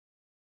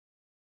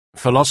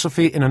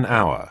Philosophy in an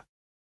Hour,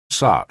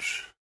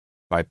 Sartre,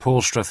 by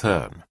Paul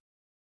Strathern.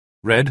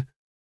 Read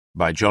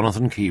by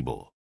Jonathan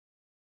Keeble.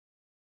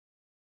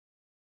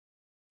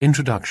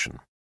 Introduction.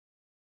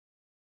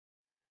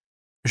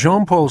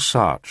 Jean-Paul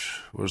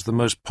Sartre was the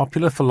most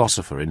popular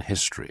philosopher in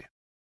history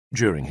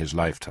during his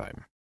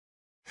lifetime.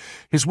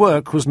 His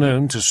work was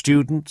known to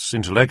students,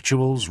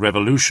 intellectuals,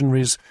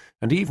 revolutionaries,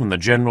 and even the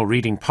general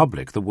reading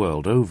public the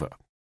world over.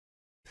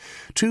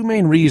 Two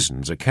main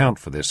reasons account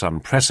for this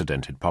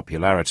unprecedented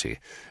popularity,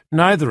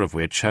 neither of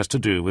which has to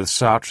do with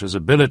Sartre's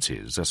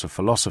abilities as a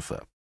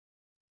philosopher.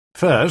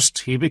 First,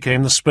 he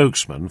became the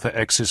spokesman for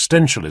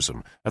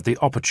existentialism at the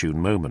opportune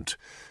moment,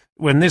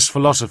 when this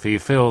philosophy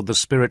filled the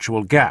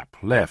spiritual gap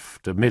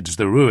left amidst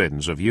the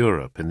ruins of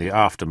Europe in the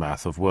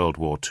aftermath of World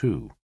War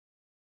II.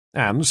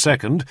 And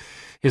second,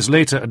 his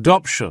later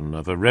adoption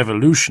of a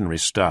revolutionary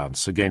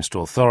stance against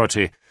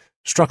authority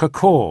struck a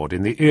chord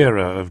in the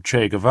era of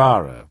Che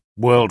Guevara,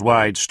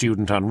 worldwide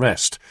student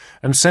unrest,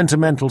 and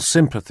sentimental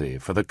sympathy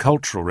for the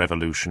Cultural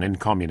Revolution in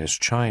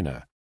Communist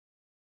China.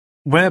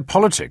 Where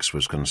politics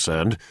was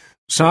concerned,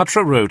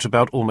 Sartre wrote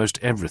about almost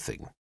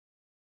everything.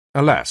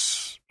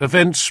 Alas,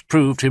 events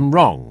proved him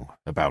wrong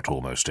about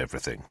almost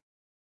everything.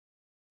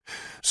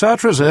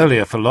 Sartre's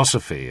earlier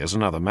philosophy is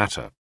another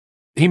matter.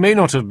 He may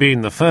not have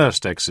been the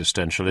first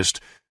existentialist,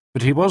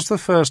 but he was the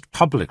first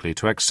publicly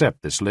to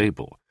accept this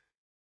label.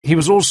 He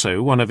was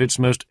also one of its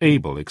most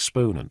able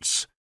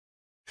exponents.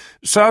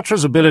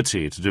 Sartre's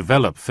ability to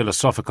develop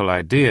philosophical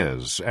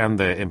ideas and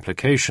their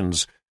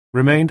implications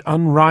remained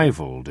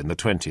unrivaled in the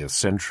 20th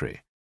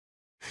century.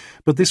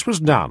 But this was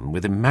done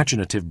with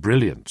imaginative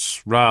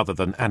brilliance rather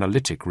than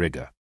analytic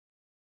rigour.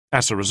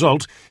 As a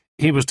result,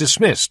 he was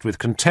dismissed with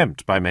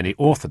contempt by many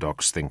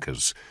orthodox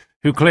thinkers,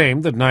 who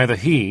claimed that neither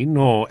he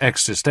nor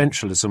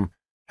existentialism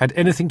had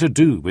anything to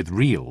do with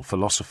real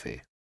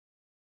philosophy.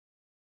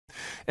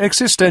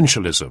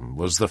 Existentialism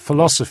was the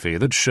philosophy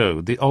that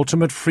showed the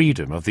ultimate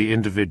freedom of the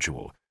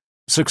individual,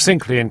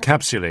 succinctly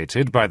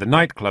encapsulated by the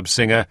nightclub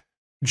singer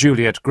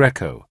Juliet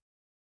Greco.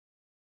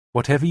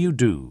 Whatever you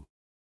do,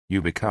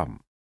 you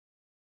become.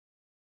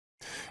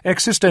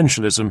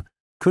 Existentialism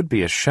could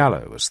be as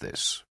shallow as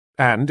this,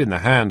 and, in the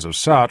hands of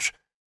Sartre,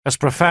 as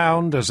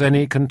profound as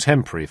any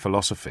contemporary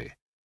philosophy.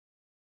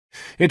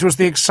 It was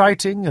the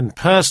exciting and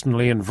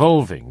personally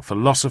involving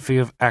philosophy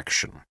of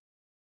action,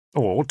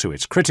 or, to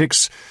its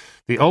critics,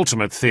 the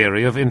ultimate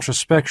theory of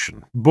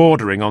introspection,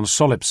 bordering on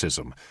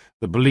solipsism,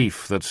 the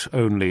belief that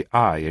only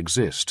I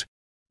exist.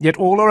 Yet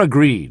all are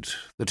agreed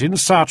that in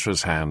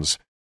Sartre's hands,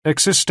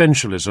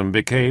 existentialism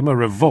became a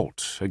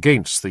revolt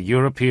against the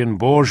European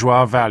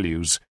bourgeois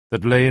values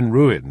that lay in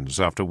ruins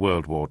after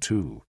World War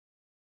II.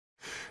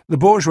 The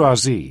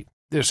bourgeoisie,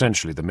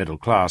 essentially the middle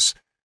class,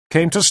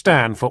 came to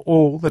stand for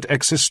all that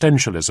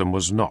existentialism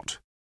was not.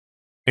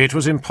 It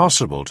was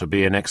impossible to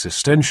be an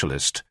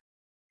existentialist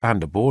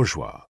and a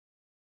bourgeois.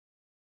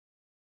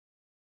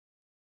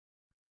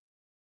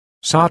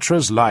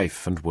 Sartre's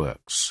life and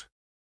works.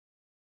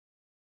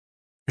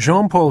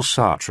 Jean-Paul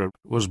Sartre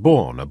was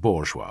born a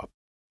bourgeois.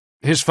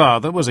 His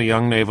father was a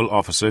young naval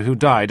officer who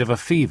died of a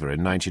fever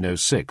in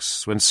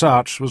 1906, when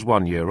Sartre was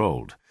 1 year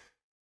old.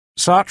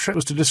 Sartre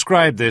was to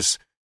describe this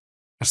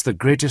as the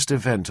greatest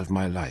event of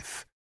my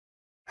life.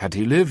 Had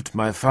he lived,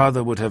 my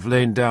father would have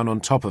lain down on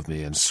top of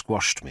me and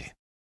squashed me.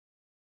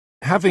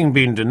 Having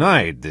been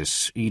denied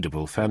this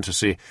Oedipal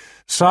fantasy,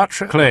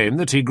 Sartre claimed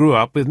that he grew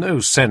up with no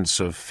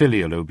sense of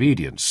filial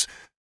obedience,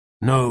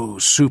 no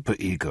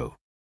superego,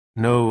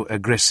 no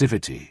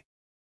aggressivity.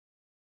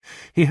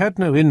 He had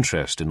no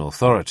interest in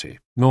authority,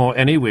 nor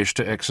any wish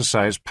to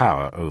exercise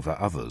power over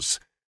others.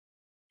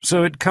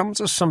 So it comes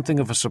as something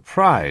of a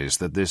surprise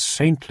that this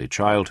saintly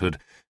childhood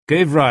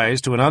gave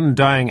rise to an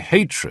undying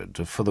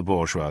hatred for the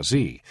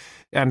bourgeoisie,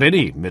 and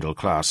any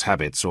middle-class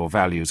habits or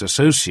values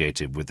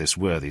associated with this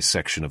worthy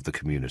section of the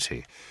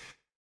community,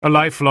 a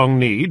lifelong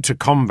need to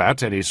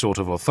combat any sort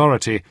of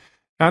authority,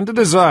 and a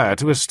desire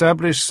to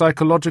establish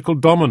psychological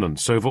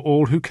dominance over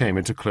all who came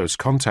into close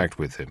contact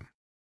with him.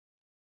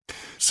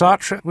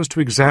 Sartre was to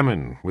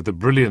examine with the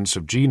brilliance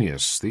of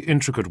genius the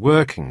intricate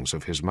workings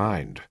of his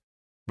mind,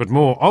 but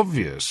more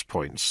obvious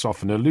points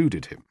often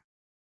eluded him.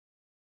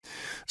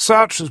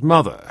 Sartre's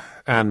mother,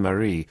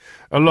 Anne-Marie,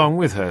 along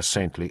with her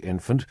saintly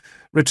infant,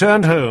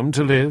 returned home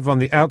to live on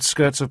the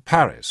outskirts of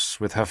Paris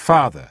with her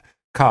father,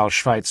 Karl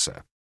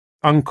Schweitzer,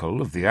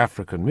 uncle of the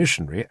African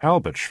missionary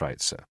Albert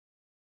Schweitzer.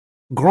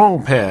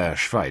 Grand-père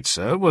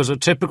Schweitzer was a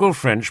typical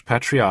French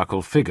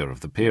patriarchal figure of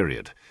the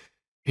period.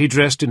 He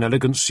dressed in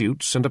elegant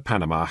suits and a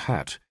Panama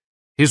hat.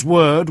 His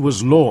word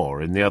was law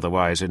in the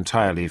otherwise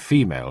entirely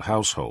female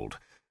household,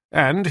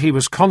 and he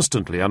was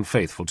constantly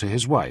unfaithful to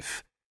his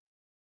wife.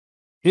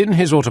 In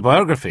his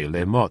autobiography,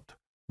 Les Mots,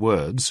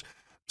 Words,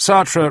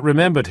 Sartre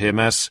remembered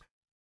him as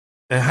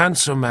a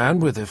handsome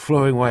man with a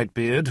flowing white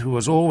beard who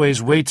was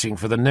always waiting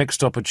for the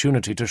next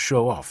opportunity to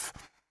show off.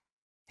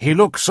 He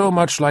looked so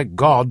much like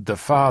God the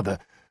Father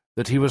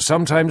that he was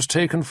sometimes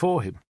taken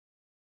for him.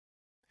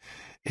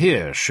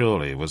 Here,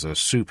 surely, was a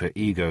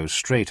super-ego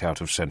straight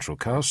out of central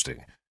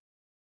casting.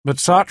 But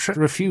Sartre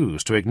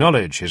refused to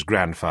acknowledge his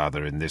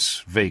grandfather in this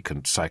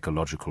vacant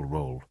psychological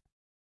role.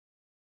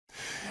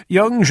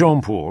 Young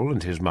Jean-Paul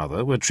and his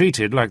mother were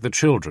treated like the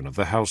children of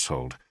the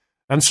household,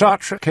 and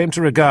Sartre came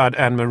to regard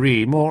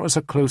Anne-Marie more as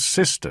a close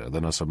sister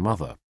than as a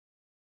mother.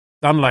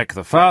 Unlike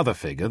the father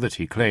figure that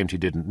he claimed he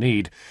didn't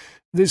need,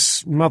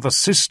 this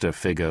mother-sister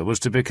figure was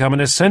to become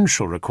an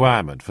essential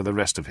requirement for the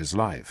rest of his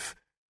life.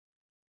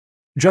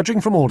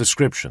 Judging from all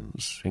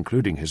descriptions,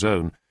 including his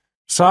own,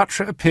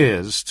 Sartre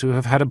appears to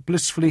have had a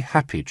blissfully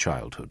happy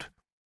childhood.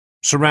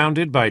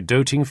 Surrounded by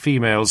doting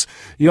females,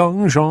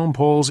 young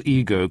Jean-Paul's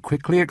ego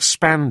quickly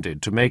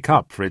expanded to make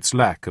up for its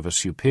lack of a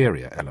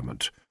superior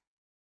element.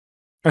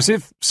 As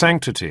if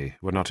sanctity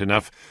were not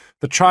enough,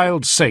 the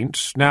child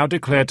saint now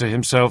declared to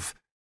himself,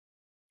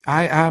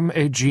 "I am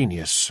a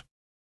genius."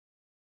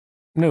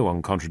 No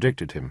one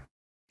contradicted him.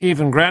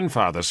 Even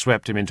grandfather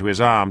swept him into his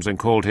arms and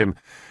called him,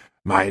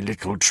 "My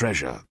little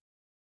treasure."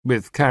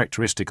 With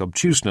characteristic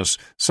obtuseness,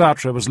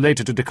 Sartre was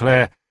later to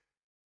declare,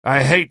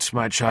 "I hate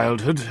my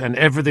childhood and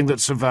everything that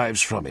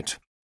survives from it."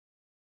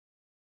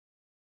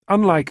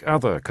 Unlike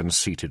other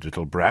conceited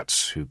little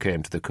brats who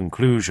came to the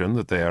conclusion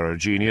that they are a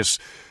genius,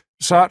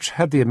 Sartre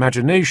had the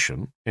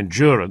imagination,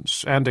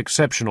 endurance, and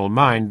exceptional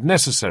mind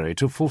necessary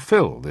to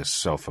fulfill this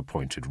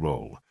self-appointed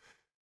role.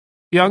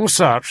 Young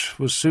Sartre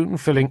was soon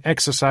filling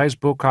exercise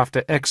book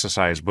after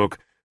exercise book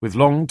with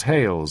long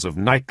tales of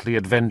knightly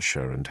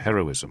adventure and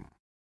heroism.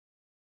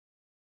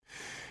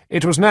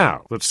 It was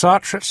now that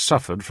Sartre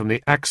suffered from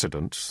the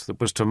accident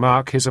that was to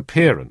mark his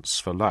appearance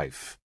for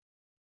life.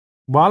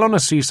 While on a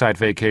seaside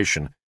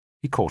vacation,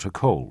 he caught a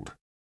cold.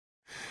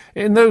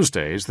 In those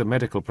days, the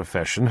medical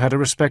profession had a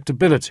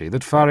respectability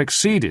that far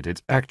exceeded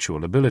its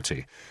actual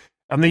ability,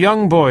 and the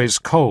young boy's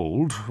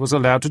cold was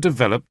allowed to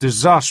develop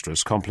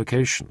disastrous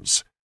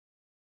complications.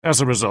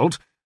 As a result,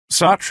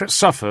 Sartre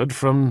suffered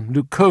from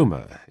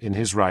leucoma in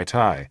his right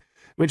eye,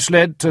 which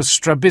led to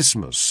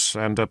strabismus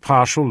and a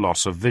partial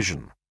loss of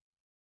vision.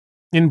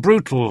 In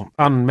brutal,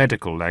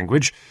 unmedical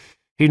language,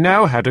 he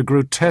now had a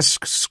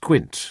grotesque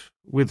squint,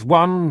 with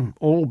one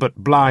all but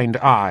blind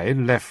eye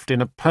left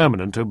in a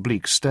permanent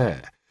oblique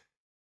stare.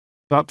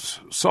 But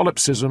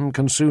solipsism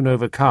can soon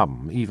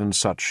overcome even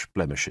such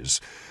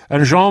blemishes,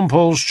 and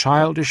Jean-Paul's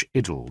childish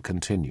idyll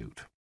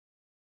continued.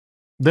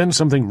 Then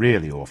something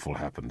really awful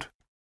happened.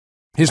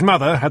 His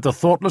mother had the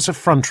thoughtless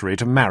effrontery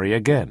to marry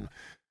again.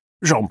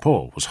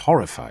 Jean-Paul was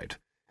horrified.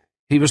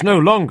 He was no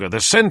longer the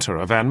centre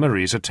of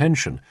Anne-Marie's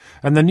attention,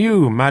 and the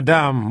new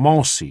Madame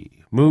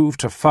Mancy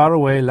moved to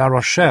faraway La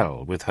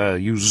Rochelle with her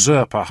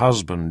usurper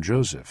husband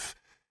Joseph.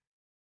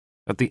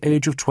 At the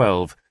age of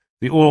 12,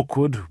 the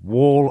awkward,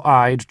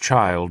 wall-eyed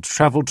child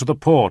travelled to the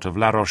port of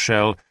La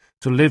Rochelle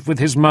to live with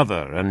his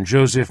mother and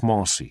Joseph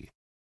Mancy.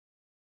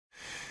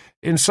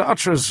 In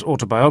Sartre's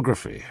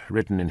autobiography,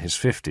 written in his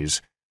 50s,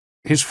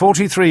 his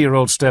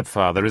 43-year-old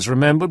stepfather is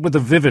remembered with a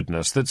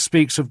vividness that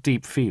speaks of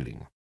deep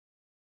feeling.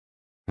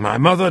 "My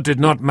mother did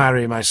not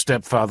marry my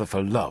stepfather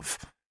for love.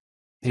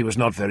 He was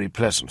not very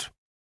pleasant.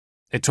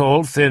 A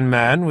tall, thin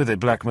man with a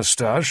black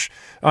moustache,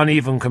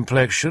 uneven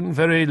complexion,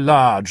 very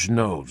large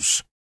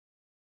nose."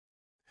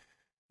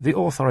 The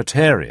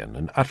authoritarian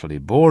and utterly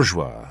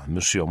bourgeois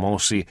Monsieur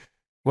Mancy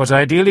was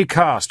ideally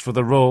cast for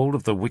the role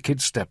of the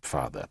wicked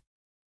stepfather.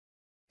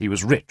 He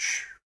was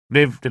rich,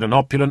 lived in an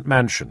opulent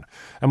mansion,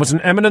 and was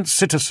an eminent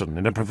citizen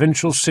in a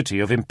provincial city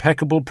of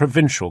impeccable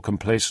provincial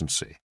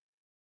complacency.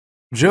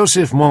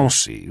 Joseph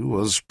Mancy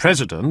was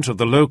president of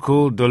the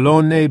local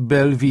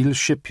Delaunay-Belleville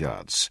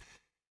shipyards.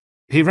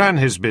 He ran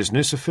his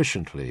business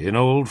efficiently in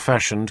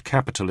old-fashioned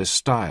capitalist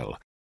style.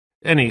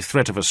 Any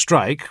threat of a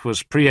strike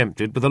was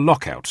preempted with a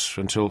lockout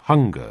until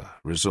hunger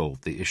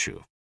resolved the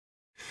issue.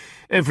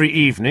 Every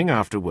evening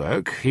after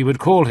work he would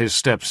call his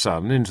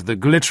stepson into the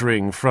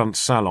glittering front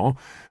salon,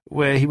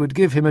 where he would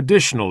give him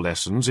additional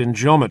lessons in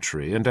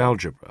geometry and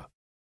algebra.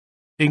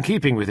 In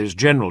keeping with his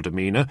general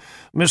demeanour,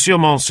 Monsieur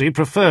Mancy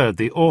preferred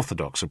the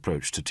orthodox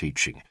approach to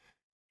teaching.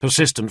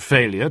 Persistent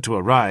failure to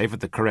arrive at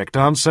the correct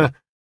answer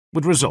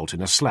would result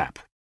in a slap.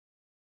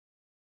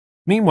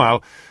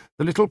 Meanwhile,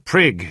 the little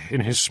prig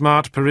in his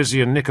smart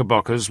Parisian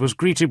knickerbockers was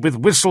greeted with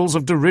whistles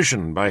of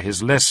derision by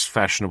his less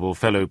fashionable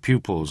fellow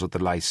pupils at the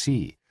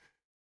lycée.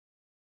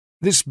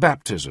 This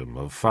baptism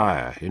of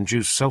fire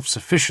induced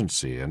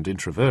self-sufficiency and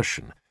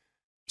introversion.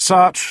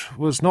 Sartre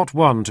was not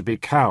one to be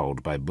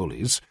cowed by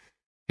bullies.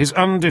 His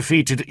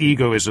undefeated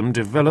egoism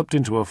developed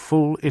into a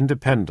full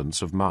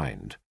independence of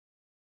mind.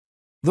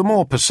 The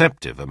more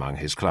perceptive among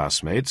his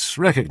classmates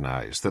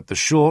recognized that the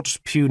short,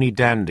 puny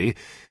dandy,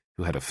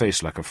 who had a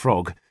face like a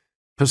frog,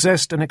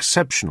 possessed an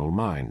exceptional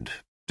mind,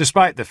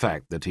 despite the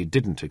fact that he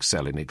didn't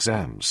excel in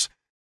exams.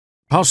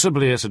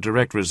 Possibly as a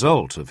direct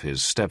result of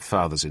his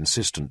stepfather's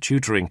insistent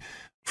tutoring,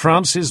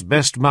 France's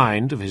best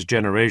mind of his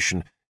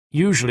generation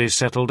usually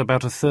settled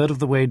about a third of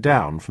the way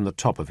down from the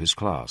top of his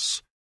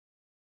class.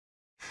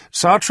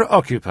 Sartre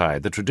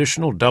occupied the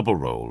traditional double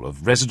role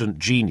of resident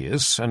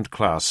genius and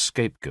class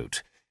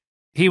scapegoat.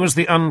 He was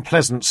the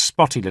unpleasant,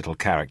 spotty little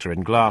character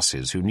in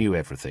glasses who knew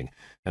everything,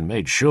 and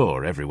made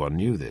sure everyone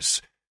knew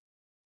this.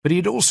 but he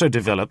had also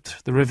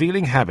developed the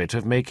revealing habit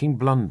of making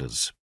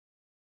blunders.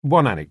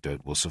 One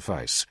anecdote will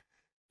suffice.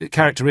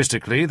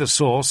 Characteristically, the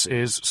source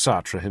is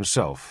Sartre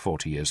himself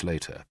 40 years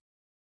later.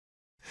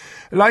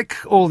 Like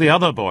all the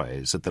other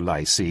boys at the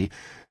Lycée,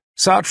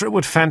 Sartre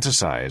would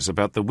fantasize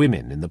about the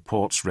women in the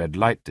Port's red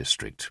light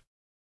district.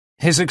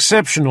 His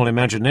exceptional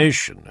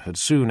imagination had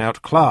soon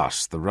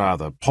outclassed the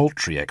rather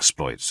paltry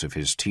exploits of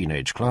his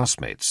teenage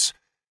classmates.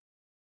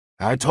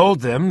 "I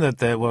told them that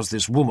there was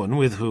this woman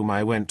with whom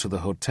I went to the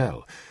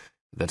hotel,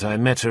 that I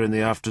met her in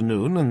the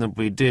afternoon, and that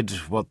we did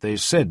what they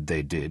said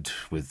they did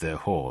with their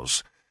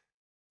whores.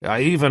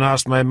 I even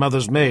asked my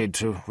mother's maid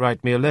to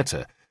write me a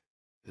letter.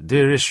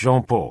 'Dearest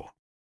Jean-Paul.'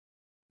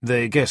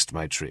 They guessed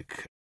my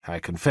trick, I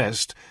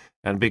confessed,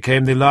 and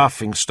became the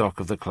laughing-stock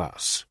of the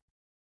class."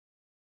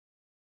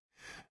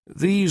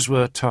 These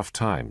were tough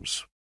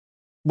times.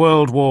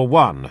 World War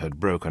I had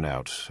broken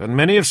out, and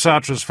many of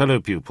Sartre's fellow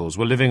pupils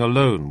were living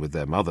alone with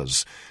their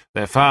mothers,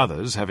 their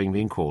fathers having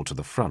been called to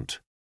the front.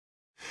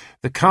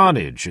 The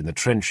carnage in the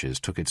trenches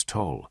took its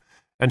toll,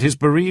 and his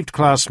bereaved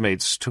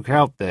classmates took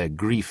out their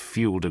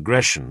grief-fueled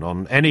aggression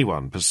on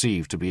anyone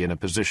perceived to be in a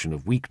position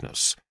of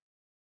weakness.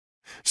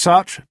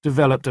 Sartre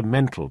developed a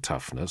mental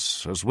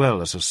toughness as well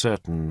as a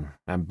certain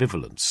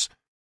ambivalence.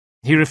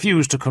 He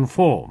refused to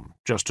conform,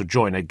 just to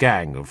join a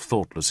gang of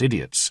thoughtless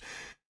idiots,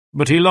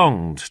 but he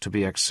longed to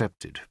be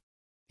accepted.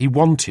 He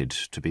wanted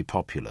to be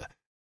popular,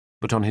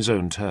 but on his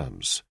own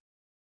terms.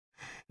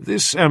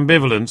 This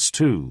ambivalence,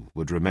 too,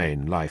 would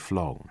remain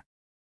lifelong.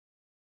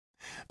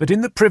 But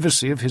in the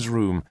privacy of his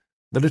room,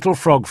 the little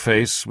frog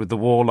face with the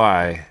wall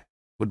eye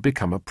would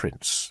become a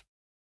prince.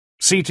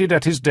 Seated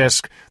at his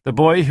desk, the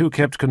boy who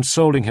kept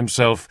consoling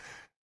himself,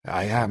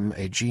 "I am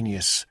a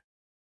genius,"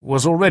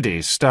 was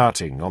already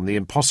starting on the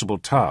impossible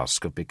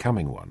task of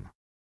becoming one.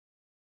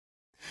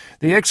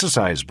 The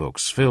exercise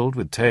books, filled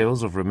with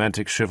tales of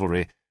romantic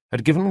chivalry,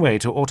 had given way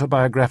to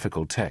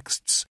autobiographical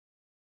texts,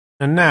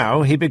 and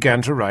now he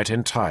began to write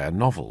entire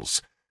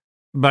novels.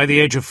 By the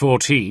age of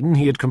 14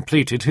 he had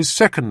completed his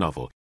second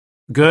novel,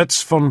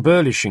 Götz von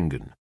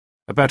Berlichingen,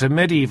 about a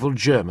medieval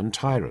German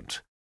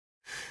tyrant.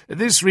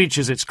 This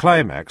reaches its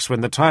climax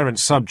when the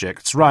tyrant's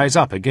subjects rise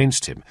up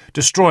against him,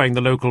 destroying the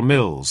local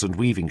mills and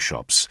weaving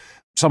shops,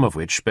 some of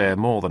which bear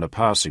more than a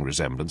passing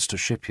resemblance to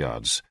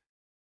shipyards.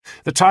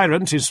 The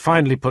tyrant is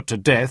finally put to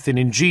death in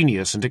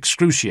ingenious and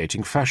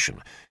excruciating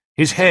fashion.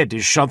 His head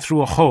is shoved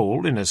through a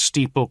hole in a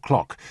steeple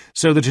clock,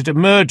 so that it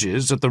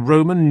emerges at the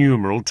Roman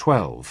numeral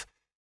 12.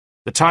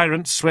 The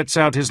tyrant sweats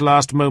out his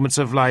last moments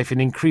of life in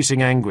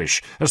increasing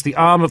anguish, as the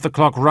arm of the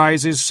clock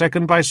rises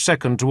second by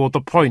second toward the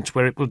point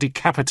where it will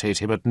decapitate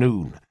him at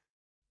noon.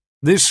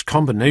 This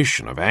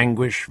combination of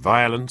anguish,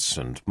 violence,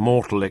 and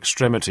mortal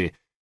extremity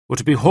were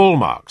to be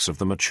hallmarks of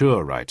the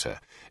mature writer,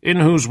 in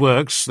whose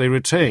works they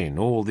retain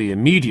all the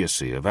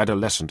immediacy of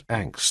adolescent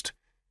angst.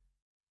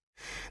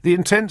 The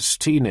intense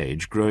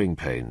teenage growing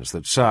pains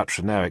that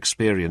Sartre now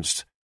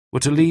experienced were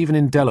to leave an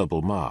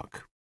indelible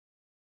mark.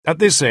 At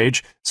this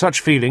age,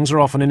 such feelings are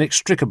often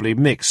inextricably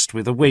mixed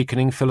with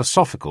awakening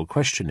philosophical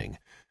questioning.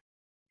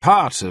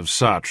 Part of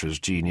Sartre's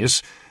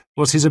genius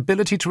was his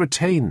ability to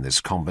retain this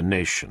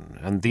combination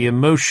and the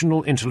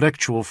emotional,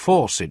 intellectual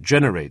force it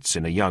generates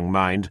in a young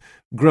mind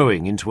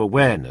growing into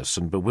awareness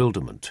and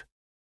bewilderment.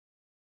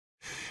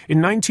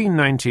 In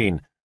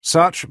 1919,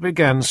 Sartre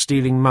began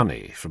stealing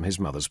money from his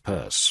mother's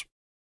purse.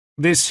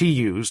 This he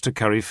used to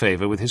curry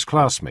favour with his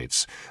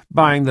classmates,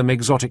 buying them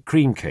exotic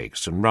cream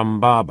cakes and rum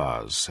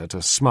barbars at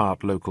a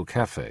smart local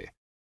cafe.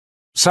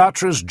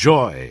 Sartre's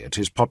joy at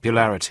his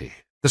popularity,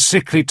 the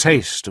sickly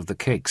taste of the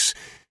cakes,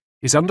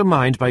 is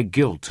undermined by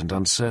guilt and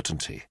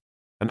uncertainty,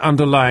 an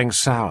underlying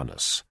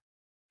sourness.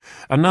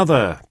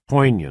 Another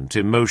poignant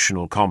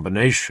emotional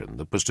combination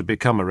that was to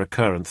become a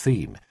recurrent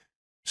theme,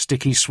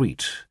 sticky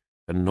sweet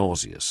and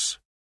nauseous.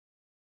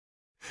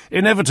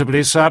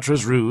 Inevitably,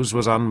 Sartre's ruse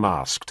was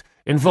unmasked,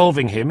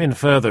 involving him in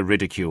further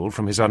ridicule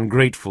from his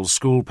ungrateful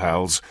school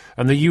pals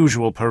and the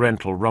usual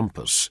parental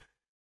rumpus.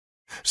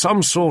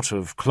 Some sort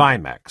of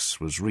climax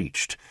was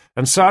reached,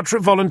 and Sartre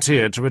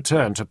volunteered to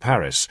return to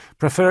Paris,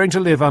 preferring to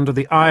live under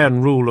the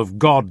iron rule of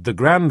God the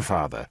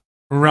grandfather,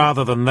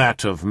 rather than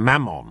that of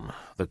Mammon,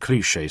 the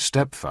cliché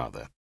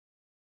stepfather.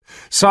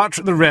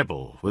 Sartre the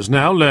rebel was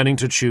now learning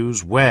to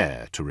choose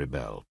where to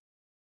rebel,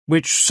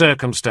 which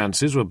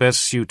circumstances were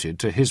best suited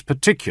to his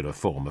particular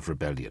form of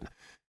rebellion,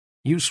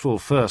 useful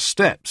first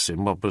steps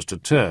in what was to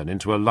turn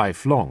into a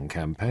lifelong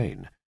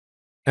campaign.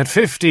 At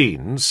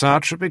 15,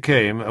 Sartre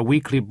became a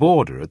weekly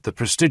boarder at the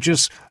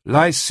prestigious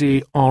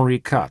Lycée Henri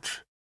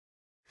IV.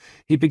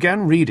 He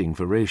began reading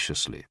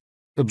voraciously,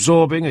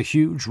 absorbing a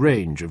huge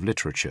range of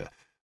literature,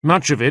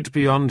 much of it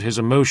beyond his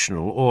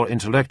emotional or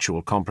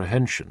intellectual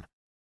comprehension.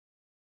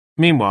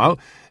 Meanwhile,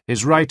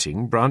 his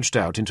writing branched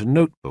out into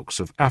notebooks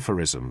of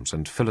aphorisms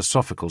and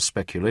philosophical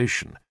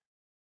speculation.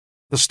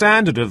 The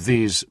standard of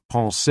these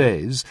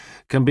pensées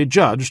can be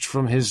judged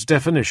from his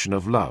definition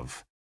of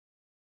love.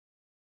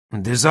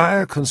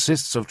 Desire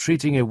consists of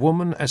treating a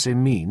woman as a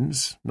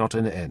means, not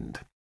an end.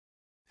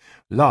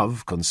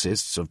 Love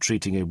consists of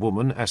treating a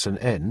woman as an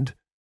end,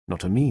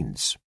 not a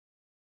means.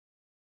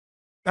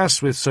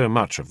 As with so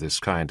much of this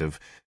kind of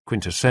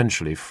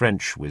quintessentially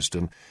French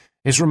wisdom,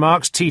 his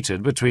remarks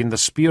teetered between the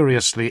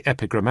spuriously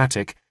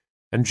epigrammatic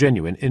and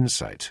genuine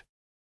insight.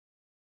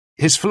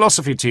 His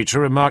philosophy teacher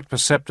remarked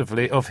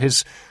perceptively of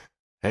his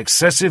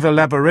excessive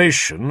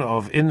elaboration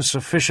of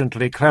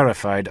insufficiently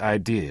clarified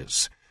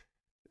ideas,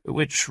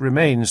 which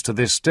remains to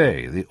this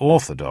day the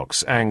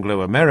orthodox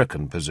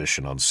Anglo-American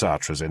position on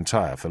Sartre's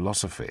entire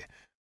philosophy.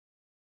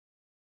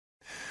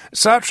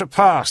 Sartre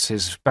passed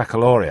his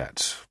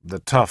baccalaureate, the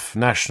tough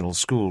national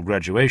school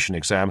graduation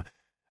exam,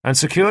 and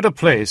secured a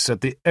place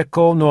at the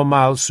École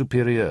Normale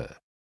Supérieure.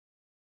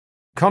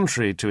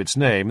 Contrary to its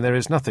name, there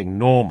is nothing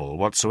normal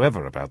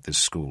whatsoever about this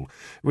school,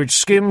 which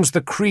skims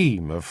the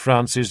cream of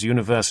France's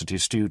university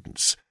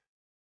students.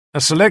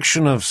 A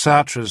selection of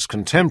Sartre's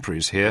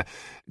contemporaries here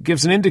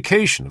gives an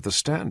indication of the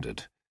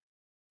standard.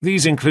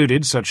 These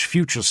included such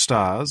future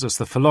stars as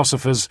the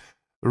philosophers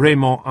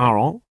Raymond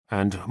Aron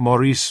and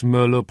Maurice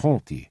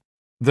Merleau-Ponty,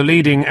 the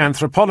leading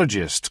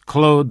anthropologist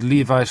Claude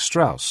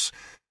Lévi-Strauss,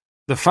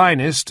 the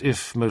finest,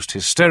 if most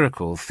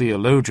hysterical,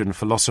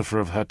 theologian-philosopher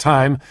of her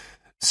time,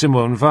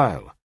 Simone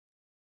Weil,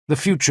 the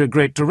future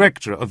great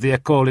director of the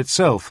École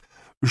itself,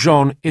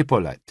 Jean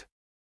Hippolyte,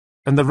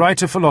 and the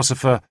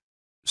writer-philosopher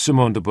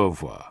Simone de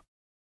Beauvoir.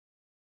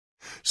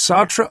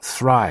 Sartre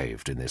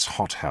thrived in this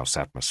hothouse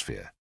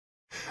atmosphere.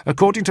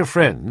 According to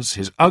friends,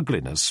 his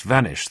ugliness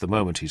vanished the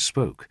moment he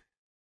spoke.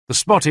 The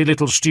spotty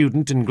little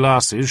student in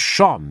glasses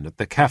shone at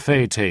the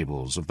café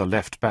tables of the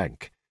left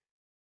bank.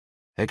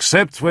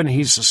 Except when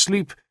he's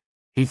asleep,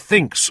 he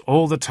thinks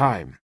all the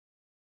time.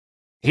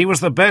 He was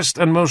the best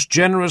and most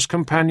generous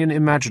companion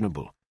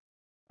imaginable.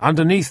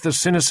 Underneath the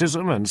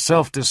cynicism and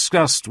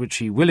self-disgust which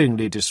he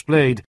willingly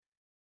displayed,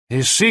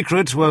 his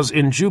secret was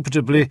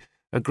indubitably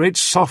a great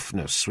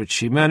softness which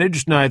he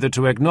managed neither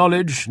to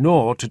acknowledge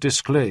nor to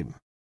disclaim.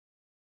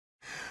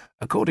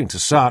 According to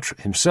Sartre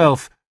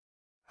himself,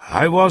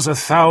 I was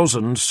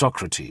 1,000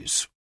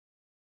 Socrates.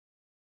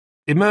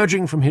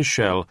 Emerging from his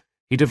shell,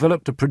 he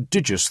developed a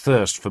prodigious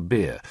thirst for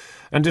beer,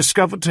 and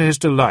discovered to his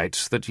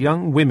delight that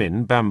young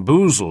women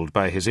bamboozled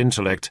by his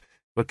intellect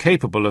were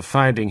capable of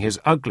finding his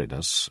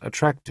ugliness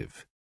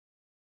attractive.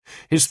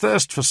 His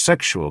thirst for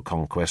sexual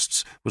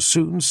conquests was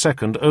soon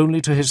second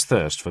only to his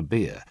thirst for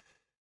beer,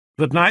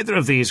 but neither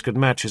of these could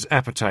match his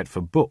appetite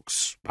for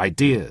books,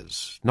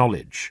 ideas,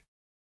 knowledge.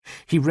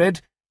 He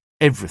read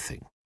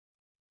everything.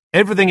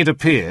 Everything, it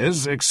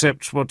appears,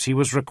 except what he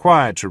was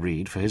required to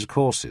read for his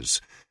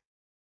courses.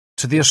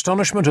 To the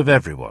astonishment of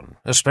everyone,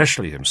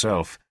 especially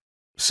himself,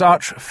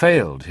 Sartre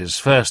failed his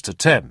first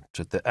attempt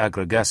at the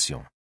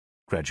agrégation,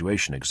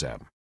 graduation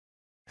exam.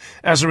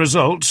 As a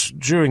result,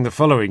 during the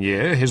following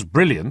year, his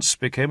brilliance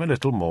became a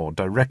little more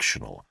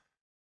directional.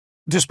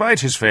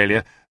 Despite his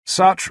failure,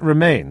 Sartre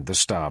remained the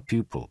star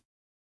pupil.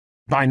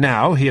 By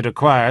now he had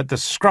acquired the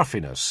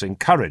scruffiness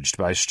encouraged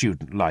by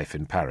student life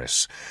in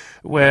Paris,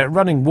 where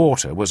running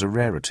water was a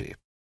rarity.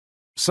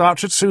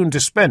 Sartre had soon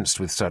dispensed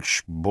with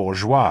such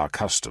bourgeois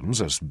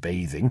customs as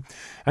bathing,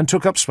 and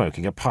took up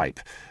smoking a pipe,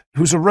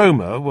 whose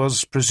aroma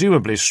was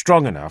presumably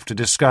strong enough to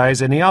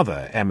disguise any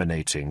other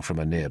emanating from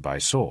a nearby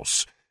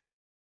source.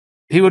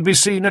 He would be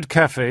seen at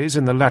cafes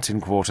in the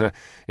Latin Quarter,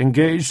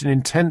 engaged in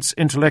intense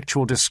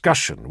intellectual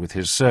discussion with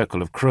his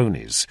circle of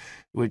cronies,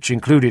 which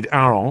included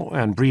Aron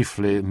and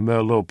briefly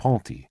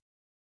Merleau-Ponty.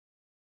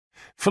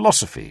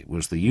 Philosophy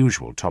was the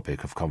usual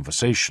topic of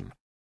conversation.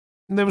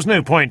 There was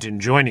no point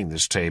in joining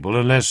this table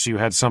unless you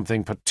had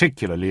something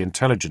particularly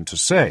intelligent to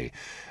say,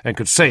 and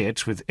could say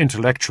it with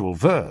intellectual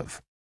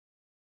verve.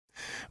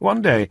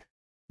 One day,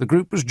 the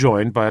group was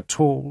joined by a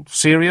tall,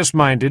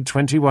 serious-minded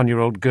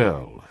 21-year-old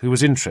girl who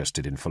was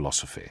interested in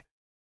philosophy.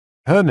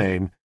 Her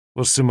name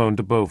was Simone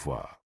de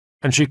Beauvoir,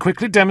 and she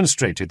quickly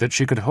demonstrated that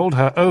she could hold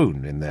her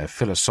own in their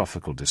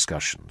philosophical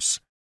discussions.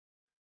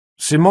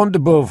 Simone de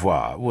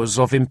Beauvoir was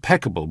of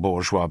impeccable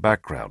bourgeois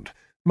background,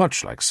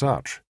 much like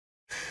Sartre.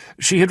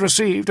 She had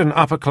received an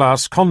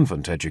upper-class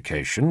convent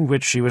education,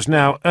 which she was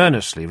now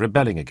earnestly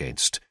rebelling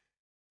against.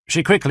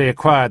 She quickly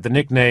acquired the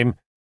nickname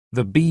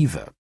the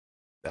Beaver,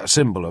 a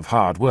symbol of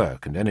hard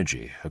work and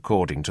energy,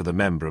 according to the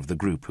member of the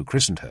group who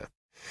christened her.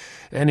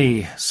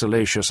 Any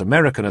salacious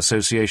American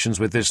associations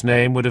with this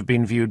name would have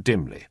been viewed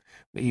dimly,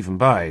 even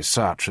by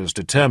Sartre's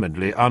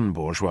determinedly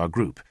unbourgeois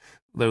group,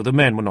 though the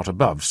men were not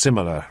above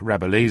similar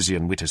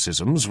Rabelaisian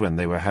witticisms when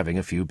they were having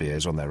a few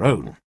beers on their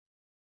own.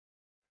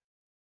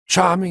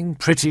 Charming,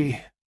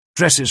 pretty,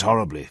 dresses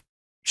horribly.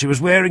 She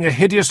was wearing a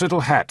hideous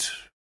little hat,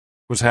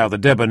 was how the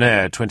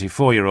debonair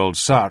 24-year-old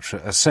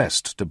Sartre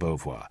assessed de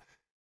Beauvoir.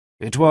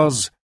 It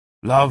was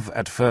love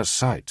at first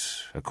sight,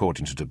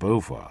 according to de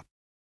Beauvoir.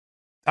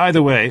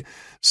 Either way,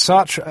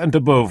 Sartre and de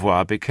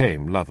Beauvoir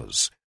became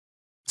lovers.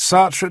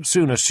 Sartre had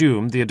soon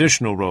assumed the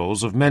additional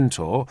roles of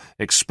mentor,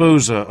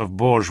 exposer of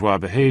bourgeois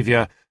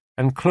behaviour,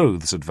 and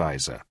clothes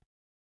adviser.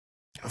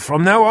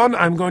 "From now on,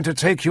 I'm going to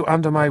take you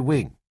under my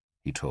wing,"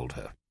 he told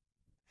her.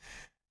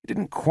 It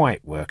didn't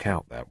quite work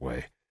out that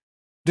way.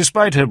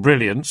 Despite her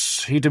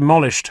brilliance, he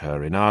demolished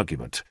her in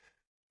argument.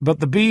 But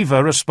the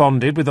beaver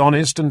responded with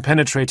honest and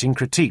penetrating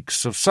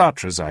critiques of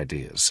Sartre's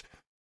ideas.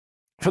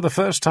 For the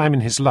first time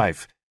in his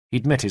life,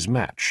 he'd met his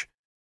match.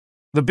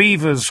 The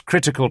beaver's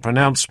critical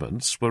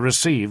pronouncements were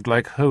received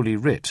like Holy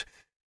Writ.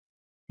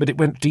 But it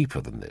went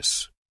deeper than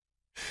this.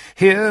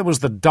 Here was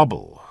the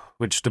double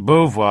which de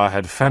Beauvoir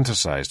had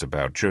fantasized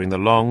about during the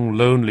long,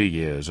 lonely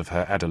years of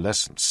her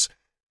adolescence,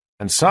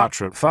 and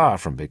Sartre, far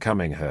from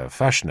becoming her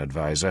fashion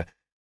adviser,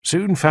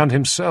 soon found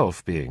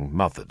himself being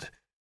mothered.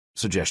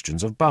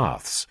 Suggestions of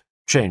baths,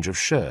 change of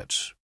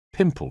shirt,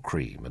 pimple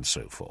cream, and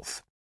so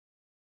forth.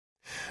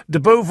 De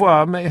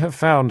Beauvoir may have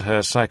found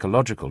her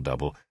psychological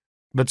double,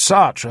 but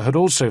Sartre had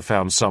also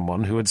found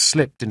someone who had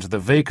slipped into the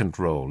vacant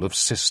role of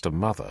sister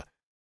mother.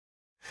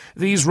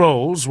 These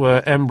roles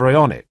were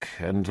embryonic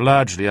and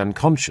largely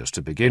unconscious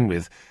to begin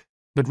with,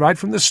 but right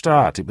from the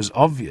start it was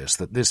obvious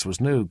that this was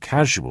no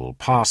casual,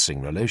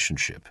 passing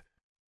relationship.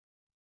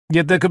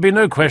 Yet there could be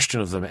no question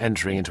of them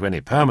entering into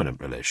any permanent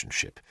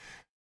relationship.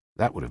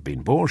 That would have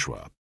been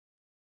bourgeois.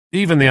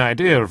 Even the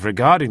idea of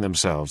regarding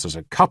themselves as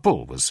a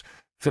couple was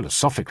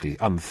philosophically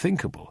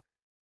unthinkable.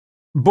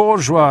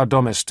 Bourgeois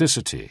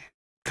domesticity,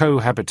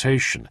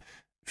 cohabitation,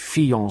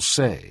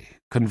 fiancé,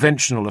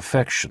 conventional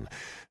affection,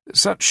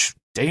 such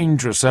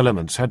dangerous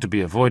elements had to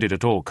be avoided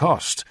at all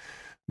cost.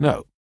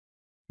 No,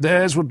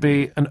 theirs would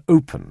be an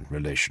open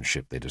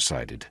relationship, they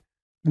decided.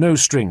 No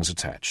strings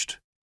attached.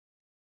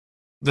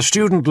 The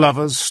student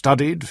lovers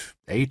studied,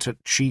 ate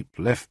at cheap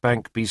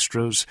left-bank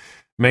bistros,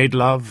 made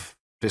love,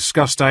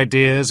 discussed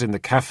ideas in the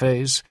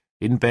cafes,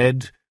 in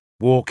bed,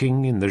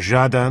 walking in the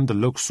Jardin de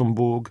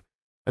Luxembourg,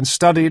 and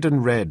studied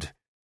and read,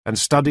 and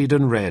studied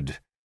and read,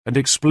 and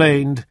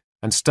explained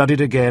and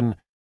studied again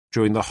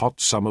during the hot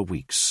summer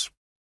weeks.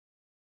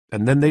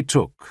 And then they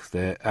took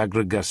their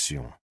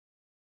agrégation.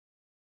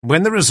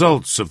 When the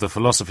results of the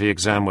philosophy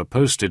exam were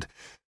posted,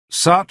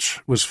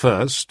 Sartre was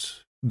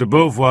first, de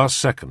Beauvoir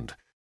second.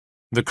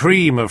 The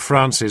cream of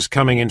France's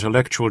coming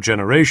intellectual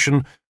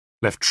generation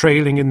left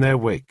trailing in their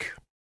wake.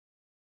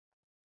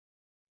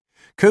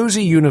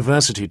 Cosy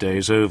university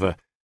days over,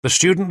 the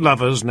student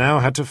lovers now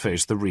had to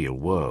face the real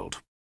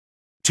world.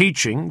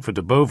 Teaching for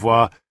de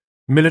Beauvoir,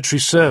 military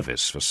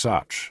service for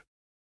Sartre.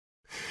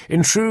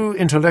 In true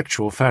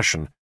intellectual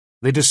fashion,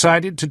 they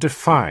decided to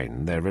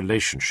define their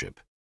relationship.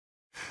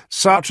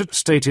 Sartre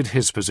stated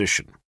his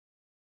position.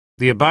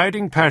 The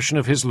abiding passion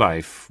of his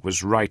life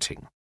was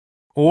writing.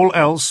 All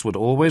else would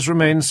always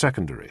remain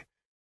secondary.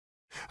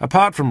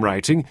 Apart from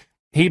writing,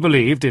 he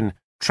believed in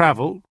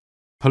travel,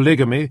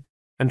 polygamy,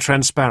 and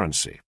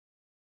transparency.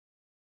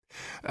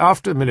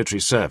 After military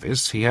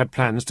service, he had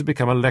plans to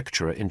become a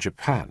lecturer in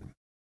Japan.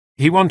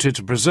 He wanted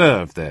to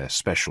preserve their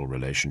special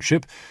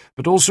relationship,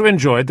 but also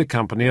enjoyed the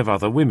company of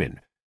other women.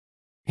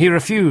 He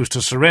refused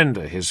to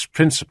surrender his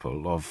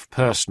principle of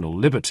personal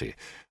liberty.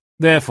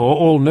 Therefore,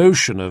 all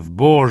notion of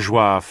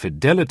bourgeois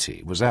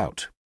fidelity was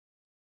out.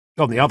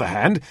 On the other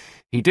hand,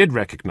 he did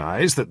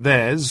recognize that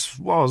theirs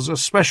was a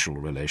special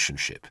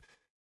relationship.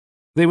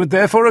 They would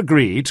therefore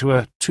agree to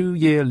a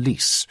 2-year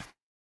lease.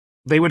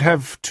 They would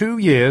have 2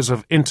 years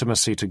of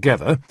intimacy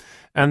together,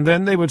 and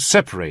then they would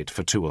separate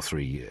for 2 or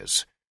 3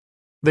 years.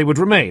 They would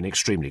remain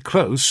extremely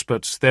close,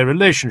 but their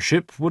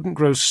relationship wouldn't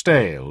grow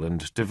stale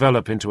and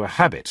develop into a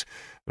habit,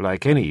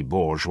 like any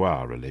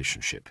bourgeois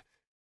relationship.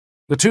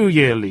 The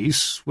 2-year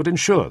lease would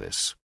ensure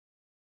this.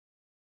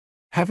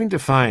 Having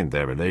defined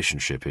their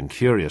relationship in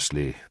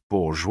curiously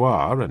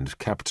bourgeois and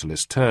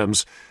capitalist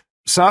terms,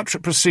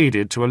 Sartre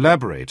proceeded to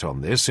elaborate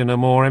on this in a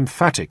more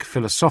emphatic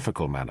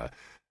philosophical manner,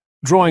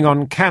 drawing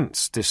on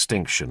Kant's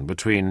distinction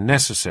between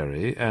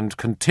necessary and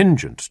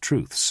contingent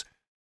truths.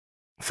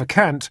 For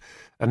Kant,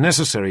 a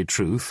necessary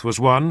truth was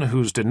one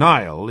whose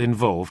denial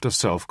involved a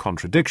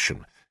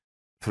self-contradiction.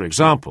 For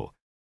example,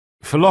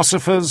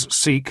 philosophers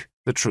seek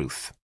the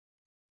truth.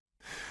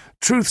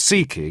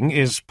 Truth-seeking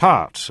is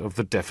part of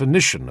the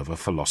definition of a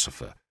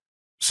philosopher,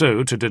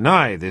 so to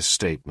deny this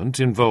statement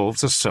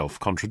involves a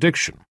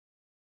self-contradiction.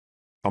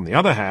 On the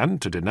other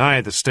hand, to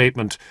deny the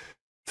statement,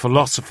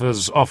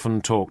 philosophers often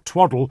talk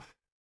twaddle,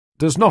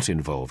 does not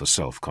involve a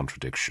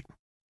self-contradiction.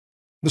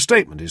 The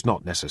statement is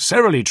not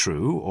necessarily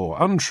true or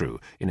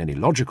untrue in any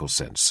logical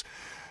sense,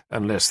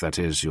 unless, that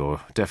is, your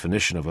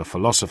definition of a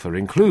philosopher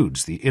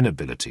includes the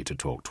inability to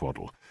talk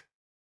twaddle.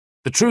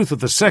 The truth of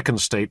the second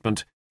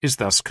statement is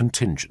thus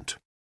contingent.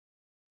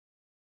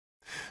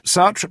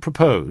 Sartre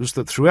proposed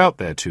that throughout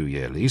their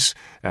 2-year lease,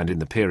 and in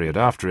the period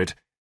after it,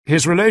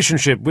 his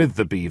relationship with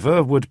the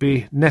beaver would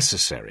be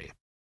necessary.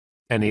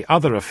 Any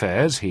other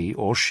affairs he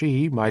or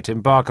she might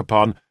embark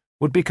upon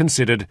would be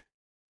considered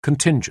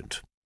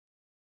contingent.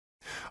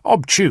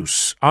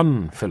 Obtuse,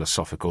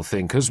 unphilosophical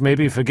thinkers may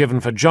be forgiven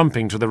for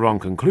jumping to the wrong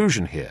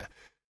conclusion here.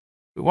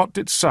 What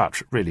did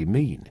Sartre really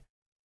mean?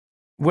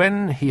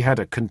 When he had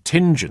a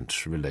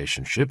contingent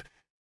relationship,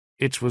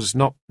 it was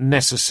not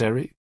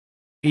necessary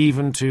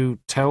even to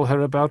tell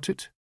her about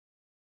it?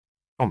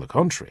 On the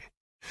contrary,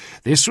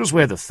 this was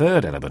where the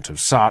third element of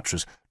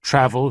Sartre's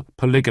travel,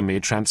 polygamy,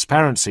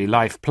 transparency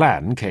life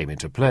plan came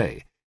into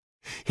play.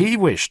 He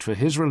wished for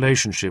his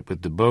relationship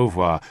with de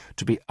Beauvoir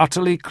to be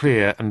utterly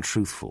clear and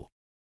truthful.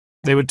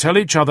 They would tell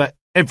each other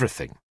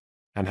everything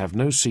and have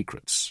no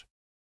secrets.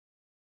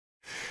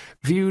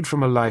 Viewed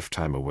from a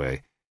lifetime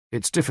away,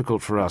 it's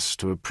difficult for us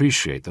to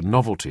appreciate the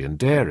novelty and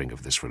daring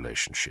of this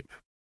relationship.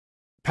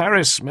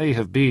 Paris may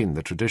have been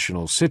the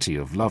traditional city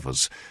of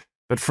lovers,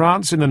 but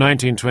France in the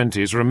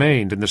 1920s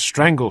remained in the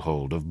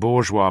stranglehold of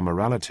bourgeois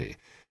morality,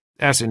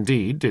 as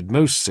indeed did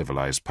most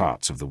civilized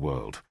parts of the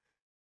world,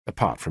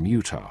 apart from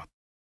Utah.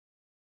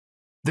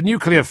 The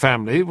nuclear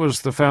family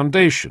was the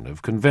foundation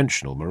of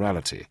conventional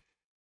morality.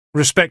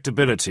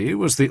 Respectability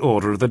was the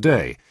order of the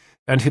day,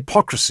 and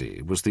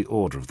hypocrisy was the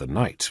order of the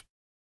night.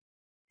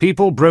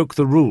 People broke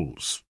the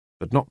rules,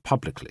 but not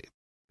publicly.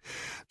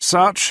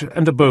 Sartre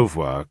and de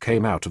Beauvoir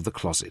came out of the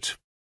closet.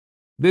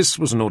 This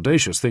was an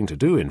audacious thing to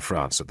do in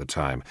France at the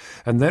time,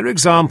 and their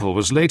example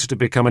was later to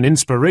become an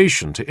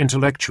inspiration to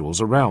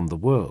intellectuals around the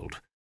world.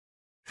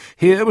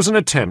 Here was an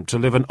attempt to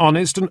live an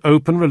honest and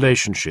open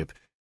relationship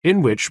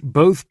in which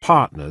both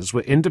partners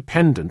were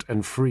independent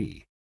and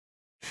free.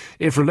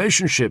 If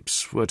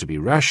relationships were to be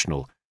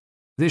rational,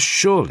 this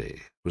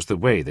surely was the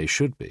way they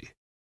should be.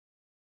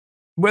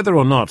 Whether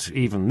or not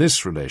even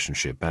this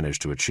relationship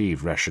managed to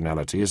achieve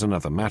rationality is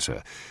another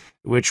matter,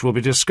 which will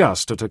be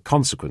discussed at a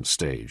consequent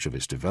stage of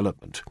its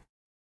development.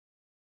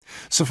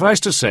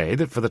 Suffice to say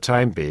that for the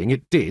time being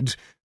it did,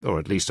 or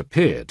at least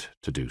appeared,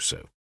 to do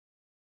so.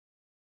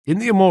 In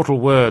the immortal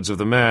words of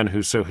the man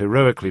who so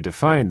heroically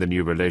defined the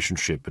new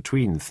relationship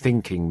between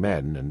thinking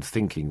men and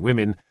thinking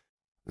women,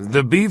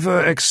 the beaver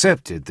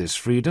accepted this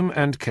freedom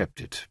and kept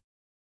it.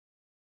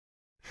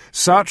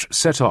 Sartre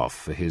set off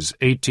for his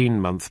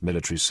 18-month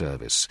military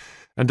service,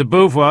 and de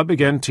Beauvoir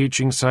began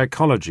teaching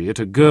psychology at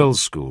a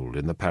girls' school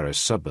in the Paris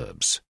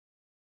suburbs.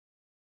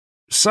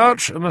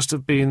 Sartre must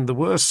have been the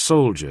worst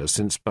soldier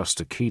since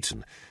Buster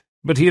Keaton,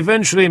 but he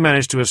eventually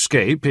managed to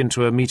escape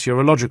into a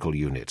meteorological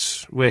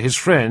unit, where his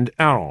friend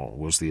Aron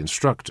was the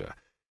instructor.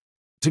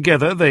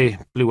 Together they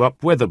blew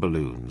up weather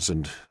balloons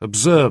and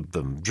observed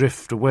them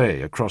drift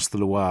away across the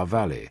Loire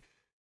Valley.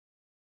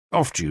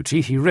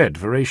 Off-duty he read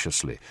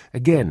voraciously,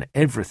 again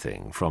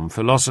everything from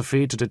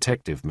philosophy to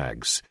detective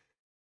mags.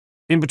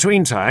 In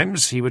between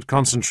times he would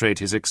concentrate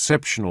his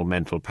exceptional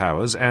mental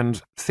powers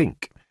and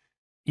think,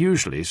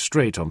 usually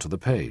straight onto the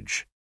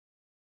page.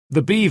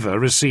 The beaver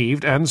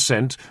received and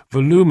sent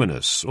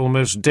voluminous,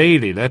 almost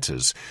daily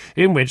letters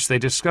in which they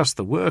discussed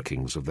the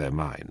workings of their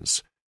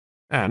minds.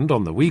 And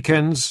on the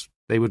weekends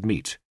they would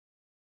meet.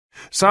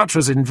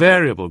 Sartre's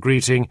invariable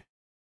greeting,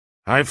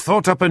 "I've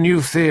thought up a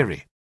new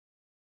theory."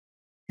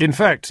 In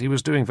fact, he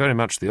was doing very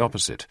much the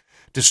opposite,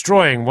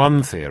 destroying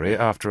one theory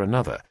after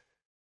another.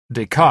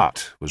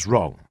 Descartes was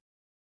wrong.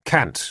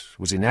 Kant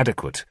was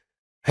inadequate.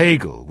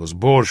 Hegel was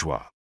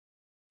bourgeois.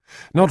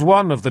 Not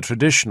one of the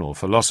traditional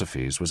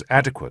philosophies was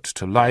adequate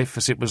to life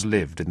as it was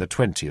lived in the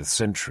 20th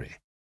century.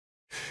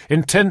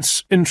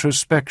 Intense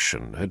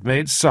introspection had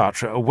made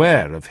Sartre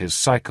aware of his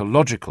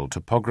psychological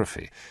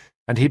topography,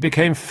 and he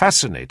became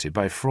fascinated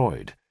by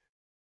Freud.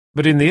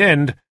 But in the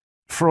end,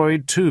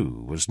 Freud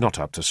too was not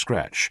up to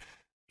scratch.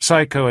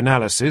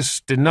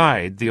 Psychoanalysis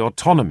denied the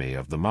autonomy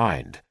of the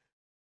mind.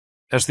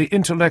 As the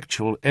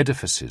intellectual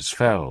edifices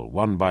fell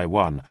one by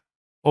one,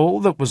 all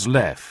that was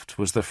left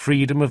was the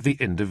freedom of the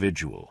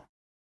individual.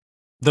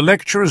 The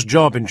lecturer's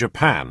job in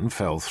Japan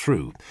fell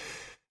through,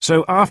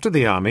 so after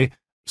the army,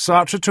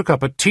 Sartre took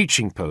up a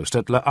teaching post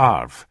at Le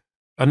Havre,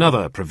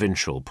 another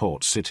provincial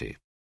port city.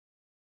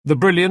 The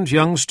brilliant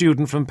young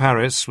student from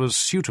Paris was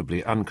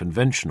suitably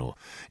unconventional,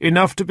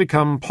 enough to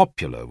become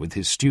popular with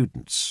his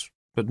students,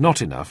 but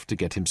not enough to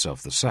get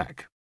himself the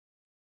sack.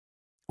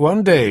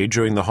 One day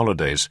during the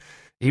holidays,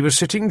 he was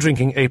sitting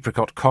drinking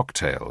apricot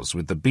cocktails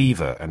with the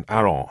beaver and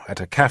Aron at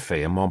a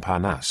café in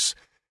Montparnasse.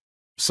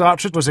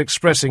 Sartre was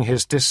expressing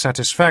his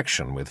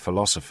dissatisfaction with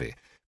philosophy.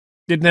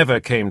 It never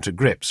came to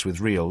grips with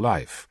real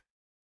life.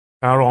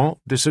 Aron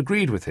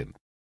disagreed with him.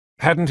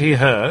 Hadn't he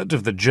heard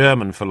of the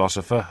German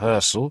philosopher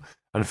Husserl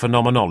and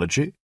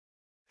phenomenology?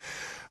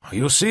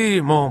 "You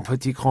see, mon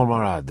petit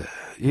camarade,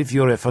 if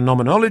you're a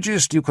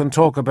phenomenologist, you can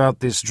talk about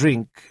this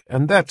drink,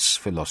 and that's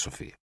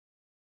philosophy."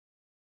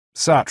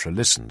 Sartre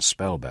listened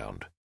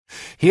spellbound.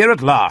 Here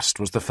at last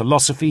was the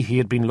philosophy he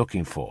had been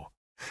looking for,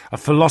 a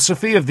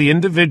philosophy of the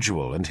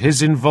individual and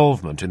his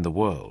involvement in the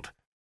world.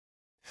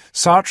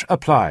 Sartre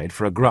applied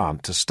for a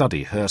grant to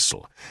study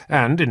Husserl,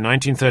 and in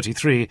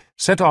 1933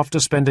 set off to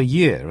spend a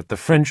year at the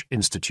French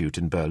Institute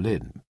in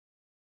Berlin.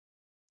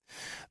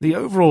 The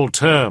overall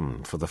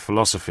term for the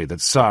philosophy that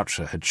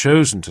Sartre had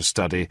chosen to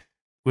study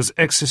was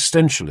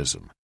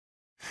existentialism.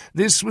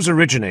 This was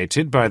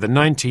originated by the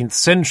 19th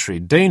century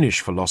Danish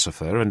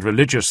philosopher and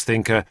religious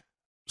thinker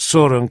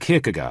Søren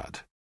Kierkegaard.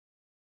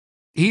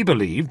 He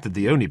believed that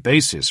the only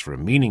basis for a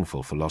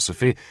meaningful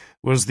philosophy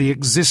was the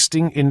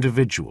existing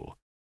individual.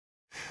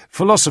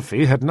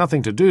 Philosophy had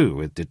nothing to do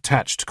with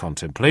detached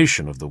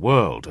contemplation of the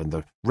world and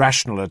the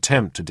rational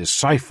attempt to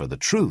decipher the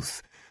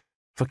truth.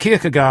 For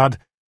Kierkegaard,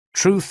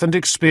 truth and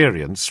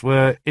experience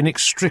were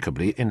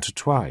inextricably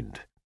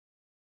intertwined.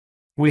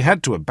 We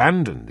had to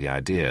abandon the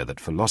idea that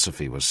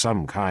philosophy was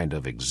some kind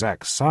of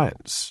exact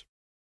science.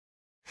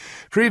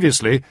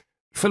 Previously,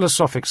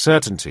 philosophic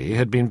certainty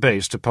had been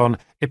based upon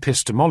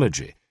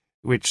epistemology,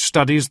 which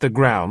studies the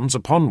grounds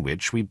upon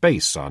which we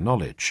base our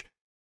knowledge.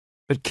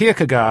 But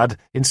Kierkegaard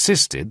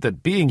insisted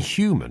that being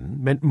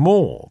human meant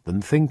more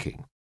than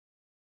thinking.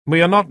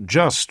 We are not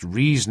just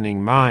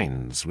reasoning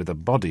minds with a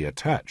body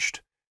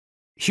attached.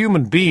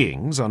 Human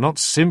beings are not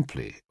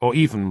simply, or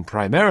even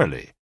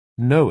primarily,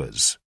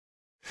 knowers.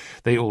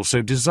 They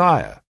also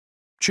desire,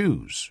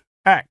 choose,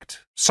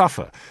 act,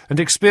 suffer, and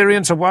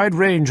experience a wide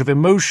range of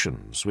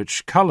emotions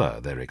which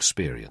colour their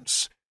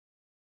experience.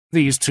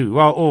 These too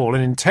are all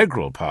an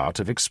integral part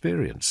of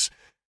experience.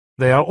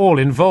 They are all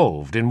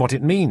involved in what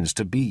it means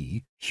to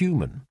be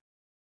human.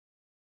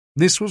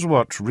 This was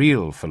what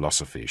real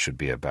philosophy should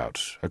be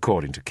about,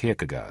 according to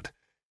Kierkegaard.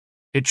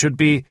 It should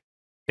be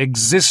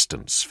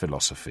existence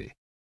philosophy,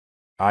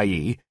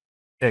 i.e.,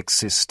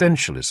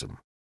 existentialism,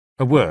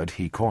 a word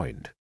he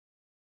coined.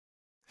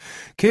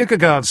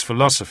 Kierkegaard's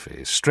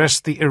philosophy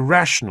stressed the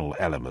irrational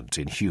element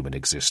in human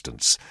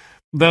existence,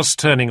 thus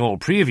turning all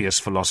previous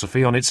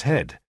philosophy on its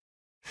head.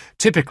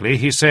 Typically,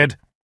 he said,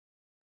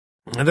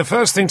 "The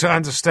first thing to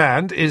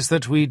understand is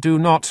that we do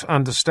not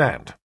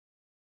understand."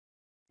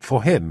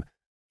 For him,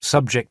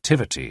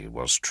 subjectivity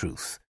was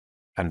truth,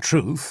 and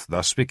truth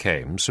thus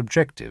became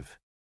subjective.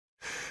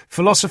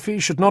 Philosophy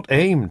should not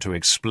aim to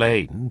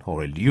explain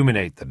or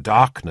illuminate the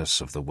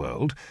darkness of the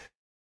world.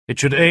 It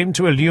should aim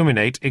to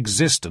illuminate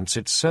existence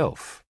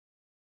itself.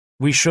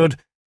 We should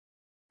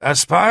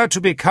aspire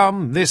to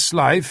become this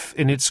life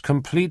in its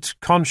complete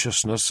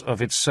consciousness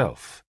of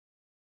itself.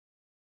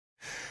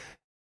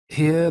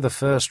 Here the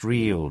first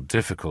real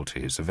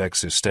difficulties of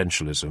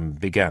existentialism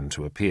began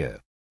to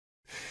appear.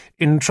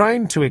 In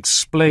trying to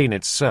explain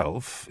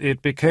itself,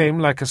 it became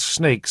like a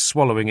snake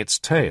swallowing its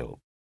tail.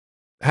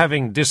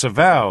 Having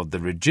disavowed the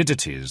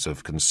rigidities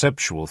of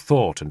conceptual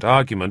thought and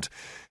argument,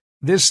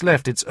 this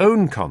left its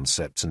own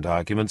concepts and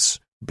arguments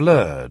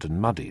blurred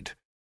and muddied.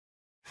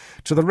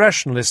 To the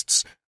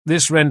rationalists,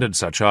 this rendered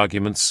such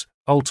arguments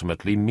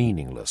ultimately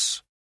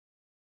meaningless.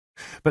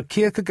 But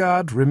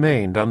Kierkegaard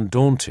remained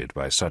undaunted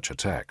by such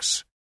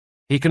attacks.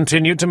 He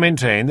continued to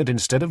maintain that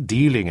instead of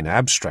dealing in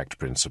abstract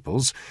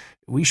principles,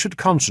 we should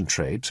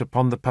concentrate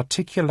upon the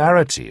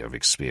particularity of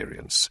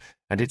experience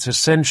and its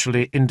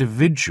essentially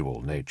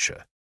individual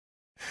nature.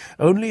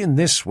 Only in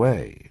this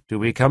way do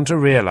we come to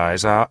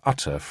realize our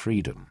utter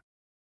freedom.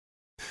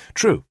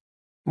 True,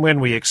 when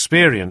we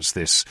experience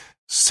this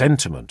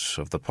sentiment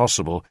of the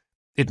possible,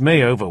 it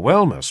may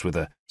overwhelm us with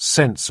a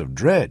sense of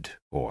dread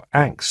or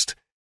angst.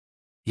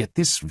 Yet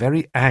this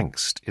very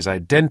angst is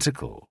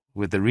identical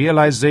with the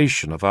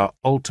realization of our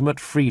ultimate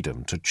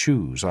freedom to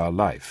choose our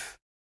life.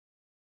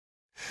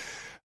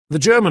 The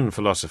German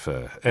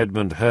philosopher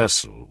Edmund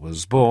Husserl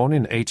was born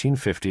in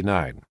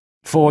 1859,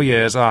 4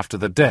 years after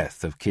the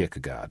death of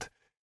Kierkegaard.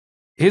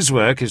 His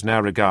work is now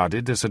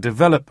regarded as a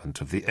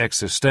development of the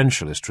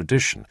existentialist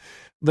tradition,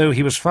 though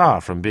he was far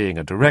from being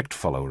a direct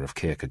follower of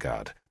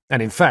Kierkegaard,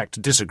 and in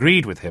fact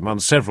disagreed with him on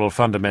several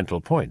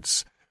fundamental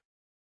points.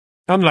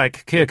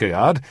 Unlike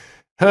Kierkegaard,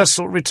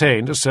 Husserl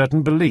retained a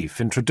certain belief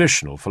in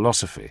traditional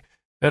philosophy,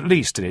 at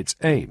least in its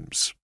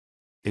aims.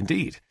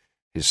 Indeed,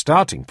 his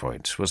starting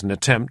point was an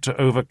attempt to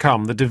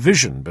overcome the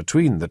division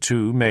between the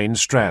two main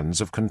strands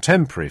of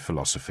contemporary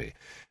philosophy,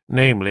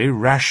 namely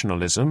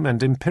rationalism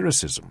and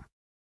empiricism.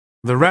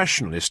 The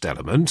rationalist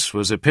element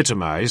was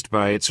epitomized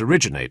by its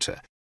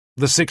originator,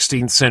 the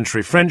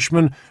 16th-century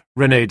Frenchman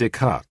René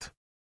Descartes.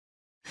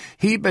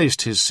 He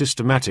based his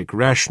systematic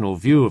rational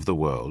view of the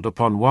world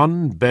upon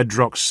one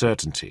bedrock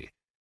certainty: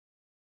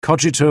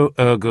 cogito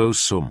ergo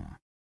sum.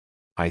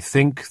 I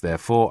think,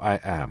 therefore I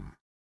am.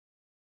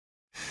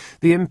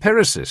 The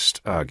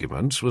empiricist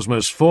argument was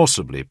most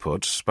forcibly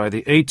put by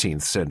the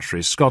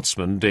 18th-century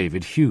Scotsman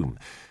David Hume,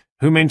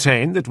 who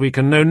maintained that we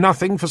can know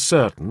nothing for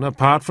certain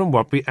apart from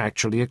what we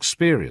actually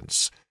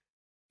experience.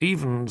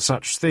 Even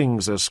such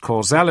things as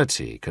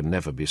causality can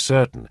never be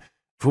certain,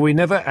 for we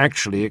never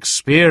actually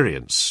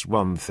experience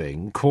one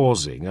thing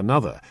causing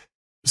another,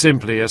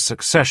 simply a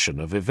succession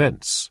of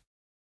events.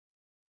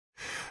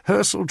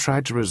 Husserl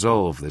tried to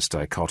resolve this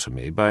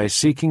dichotomy by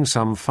seeking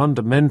some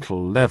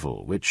fundamental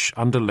level which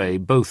underlay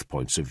both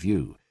points of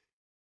view.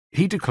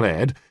 He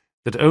declared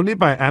that only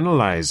by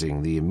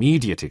analyzing the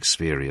immediate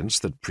experience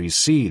that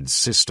precedes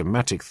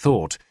systematic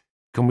thought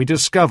can we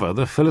discover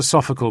the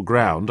philosophical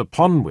ground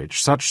upon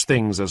which such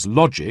things as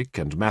logic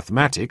and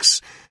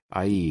mathematics,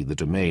 i.e. the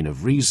domain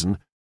of reason,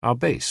 are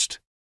based.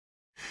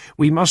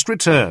 We must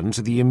return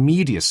to the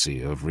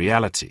immediacy of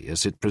reality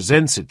as it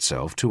presents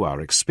itself to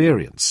our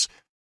experience.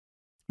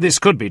 This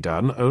could be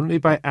done only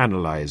by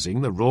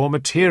analyzing the raw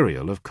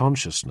material of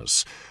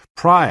consciousness,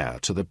 prior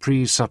to the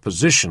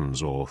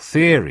presuppositions or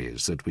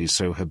theories that we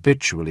so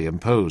habitually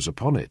impose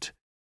upon it.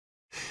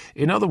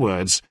 In other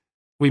words,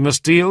 we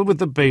must deal with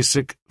the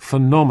basic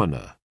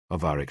phenomena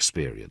of our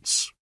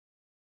experience.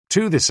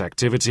 To this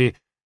activity,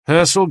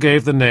 Husserl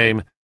gave the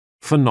name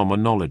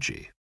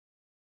phenomenology.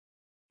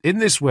 In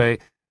this way,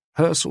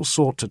 Husserl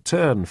sought to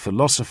turn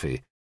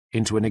philosophy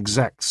into an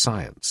exact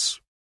science.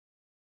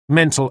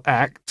 Mental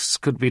acts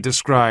could be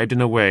described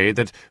in a way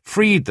that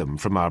freed them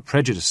from our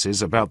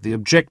prejudices about the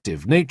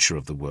objective nature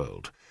of the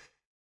world.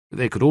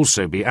 They could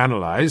also be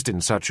analysed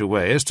in such a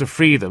way as to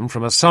free them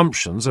from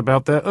assumptions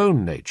about their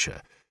own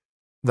nature.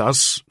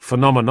 Thus,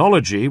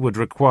 phenomenology would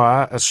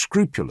require a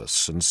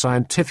scrupulous and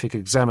scientific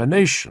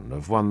examination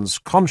of one's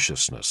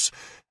consciousness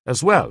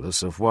as well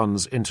as of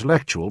one's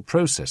intellectual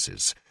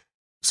processes,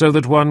 so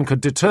that one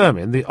could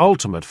determine the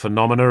ultimate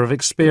phenomena of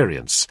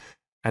experience,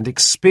 and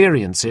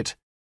experience it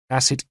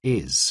as it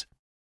is.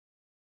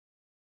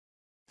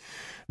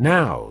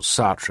 Now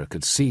Sartre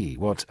could see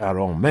what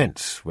Aron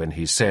meant when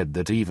he said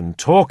that even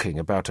talking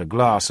about a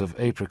glass of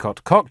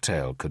apricot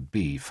cocktail could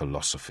be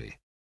philosophy.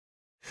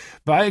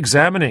 By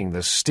examining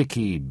the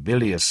sticky,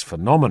 bilious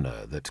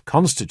phenomena that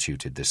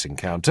constituted this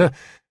encounter,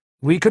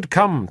 we could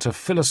come to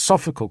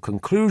philosophical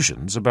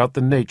conclusions about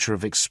the nature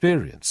of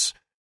experience,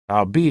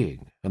 our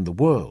being and the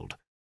world,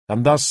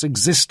 and thus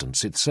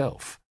existence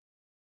itself.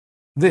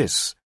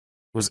 This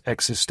was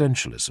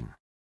existentialism.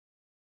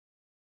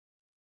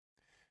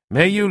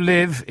 "May you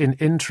live in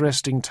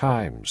interesting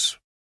times,"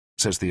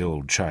 says the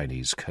old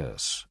Chinese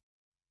curse.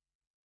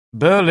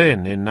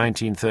 Berlin in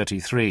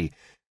 1933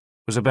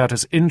 was about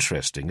as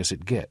interesting as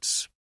it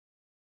gets.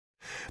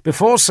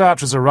 Before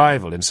Sartre's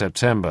arrival in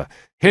September,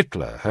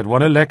 Hitler had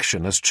won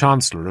election as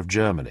Chancellor of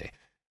Germany,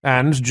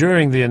 and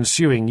during the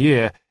ensuing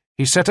year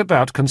he set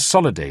about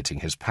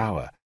consolidating his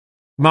power,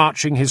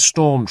 marching his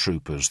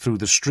stormtroopers through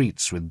the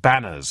streets with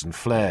banners and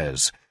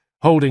flares,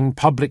 holding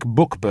public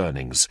book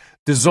burnings,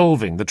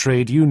 dissolving the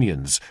trade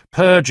unions,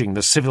 purging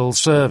the civil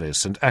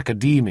service and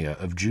academia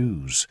of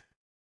Jews.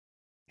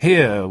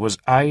 Here was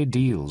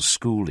ideal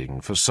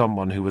schooling for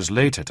someone who was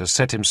later to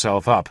set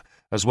himself up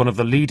as one of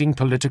the leading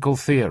political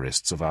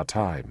theorists of our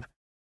time.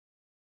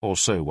 Or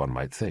so one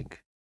might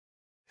think.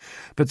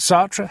 But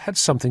Sartre had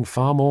something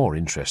far more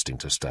interesting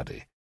to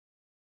study: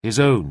 his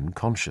own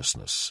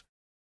consciousness.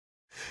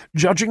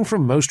 Judging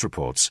from most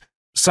reports,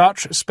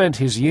 Sartre spent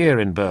his year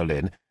in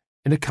Berlin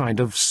in a kind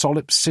of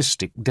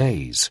solipsistic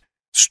daze,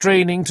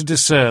 straining to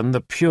discern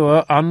the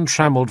pure,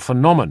 untrammelled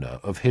phenomena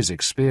of his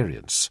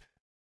experience.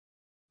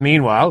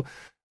 Meanwhile,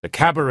 the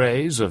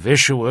cabarets of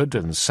Isherwood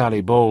and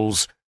Sally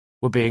Bowles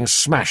were being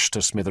smashed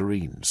to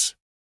smithereens.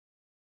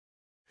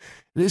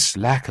 This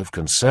lack of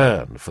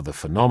concern for the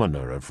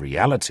phenomena of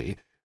reality,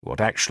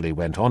 what actually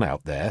went on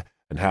out there,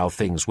 and how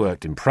things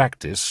worked in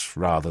practice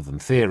rather than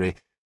theory,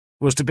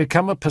 was to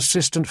become a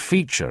persistent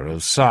feature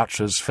of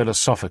Sartre's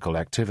philosophical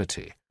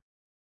activity.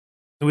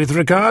 With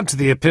regard to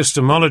the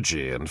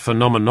epistemology and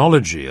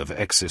phenomenology of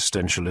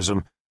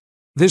existentialism,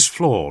 this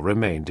flaw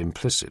remained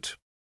implicit,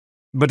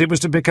 but it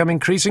was to become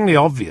increasingly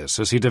obvious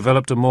as he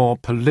developed a more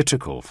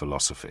political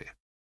philosophy.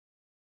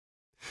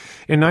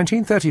 In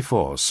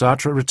 1934,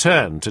 Sartre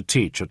returned to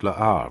teach at Le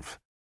Havre.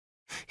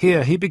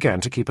 Here he began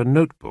to keep a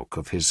notebook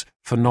of his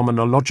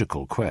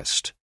phenomenological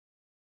quest.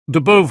 De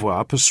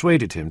Beauvoir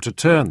persuaded him to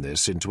turn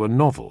this into a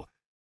novel.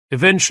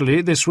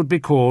 Eventually this would be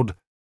called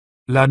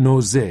La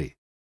Nausée,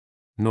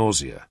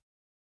 Nausea.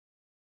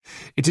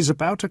 It is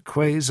about a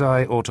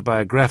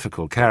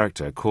quasi-autobiographical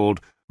character called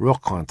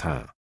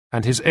Roquentin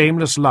and his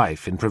aimless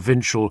life in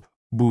provincial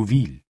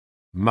Bouville,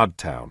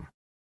 Mudtown.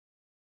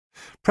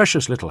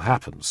 Precious little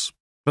happens,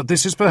 but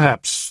this is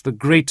perhaps the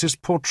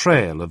greatest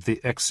portrayal of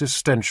the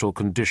existential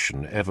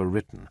condition ever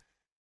written.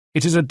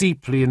 It is a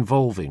deeply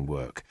involving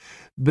work,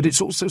 but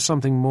it's also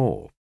something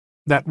more,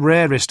 that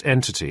rarest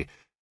entity,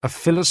 a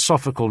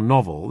philosophical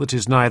novel that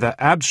is neither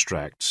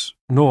abstract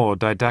nor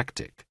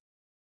didactic.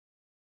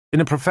 In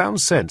a profound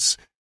sense,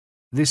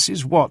 this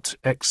is what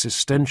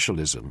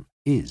existentialism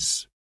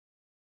is.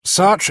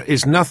 Sartre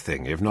is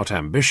nothing if not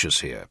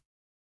ambitious here.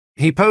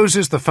 He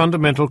poses the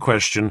fundamental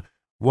question,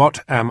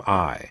 what am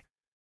I?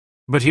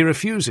 But he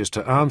refuses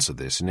to answer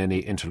this in any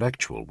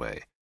intellectual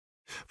way.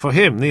 For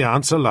him, the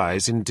answer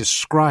lies in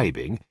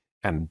describing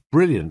and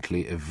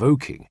brilliantly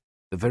evoking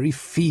the very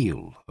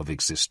feel of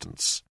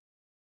existence.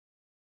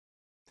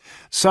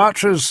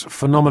 Sartre's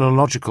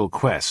phenomenological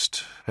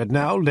quest had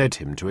now led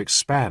him to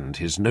expand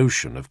his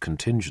notion of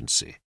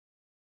contingency.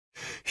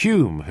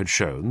 Hume had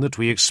shown that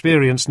we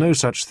experience no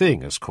such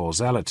thing as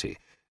causality,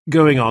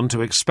 going on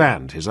to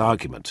expand his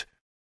argument.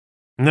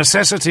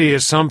 Necessity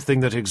is something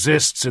that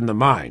exists in the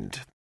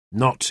mind,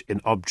 not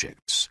in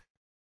objects.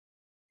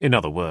 In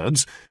other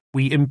words,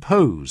 we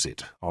impose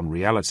it on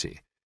reality.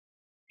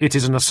 It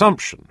is an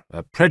assumption,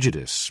 a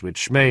prejudice,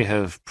 which may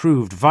have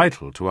proved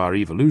vital to our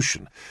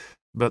evolution,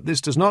 but this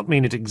does not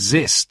mean it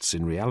exists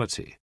in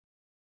reality.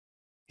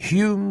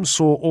 Hume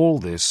saw all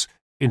this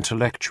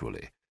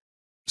intellectually.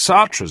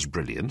 Sartre's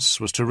brilliance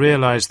was to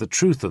realize the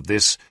truth of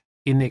this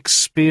in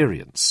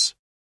experience,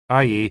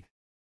 i.e.,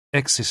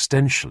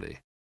 existentially.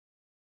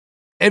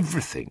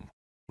 Everything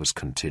was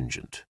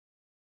contingent.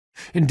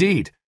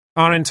 Indeed,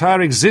 our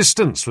entire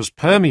existence was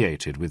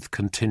permeated with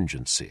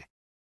contingency.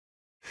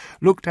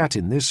 Looked at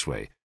in this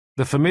way,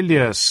 the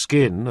familiar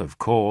skin of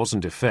cause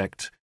and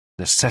effect,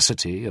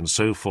 necessity and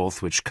so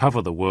forth which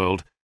cover the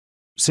world,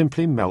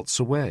 simply melts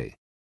away.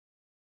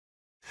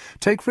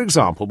 Take, for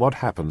example, what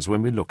happens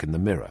when we look in the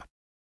mirror.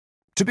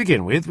 To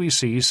begin with, we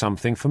see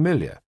something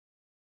familiar,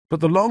 but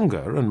the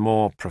longer and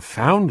more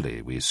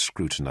profoundly we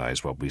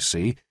scrutinize what we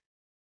see,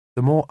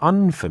 the more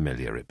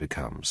unfamiliar it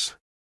becomes.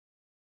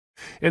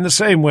 In the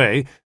same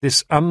way,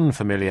 this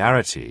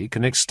unfamiliarity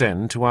can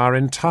extend to our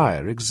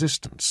entire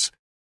existence.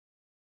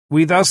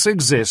 We thus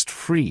exist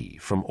free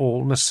from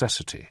all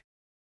necessity,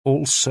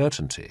 all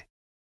certainty.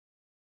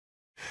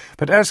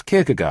 But as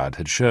Kierkegaard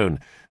had shown,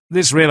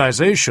 this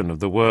realization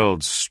of the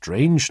world's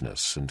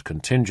strangeness and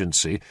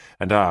contingency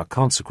and our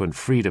consequent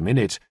freedom in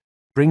it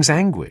brings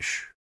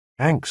anguish,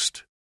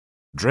 angst,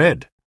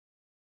 dread.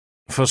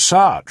 For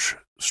Sartre,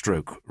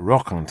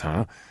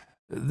 Roquentin,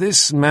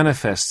 this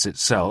manifests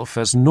itself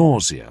as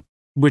nausea,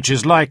 which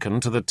is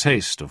likened to the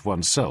taste of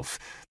oneself,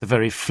 the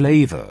very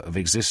flavour of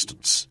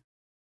existence.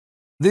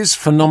 This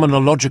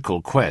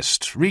phenomenological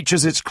quest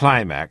reaches its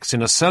climax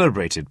in a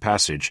celebrated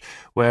passage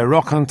where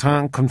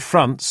Roquentin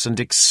confronts and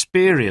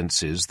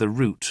experiences the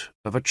root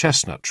of a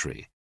chestnut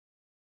tree.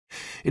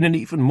 In an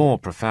even more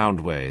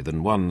profound way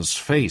than one's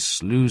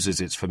face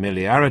loses its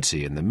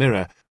familiarity in the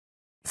mirror,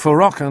 for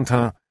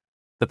Roquentin,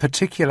 the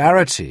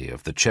particularity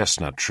of the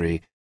chestnut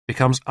tree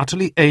becomes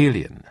utterly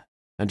alien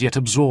and yet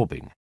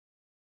absorbing.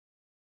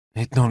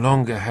 It no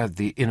longer had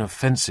the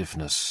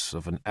inoffensiveness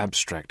of an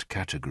abstract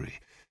category.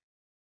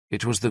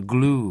 It was the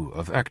glue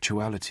of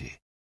actuality.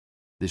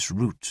 This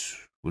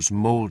root was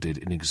moulded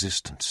in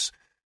existence.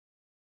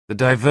 The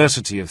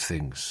diversity of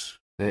things,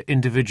 their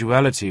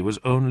individuality was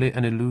only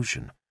an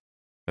illusion,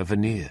 a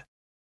veneer.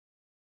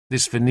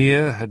 This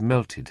veneer had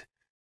melted,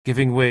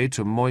 giving way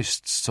to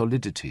moist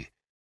solidity,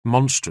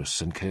 monstrous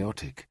and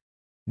chaotic,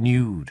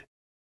 nude,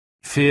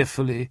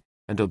 fearfully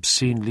and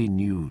obscenely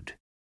nude.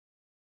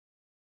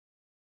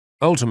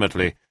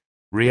 Ultimately,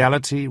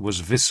 reality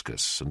was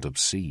viscous and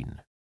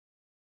obscene.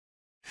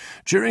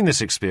 During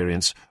this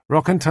experience,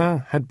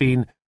 Roquentin had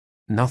been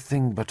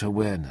nothing but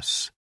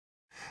awareness,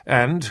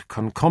 and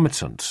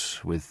concomitant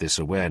with this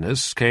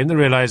awareness came the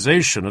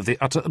realization of the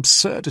utter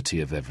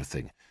absurdity of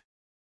everything.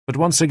 But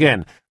once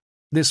again,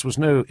 this was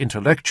no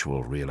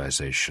intellectual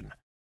realization.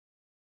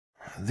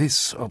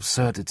 This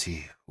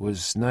absurdity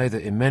was neither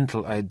a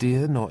mental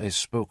idea nor a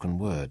spoken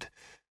word,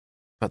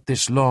 but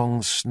this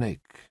long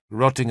snake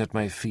rotting at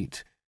my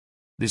feet,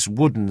 this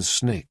wooden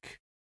snake.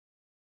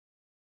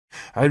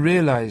 I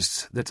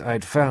realized that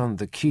I'd found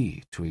the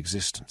key to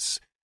existence,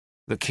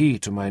 the key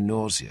to my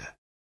nausea,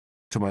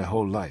 to my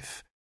whole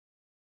life.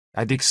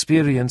 I'd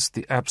experienced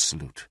the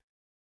absolute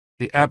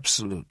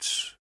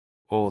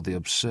or the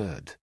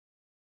absurd.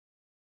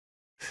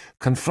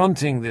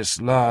 Confronting this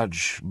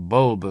large,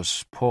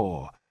 bulbous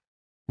paw,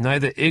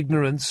 neither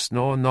ignorance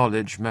nor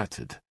knowledge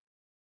mattered.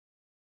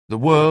 The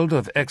world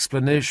of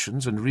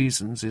explanations and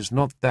reasons is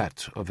not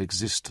that of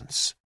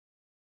existence.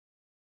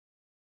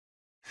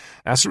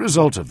 As a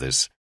result of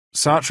this,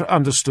 Sartre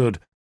understood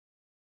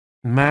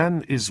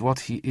man is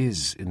what he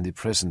is in the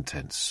present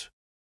tense,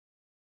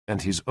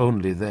 and he's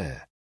only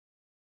there.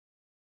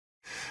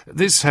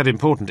 This had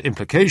important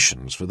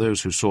implications for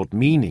those who sought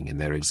meaning in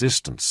their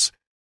existence.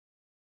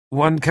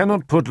 One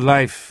cannot put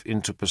life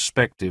into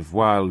perspective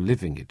while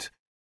living it.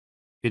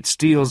 It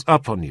steals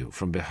up on you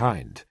from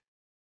behind,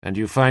 and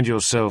you find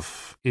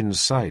yourself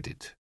inside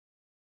it.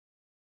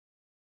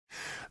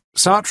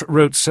 Sartre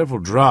wrote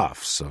several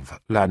drafts of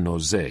La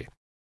Nausée,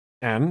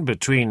 and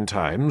between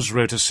times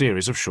wrote a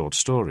series of short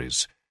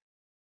stories.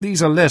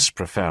 These are less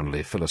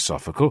profoundly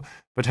philosophical,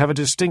 but have a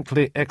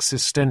distinctly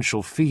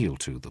existential feel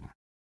to them.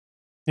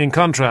 In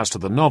contrast to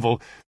the novel,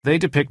 they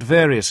depict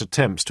various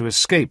attempts to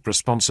escape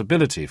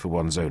responsibility for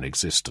one's own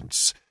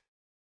existence.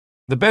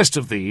 The best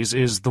of these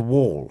is The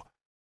Wall,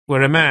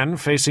 where a man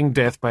facing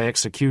death by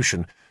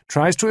execution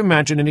tries to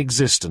imagine an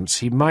existence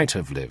he might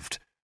have lived,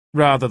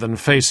 rather than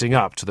facing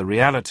up to the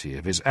reality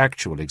of his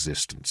actual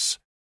existence.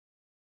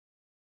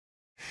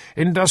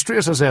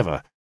 Industrious as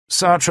ever,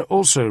 Sartre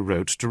also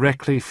wrote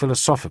directly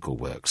philosophical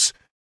works,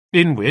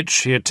 in which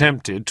he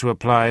attempted to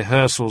apply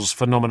Husserl's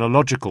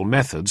phenomenological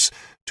methods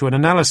to an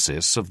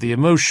analysis of the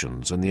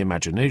emotions and the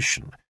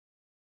imagination.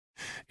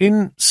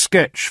 In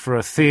Sketch for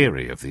a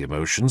Theory of the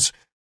Emotions,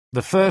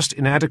 the first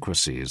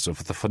inadequacies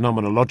of the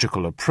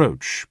phenomenological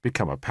approach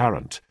become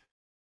apparent.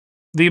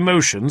 The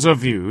emotions are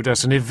viewed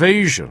as an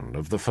evasion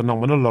of the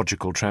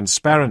phenomenological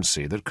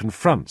transparency that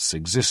confronts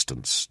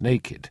existence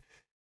naked.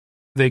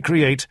 They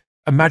create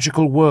a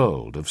magical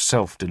world of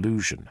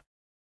self-delusion.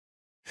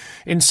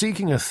 In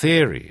seeking a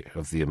theory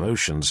of the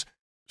emotions,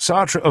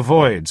 Sartre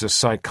avoids a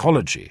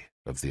psychology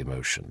of the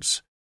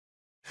emotions.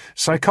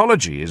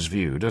 Psychology is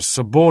viewed as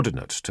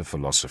subordinate to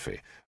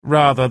philosophy,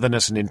 rather than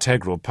as an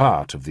integral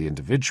part of the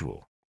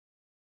individual.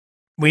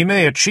 We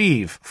may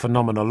achieve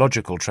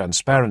phenomenological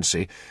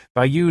transparency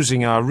by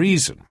using our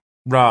reason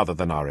rather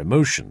than our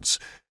emotions,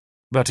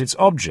 but its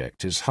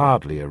object is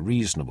hardly a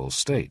reasonable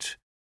state.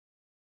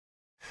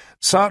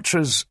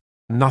 Sartre's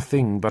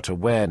nothing but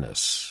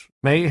awareness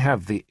may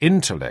have the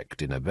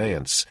intellect in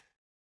abeyance,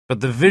 but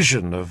the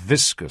vision of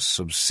viscous,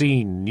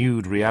 obscene,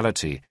 nude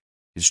reality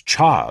is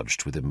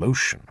charged with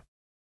emotion.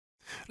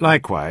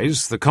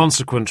 Likewise, the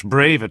consequent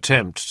brave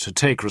attempt to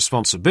take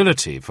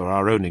responsibility for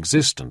our own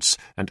existence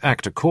and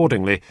act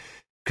accordingly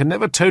can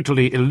never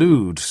totally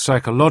elude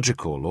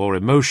psychological or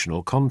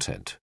emotional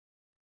content.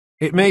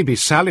 It may be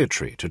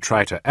salutary to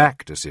try to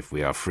act as if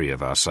we are free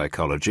of our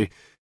psychology,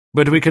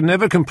 but we can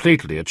never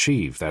completely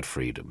achieve that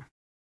freedom.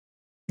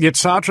 Yet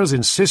Sartre's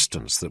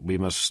insistence that we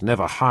must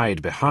never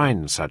hide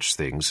behind such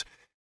things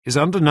is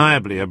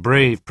undeniably a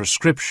brave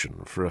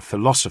prescription for a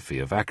philosophy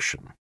of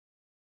action.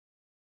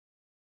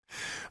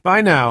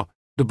 By now,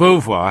 de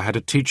Beauvoir had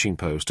a teaching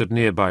post at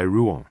nearby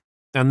Rouen,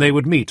 and they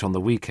would meet on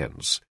the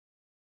weekends.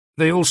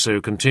 They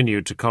also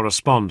continued to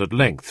correspond at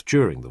length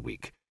during the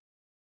week.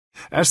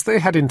 As they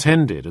had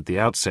intended at the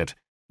outset,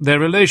 their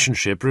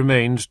relationship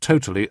remained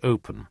totally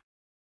open.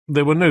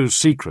 There were no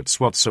secrets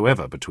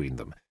whatsoever between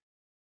them.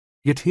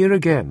 Yet here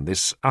again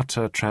this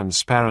utter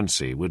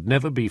transparency would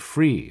never be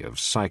free of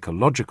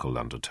psychological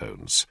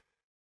undertones.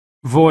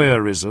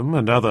 Voyeurism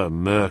and other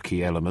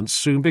murky elements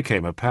soon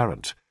became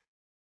apparent.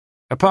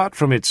 Apart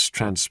from its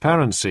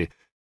transparency,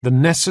 the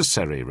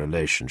necessary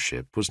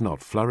relationship was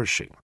not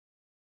flourishing.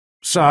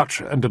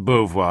 Sartre and de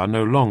Beauvoir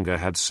no longer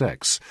had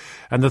sex,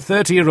 and the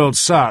 30-year-old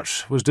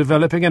Sartre was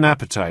developing an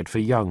appetite for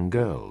young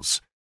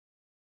girls.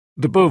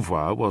 De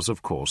Beauvoir was,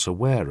 of course,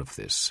 aware of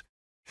this.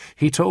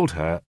 He told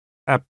her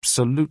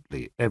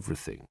absolutely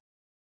everything,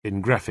 in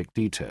graphic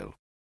detail,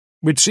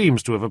 which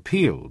seems to have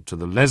appealed to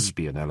the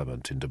lesbian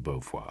element in de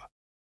Beauvoir.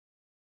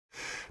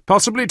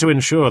 Possibly to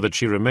ensure that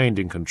she remained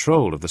in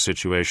control of the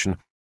situation,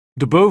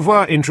 de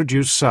Beauvoir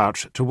introduced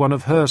Sartre to one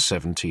of her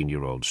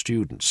 17-year-old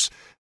students,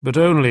 but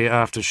only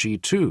after she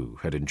too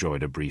had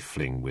enjoyed a brief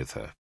fling with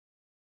her.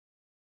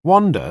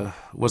 Wanda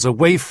was a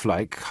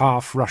waif-like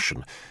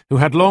half-Russian who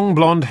had long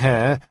blonde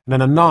hair and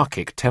an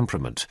anarchic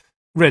temperament,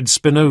 read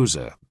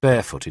Spinoza,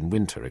 barefoot in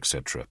winter,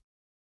 etc.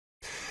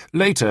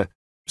 Later,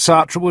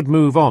 Sartre would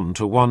move on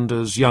to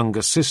Wanda's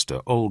younger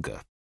sister,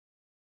 Olga.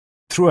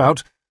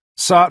 Throughout,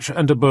 Sartre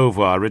and de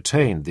Beauvoir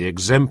retained the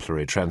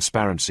exemplary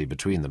transparency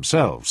between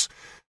themselves,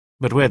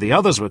 but where the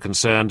others were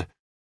concerned,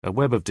 a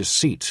web of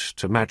deceit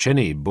to match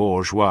any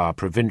bourgeois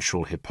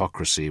provincial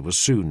hypocrisy was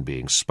soon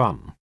being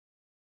spun.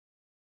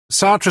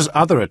 Sartre's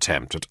other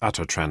attempt at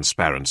utter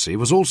transparency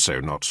was also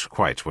not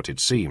quite what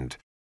it seemed.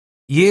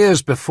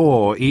 Years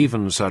before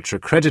even such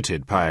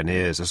accredited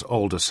pioneers as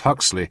Aldous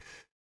Huxley,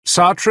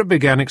 Sartre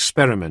began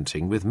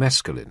experimenting with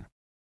mescaline.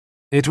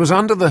 It was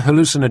under the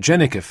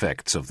hallucinogenic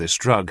effects of this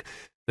drug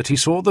that he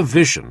saw the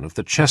vision of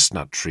the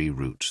chestnut tree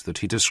root that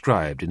he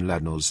described in La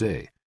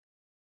Nausée.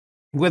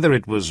 Whether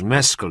it was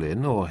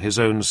mescaline or his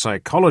own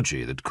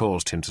psychology that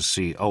caused him to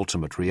see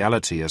ultimate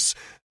reality as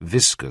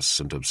viscous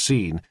and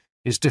obscene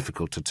is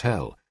difficult to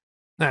tell,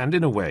 and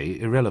in a way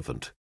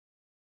irrelevant.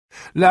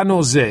 La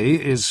Nausée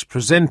is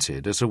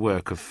presented as a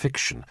work of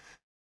fiction,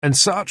 and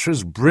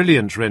Sartre's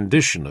brilliant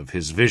rendition of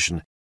his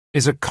vision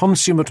is a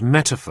consummate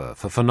metaphor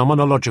for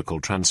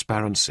phenomenological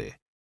transparency.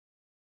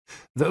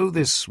 Though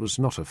this was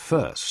not a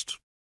first,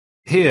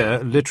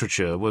 here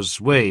literature was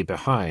way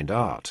behind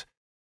art.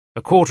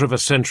 A quarter of a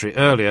century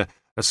earlier,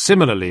 a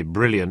similarly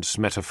brilliant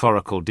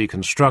metaphorical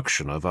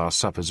deconstruction of our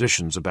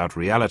suppositions about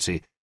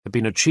reality had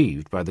been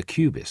achieved by the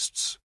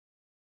Cubists.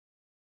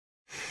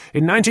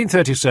 In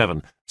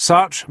 1937,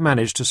 Sartre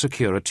managed to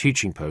secure a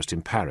teaching post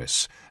in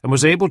Paris and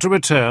was able to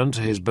return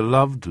to his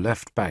beloved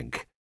left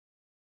bank.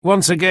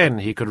 Once again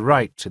he could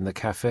write in the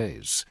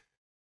cafes.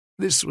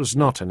 This was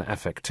not an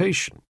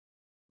affectation.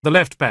 The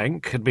left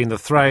bank had been the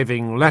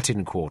thriving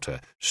Latin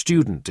Quarter,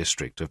 student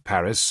district of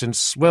Paris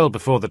since well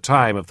before the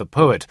time of the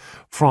poet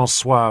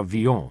François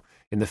Villon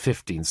in the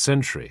 15th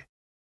century.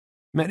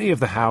 Many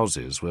of the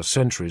houses were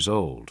centuries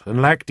old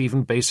and lacked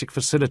even basic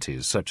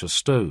facilities such as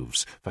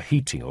stoves for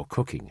heating or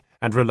cooking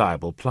and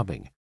reliable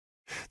plumbing.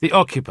 The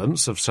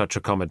occupants of such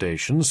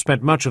accommodations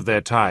spent much of their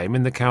time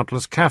in the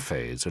countless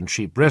cafes and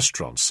cheap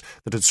restaurants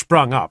that had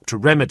sprung up to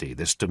remedy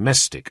this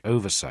domestic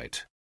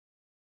oversight.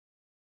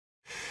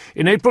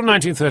 In April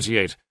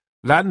 1938,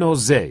 La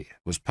Nausée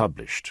was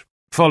published,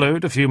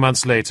 followed a few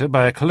months later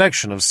by a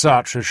collection of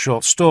Sartre's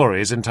short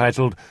stories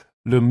entitled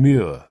Le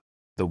Mur,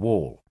 the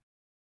Wall.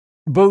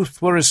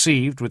 Both were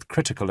received with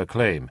critical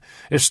acclaim,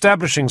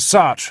 establishing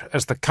Sartre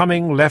as the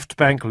coming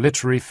left-bank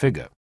literary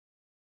figure.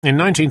 In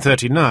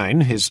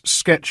 1939, his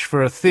Sketch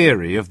for a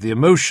Theory of the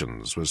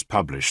Emotions was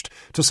published,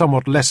 to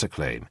somewhat less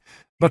acclaim,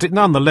 but it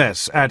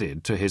nonetheless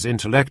added to his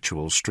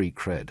intellectual street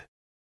cred.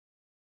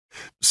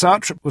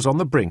 Sartre was on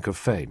the brink of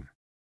fame,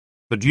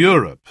 but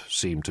Europe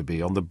seemed to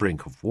be on the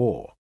brink of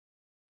war.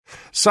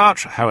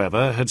 Sartre,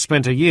 however, had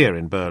spent a year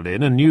in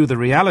Berlin and knew the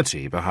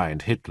reality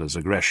behind Hitler's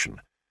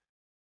aggression.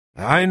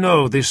 "I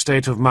know this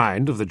state of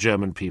mind of the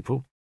German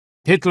people.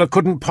 Hitler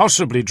couldn't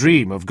possibly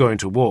dream of going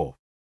to war,"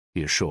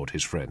 he assured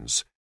his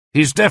friends.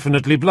 "He's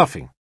definitely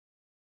bluffing."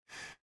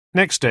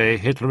 Next day,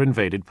 Hitler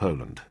invaded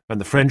Poland, and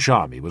the French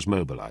army was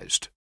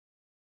mobilized.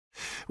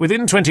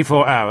 Within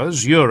 24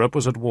 hours, Europe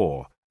was at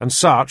war, and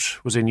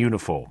Sartre was in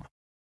uniform.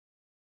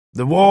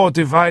 "The war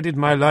divided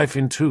my life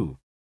in two,"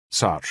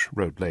 Sartre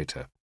wrote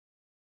later.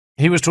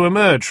 He was to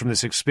emerge from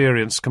this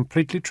experience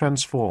completely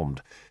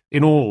transformed,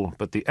 in all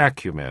but the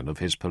acumen of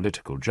his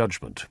political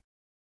judgment.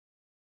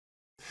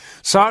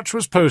 Sartre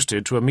was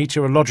posted to a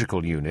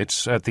meteorological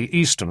unit at the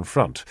Eastern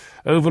Front,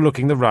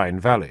 overlooking the Rhine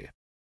Valley.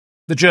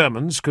 The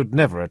Germans could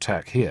never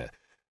attack here.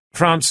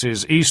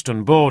 France's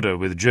eastern border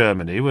with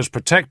Germany was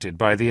protected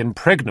by the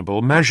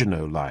impregnable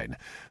Maginot Line,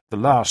 the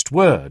last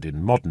word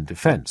in modern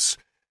defence.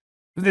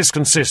 This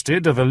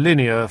consisted of a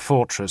linear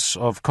fortress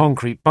of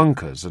concrete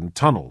bunkers and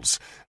tunnels,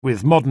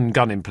 with modern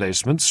gun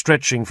emplacements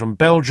stretching from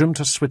Belgium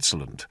to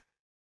Switzerland.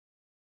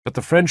 But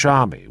the French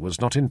army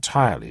was not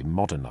entirely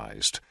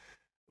modernised.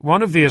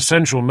 One of the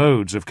essential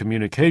modes of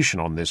communication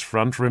on this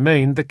front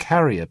remained the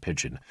carrier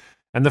pigeon,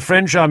 and the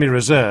French army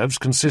reserves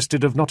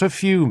consisted of not a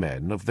few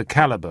men of the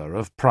calibre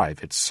of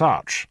Private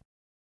Sartre.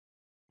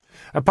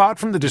 Apart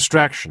from the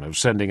distraction of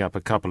sending up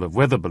a couple of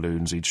weather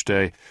balloons each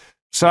day,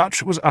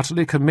 Sartre was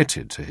utterly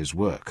committed to his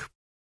work.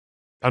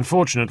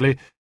 Unfortunately,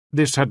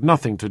 this had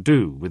nothing to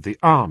do with the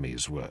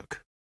army's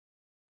work.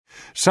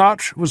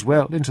 Sartre was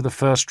well into the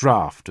first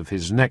draft of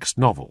his next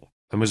novel,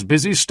 and was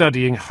busy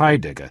studying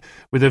Heidegger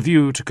with a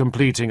view to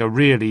completing a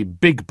really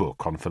big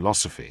book on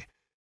philosophy.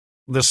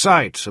 The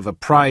sight of a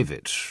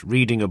private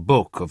reading a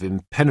book of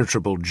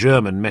impenetrable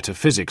German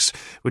metaphysics,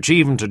 which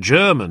even to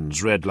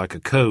Germans read like a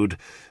code,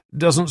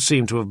 doesn't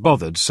seem to have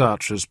bothered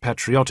Sartre's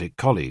patriotic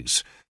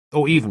colleagues,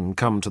 or even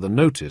come to the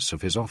notice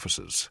of his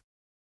officers.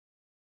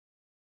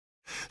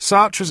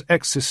 Sartre's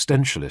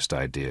existentialist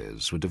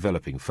ideas were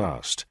developing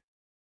fast.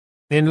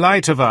 In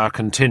light of our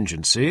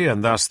contingency,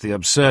 and thus the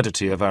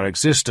absurdity of our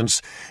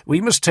existence,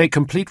 we must take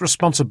complete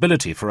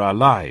responsibility for our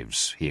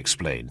lives, he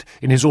explained,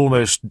 in his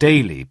almost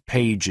daily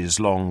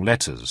pages-long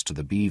letters to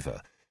the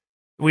Beaver.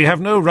 We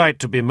have no right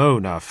to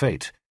bemoan our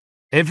fate.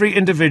 Every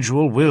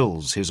individual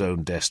wills his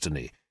own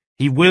destiny.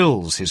 He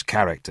wills his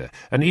character,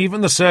 and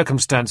even the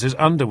circumstances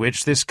under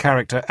which this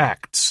character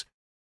acts.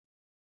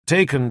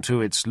 Taken to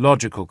its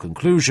logical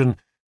conclusion,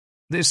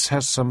 this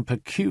has some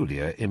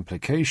peculiar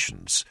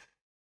implications.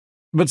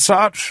 But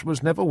Sartre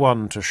was never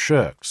one to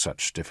shirk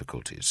such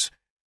difficulties.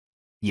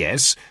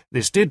 Yes,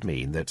 this did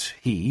mean that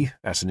he,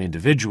 as an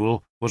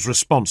individual, was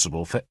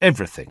responsible for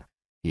everything,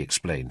 he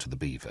explained to the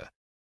Beaver,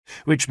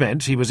 which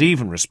meant he was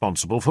even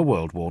responsible for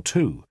World War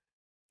II,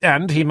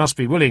 and he must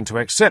be willing to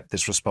accept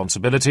this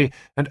responsibility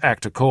and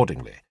act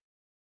accordingly.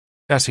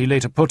 As he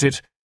later put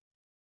it,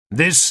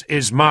 "This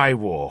is my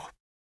war.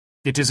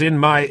 It is in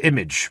my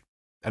image,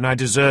 and I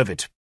deserve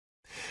it.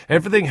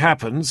 Everything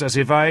happens as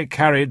if I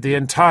carried the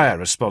entire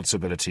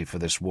responsibility for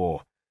this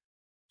war.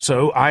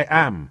 So I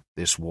am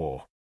this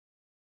war."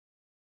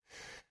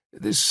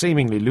 This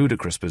seemingly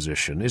ludicrous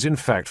position is in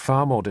fact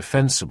far more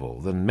defensible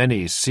than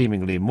many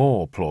seemingly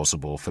more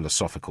plausible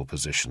philosophical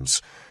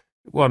positions.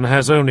 One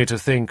has only to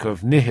think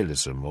of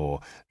nihilism or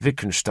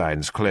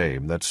Wittgenstein's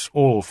claim that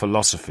all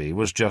philosophy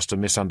was just a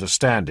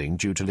misunderstanding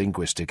due to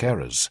linguistic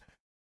errors.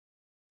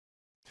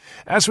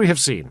 As we have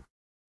seen,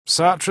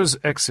 Sartre's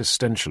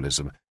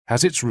existentialism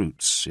has its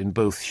roots in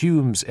both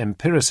Hume's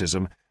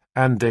empiricism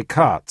and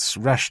Descartes'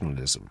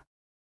 rationalism.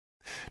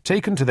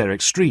 Taken to their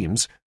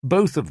extremes,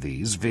 both of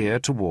these veer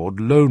toward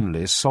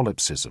lonely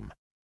solipsism.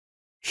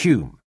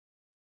 Hume: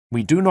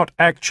 we do not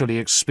actually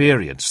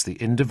experience the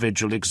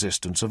individual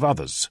existence of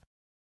others.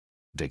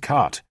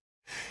 Descartes: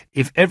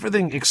 if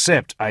everything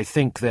except I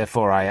think,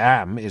 therefore I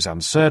am is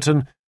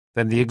uncertain,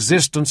 then the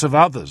existence of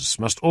others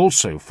must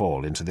also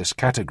fall into this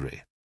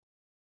category.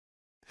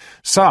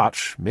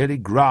 Sartre merely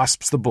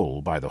grasps the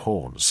bull by the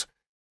horns.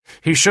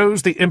 He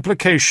shows the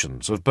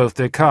implications of both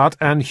Descartes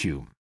and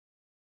Hume.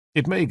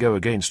 It may go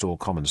against all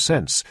common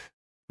sense,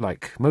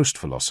 like most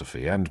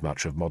philosophy and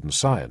much of modern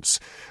science,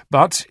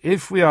 but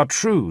if we are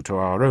true to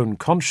our own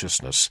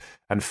consciousness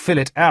and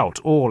fillet out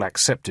all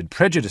accepted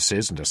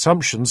prejudices and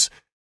assumptions,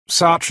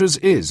 Sartre's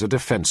is a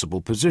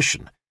defensible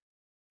position.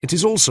 It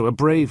is also a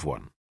brave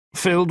one,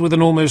 filled with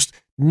an almost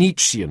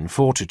Nietzschean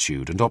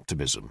fortitude and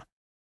optimism.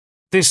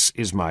 This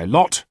is my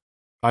lot.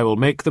 I will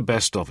make the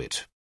best of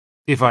it.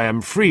 If I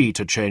am free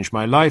to change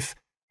my life,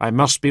 I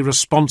must be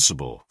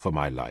responsible for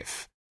my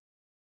life.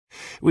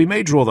 We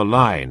may draw the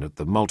line at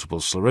the multiple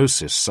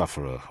sclerosis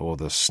sufferer or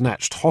the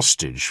snatched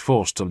hostage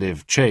forced to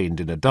live chained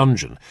in a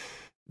dungeon,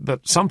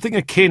 but something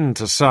akin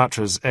to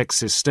Sartre's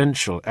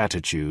existential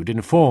attitude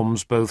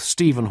informs both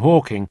Stephen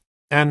Hawking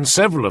and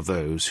several of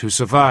those who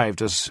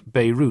survived as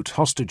Beirut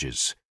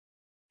hostages.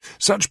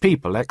 Such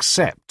people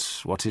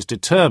accept what is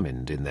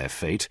determined in their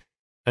fate,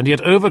 and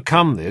yet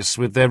overcome this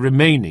with their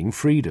remaining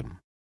freedom.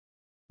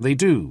 They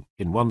do,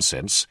 in one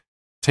sense,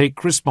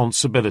 take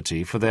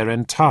responsibility for their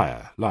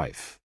entire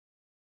life.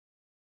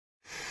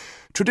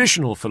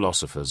 Traditional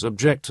philosophers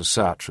object to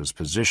Sartre's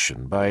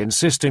position by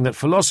insisting that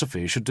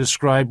philosophy should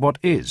describe what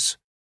is,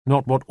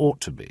 not what ought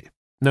to be,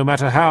 no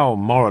matter how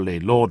morally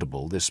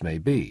laudable this may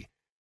be.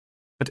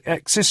 But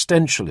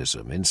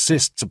existentialism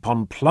insists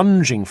upon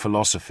plunging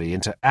philosophy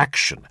into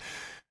action,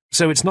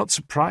 so it's not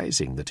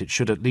surprising that it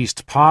should at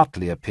least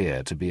partly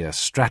appear to be a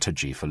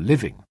strategy for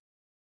living.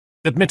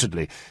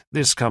 Admittedly,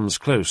 this comes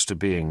close to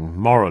being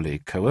morally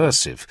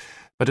coercive,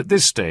 but at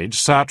this stage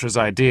Sartre's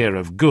idea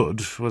of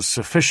good was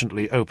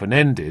sufficiently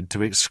open-ended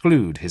to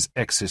exclude his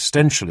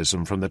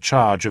existentialism from the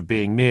charge of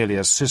being merely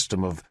a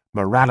system of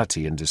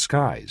morality in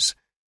disguise.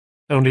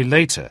 Only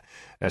later,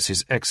 as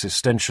his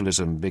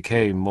existentialism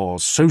became more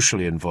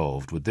socially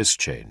involved with this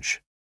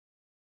change.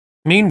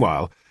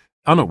 Meanwhile,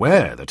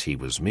 unaware that he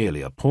was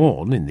merely a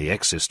pawn in the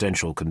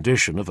existential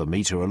condition of a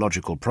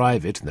meteorological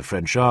private in the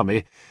French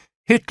army,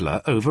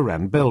 Hitler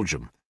overran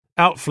Belgium,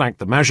 outflanked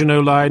the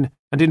Maginot Line,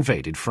 and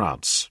invaded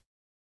France.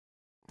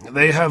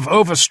 "They have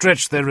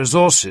overstretched their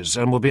resources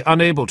and will be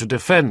unable to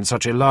defend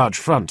such a large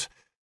front,"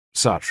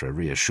 Sartre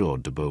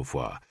reassured de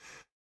Beauvoir.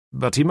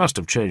 But he must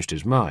have changed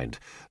his mind,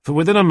 for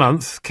within a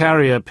month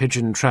carrier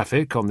pigeon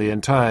traffic on the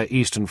entire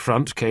Eastern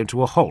Front came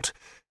to a halt,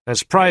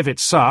 as Private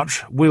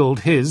Sartre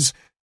willed his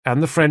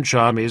and the French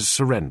army's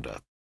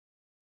surrender.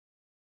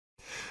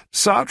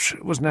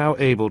 Sartre was now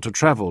able to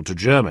travel to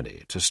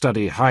Germany to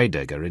study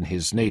Heidegger in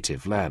his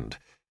native land,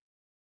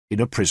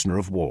 in a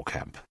prisoner-of-war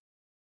camp.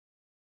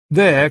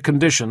 There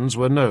conditions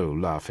were no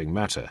laughing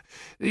matter.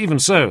 Even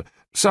so,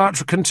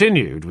 Sartre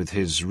continued with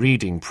his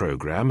reading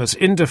programme as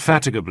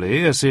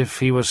indefatigably as if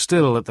he were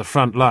still at the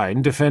front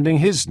line defending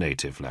his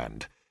native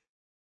land.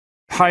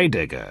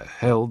 Heidegger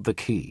held the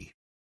key.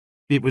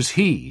 It was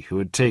he who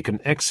had taken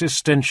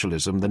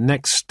existentialism the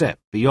next step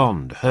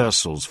beyond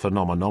Husserl's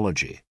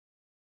phenomenology.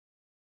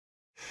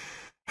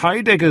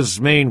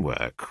 Heidegger's main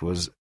work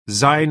was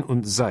Sein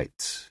und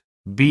Zeit,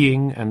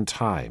 Being and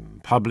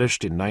Time,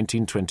 published in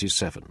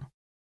 1927.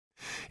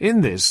 In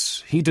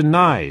this, he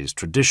denies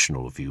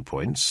traditional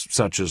viewpoints,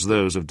 such as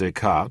those of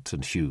Descartes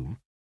and Hume.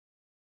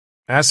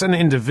 As an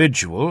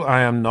individual,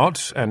 I am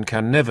not, and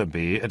can never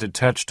be, a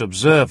detached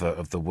observer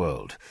of the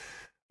world,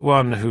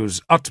 one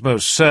whose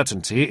utmost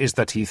certainty is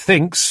that he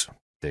thinks,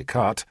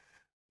 Descartes,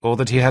 or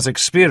that he has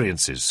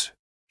experiences,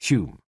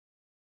 Hume.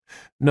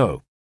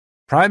 No,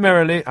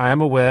 primarily I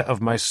am aware of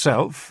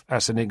myself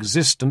as an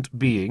existent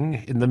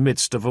being in the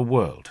midst of a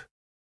world.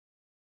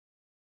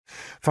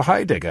 For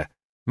Heidegger,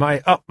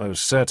 my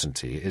utmost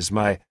certainty is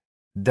my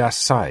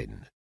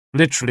Dasein,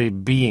 literally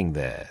being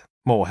there,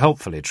 more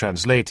helpfully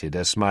translated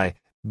as my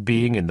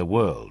being in the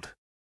world.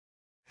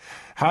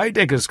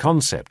 Heidegger's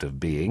concept of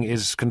being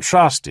is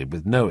contrasted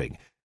with knowing,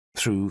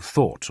 through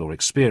thought or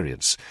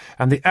experience,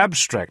 and the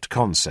abstract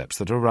concepts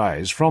that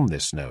arise from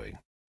this knowing.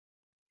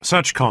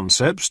 Such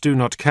concepts do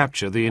not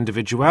capture the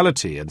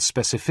individuality and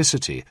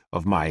specificity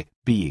of my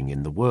being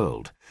in the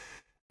world.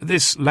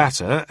 This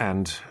latter,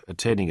 and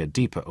attaining a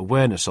deeper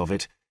awareness of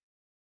it,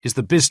 is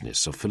the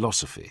business of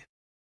philosophy.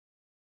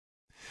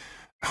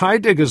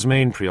 Heidegger's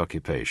main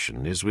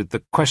preoccupation is with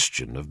the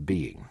question of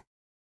being.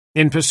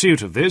 In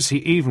pursuit of this, he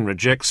even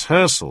rejects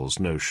Husserl's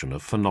notion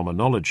of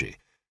phenomenology.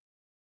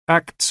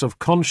 Acts of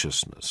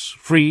consciousness,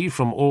 free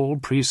from all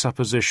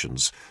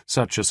presuppositions,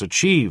 such as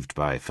achieved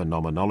by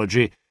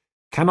phenomenology,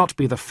 cannot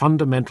be the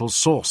fundamental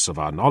source of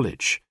our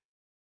knowledge.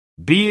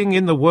 Being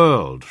in the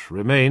world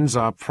remains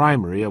our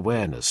primary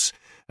awareness,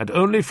 and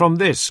only from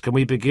this can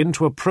we begin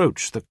to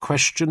approach the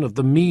question of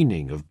the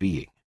meaning of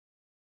being.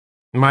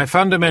 My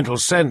fundamental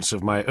sense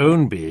of my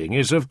own being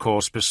is, of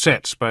course,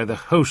 beset by the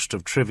host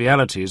of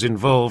trivialities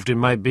involved in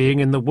my being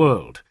in the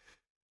world,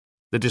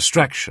 the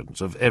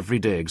distractions of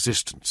everyday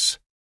existence.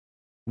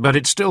 But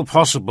it's still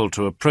possible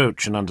to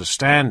approach an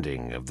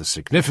understanding of the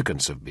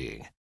significance of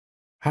being.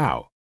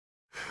 How?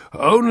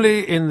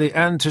 Only in the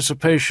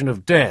anticipation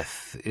of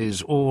death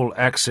is all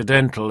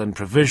accidental and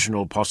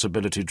provisional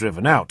possibility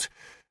driven out,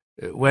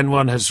 when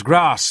one has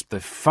grasped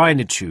the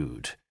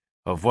finitude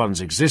of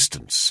one's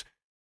existence.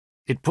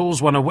 It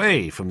pulls one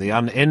away from the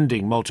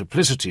unending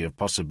multiplicity of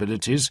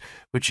possibilities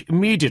which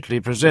immediately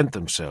present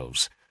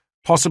themselves,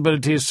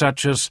 possibilities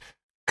such as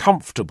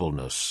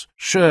comfortableness,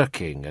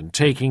 shirking, and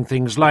taking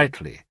things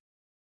lightly.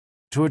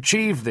 To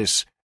achieve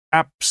this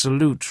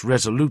absolute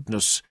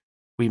resoluteness,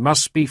 we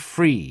must be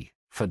free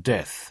for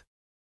death.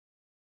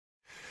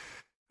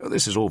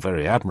 This is all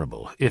very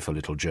admirable, if a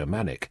little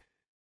Germanic.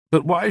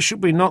 But why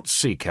should we not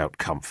seek out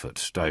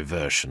comfort,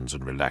 diversions,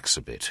 and relax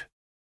a bit?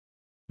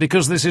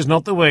 Because this is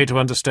not the way to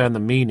understand the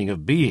meaning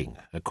of being,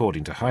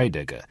 according to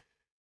Heidegger.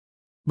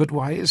 But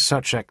why is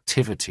such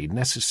activity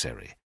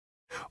necessary?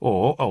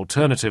 Or,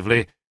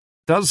 alternatively,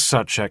 does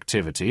such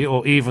activity,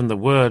 or even the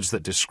words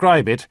that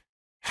describe it,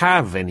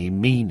 have any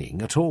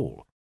meaning at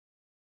all?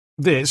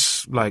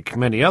 This, like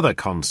many other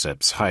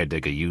concepts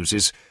Heidegger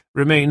uses,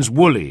 remains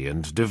woolly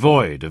and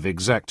devoid of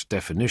exact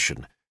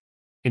definition.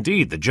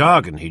 Indeed, the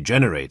jargon he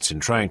generates in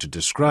trying to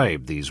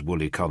describe these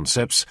woolly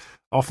concepts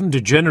often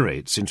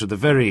degenerates into the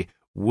very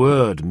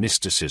word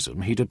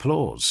mysticism he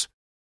deplores.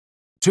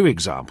 2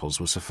 examples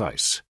will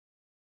suffice.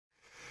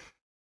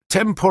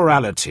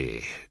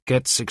 Temporality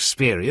gets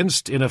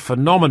experienced in a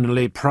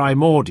phenomenally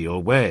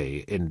primordial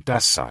way in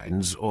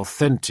Dasein's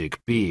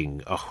authentic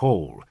being a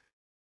whole,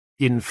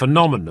 in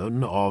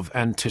phenomenon of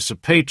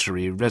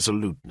anticipatory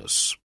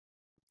resoluteness.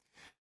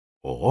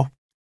 Or,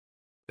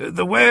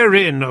 the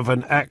wherein of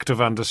an act of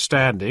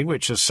understanding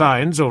which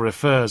assigns or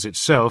refers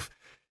itself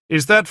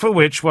is that for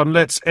which one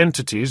lets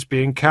entities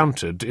be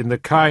encountered in the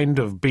kind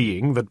of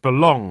being that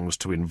belongs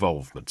to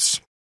involvements.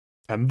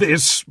 And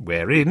this,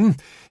 wherein,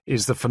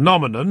 is the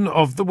phenomenon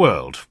of the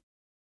world.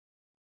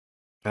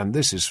 And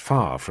this is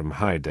far from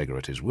Heidegger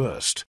at his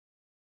worst.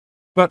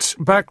 But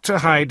back to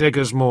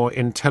Heidegger's more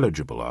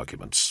intelligible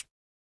arguments.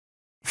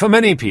 For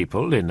many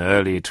people in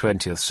early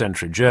 20th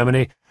century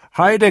Germany,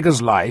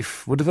 Heidegger's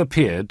life would have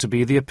appeared to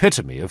be the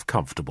epitome of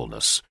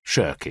comfortableness,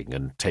 shirking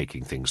and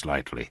taking things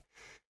lightly.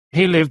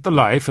 He lived the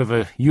life of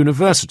a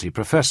university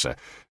professor,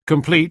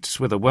 complete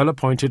with a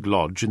well-appointed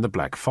lodge in the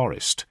Black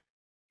Forest.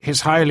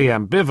 His highly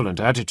ambivalent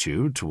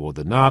attitude toward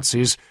the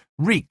Nazis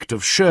reeked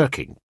of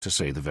shirking, to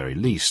say the very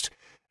least,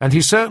 and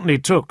he certainly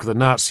took the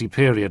Nazi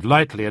period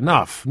lightly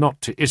enough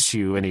not to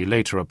issue any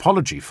later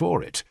apology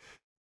for it.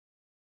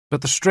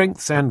 But the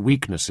strengths and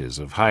weaknesses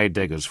of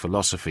Heidegger's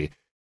philosophy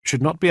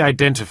should not be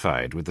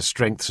identified with the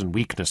strengths and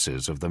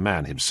weaknesses of the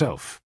man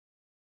himself.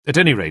 At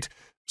any rate,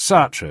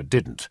 Sartre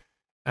didn't,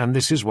 and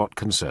this is what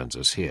concerns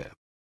us here.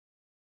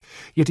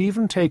 Yet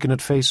even taken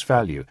at face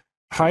value,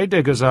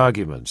 Heidegger's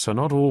arguments are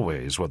not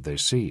always what they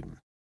seem.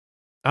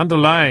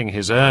 Underlying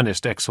his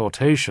earnest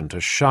exhortation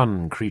to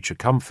shun creature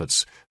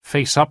comforts,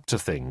 face up to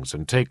things,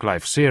 and take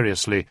life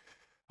seriously,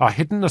 are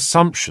hidden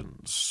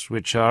assumptions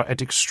which are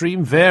at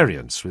extreme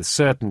variance with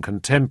certain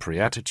contemporary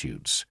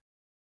attitudes.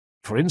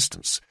 For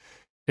instance,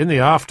 in the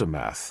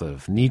aftermath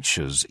of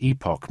Nietzsche's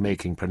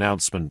epoch-making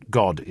pronouncement,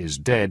 "God is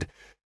dead,"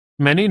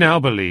 many now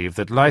believe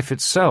that life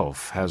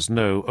itself has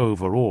no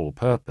overall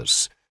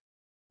purpose.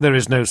 There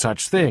is no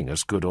such thing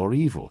as good or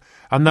evil,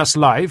 and thus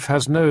life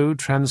has no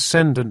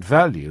transcendent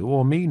value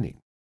or meaning,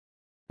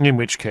 in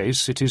which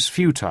case it is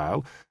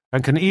futile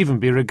and can even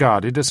be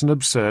regarded as an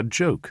absurd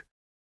joke.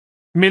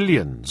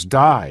 Millions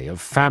die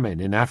of famine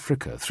in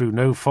Africa through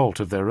no fault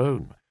of their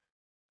own.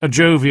 A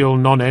jovial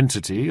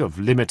nonentity of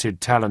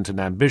limited talent and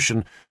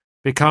ambition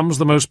becomes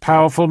the most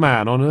powerful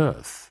man on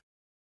earth.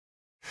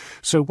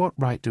 So what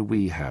right do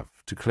we have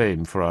to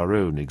claim for our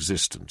own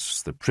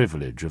existence the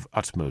privilege of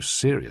utmost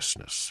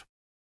seriousness?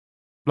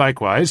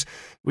 Likewise,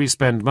 we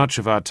spend much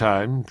of our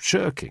time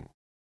shirking,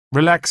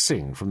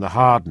 relaxing from the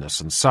hardness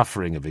and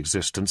suffering of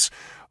existence,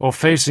 or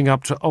facing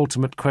up to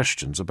ultimate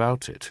questions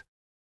about it.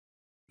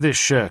 This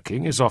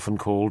shirking is often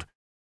called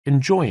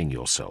enjoying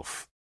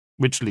yourself,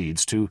 which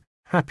leads to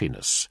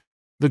happiness,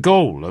 the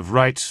goal of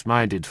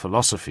right-minded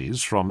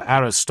philosophies from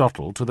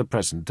Aristotle to the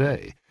present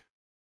day.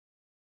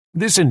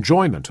 This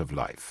enjoyment of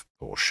life,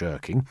 or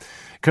shirking,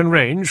 can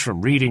range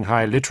from reading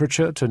high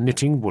literature to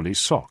knitting woolly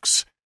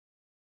socks,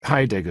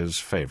 Heidegger's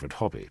favourite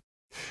hobby.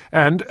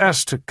 And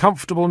as to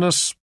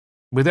comfortableness,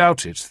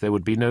 without it there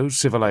would be no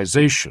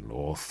civilization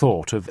or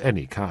thought of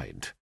any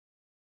kind.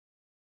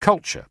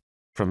 Culture,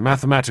 from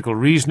mathematical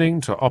reasoning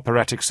to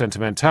operatic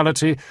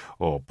sentimentality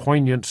or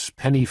poignant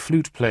penny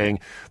flute playing,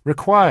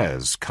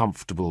 requires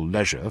comfortable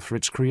leisure for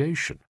its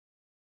creation.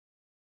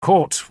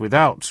 Caught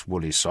without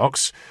woolly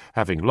socks,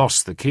 having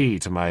lost the key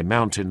to my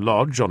mountain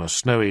lodge on a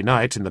snowy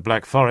night in the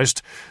Black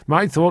Forest,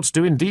 my thoughts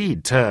do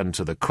indeed turn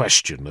to the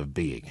question of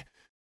being,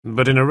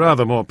 but in a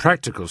rather more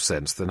practical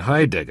sense than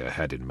Heidegger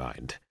had in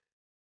mind.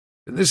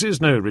 This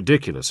is no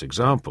ridiculous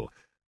example.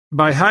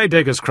 By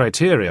Heidegger's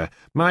criteria,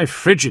 my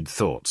frigid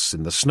thoughts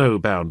in the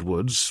snow-bound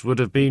woods would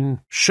have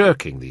been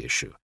shirking the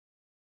issue.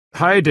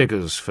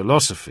 Heidegger's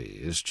philosophy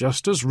is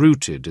just as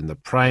rooted in the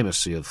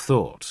primacy of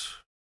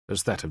thought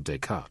as that of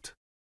Descartes.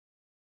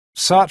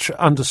 Sartre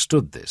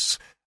understood this,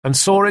 and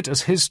saw it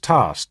as his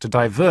task to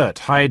divert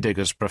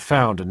Heidegger's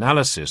profound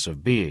analysis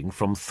of being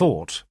from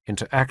thought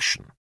into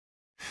action.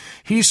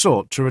 He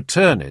sought to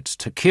return it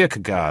to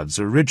Kierkegaard's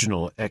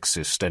original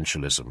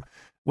existentialism,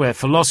 where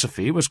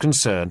philosophy was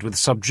concerned with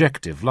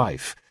subjective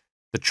life,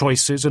 the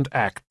choices and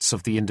acts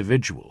of the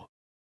individual.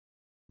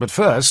 But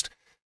first,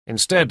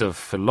 instead of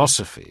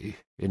philosophy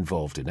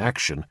involved in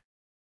action,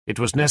 it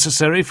was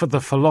necessary for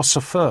the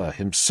philosopher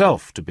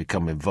himself to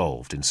become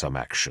involved in some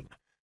action.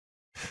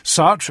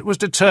 Sartre was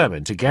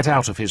determined to get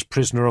out of his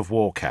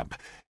prisoner-of-war camp,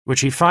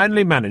 which he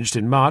finally managed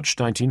in March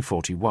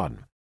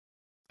 1941.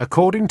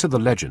 According to the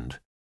legend,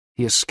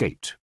 he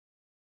escaped.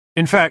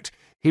 In fact,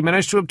 he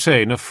managed to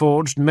obtain a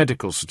forged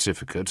medical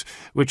certificate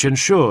which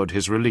ensured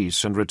his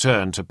release and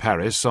return to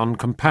Paris on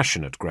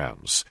compassionate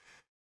grounds.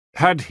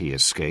 Had he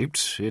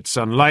escaped, it's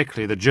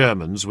unlikely the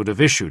Germans would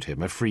have issued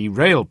him a free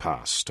rail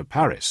pass to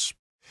Paris,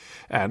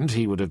 and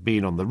he would have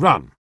been on the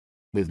run,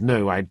 with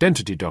no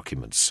identity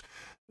documents,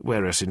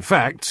 whereas in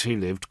fact he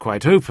lived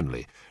quite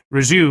openly,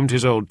 resumed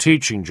his old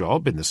teaching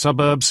job in the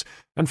suburbs,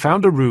 and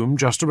found a room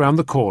just around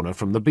the corner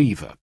from the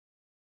Beaver.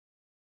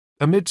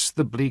 Amidst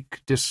the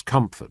bleak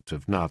discomfort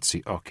of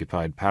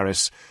Nazi-occupied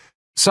Paris,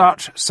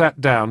 Sartre sat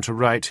down to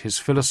write his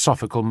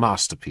philosophical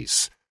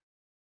masterpiece,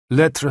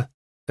 L'être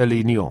et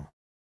l'union,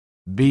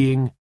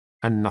 Being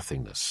and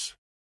Nothingness.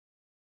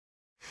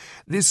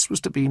 This was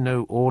to be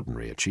no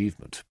ordinary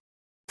achievement.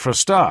 For a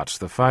start,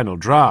 the final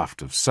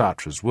draft of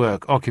Sartre's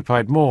work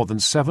occupied more than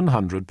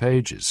 700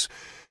 pages.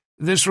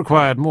 This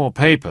required more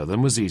paper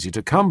than was easy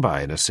to come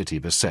by in a city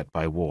beset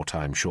by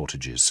wartime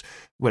shortages,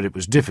 where it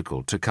was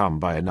difficult to come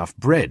by enough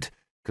bread,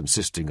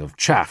 consisting of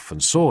chaff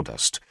and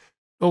sawdust,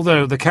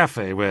 although the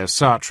café where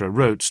Sartre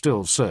wrote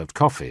still served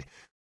coffee,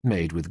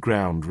 made with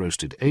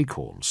ground-roasted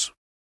acorns.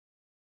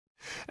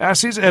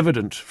 As is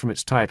evident from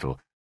its title,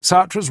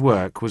 Sartre's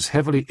work was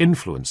heavily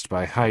influenced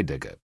by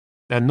Heidegger,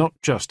 and not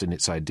just in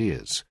its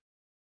ideas.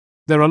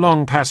 There are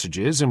long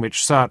passages in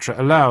which Sartre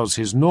allows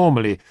his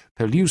normally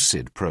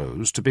pellucid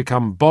prose to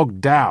become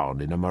bogged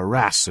down in a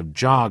morass of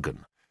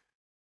jargon.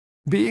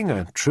 Being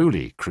a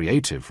truly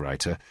creative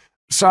writer,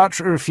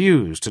 Sartre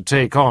refused to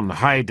take on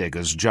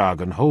Heidegger's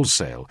jargon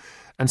wholesale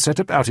and set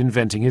about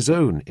inventing his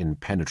own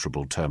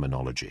impenetrable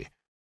terminology.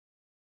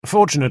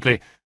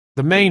 Fortunately,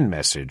 the main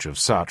message of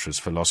Sartre's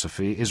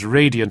philosophy is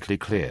radiantly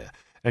clear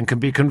and can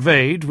be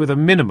conveyed with a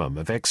minimum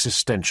of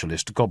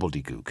existentialist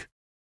gobbledygook.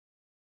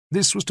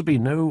 This was to be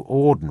no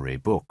ordinary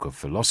book of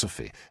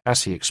philosophy,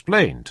 as he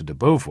explained to de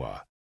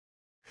Beauvoir.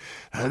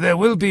 There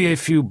will be a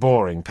few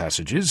boring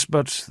passages,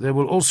 but there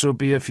will also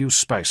be a few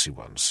spicy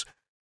ones.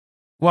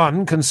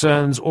 One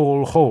concerns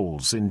all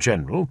holes in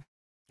general,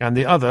 and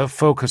the other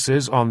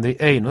focuses on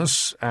the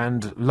anus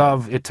and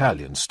love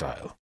Italian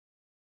style.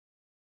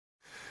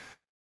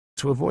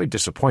 To avoid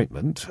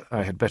disappointment,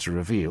 I had better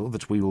reveal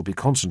that we will be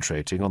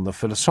concentrating on the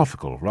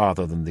philosophical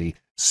rather than the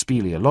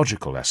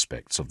speleological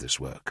aspects of this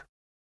work.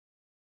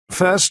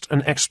 First,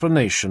 an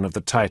explanation of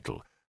the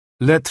title,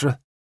 L'être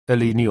et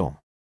l'union.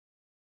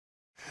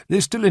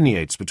 This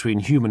delineates between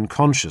human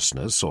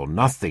consciousness or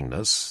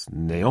nothingness,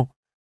 néant,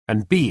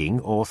 and being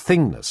or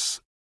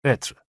thingness,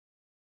 être.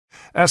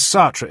 As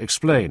Sartre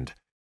explained,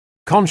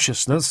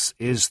 consciousness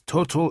is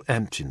total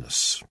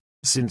emptiness,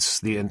 since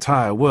the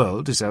entire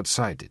world is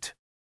outside it.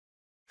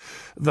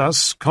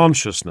 Thus,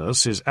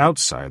 consciousness is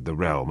outside the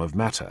realm of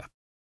matter,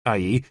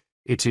 i.e.,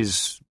 it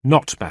is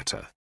not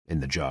matter in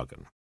the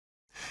jargon.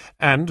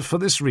 And for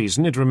this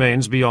reason it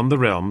remains beyond the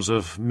realms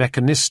of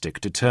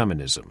mechanistic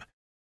determinism.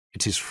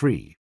 It is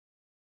free.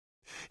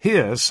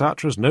 Here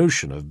Sartre's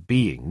notion of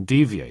being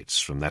deviates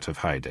from that of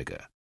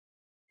Heidegger.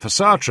 For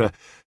Sartre,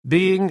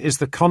 being is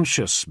the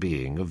conscious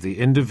being of the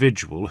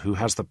individual who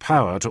has the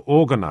power to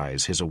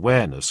organize his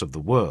awareness of the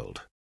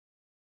world.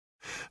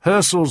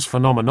 Husserl's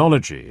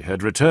phenomenology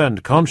had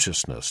returned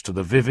consciousness to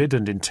the vivid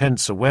and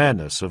intense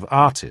awareness of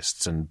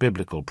artists and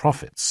biblical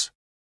prophets.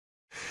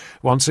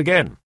 Once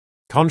again,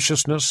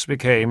 consciousness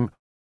became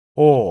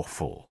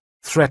awful,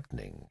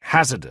 threatening,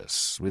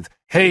 hazardous, with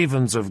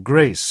havens of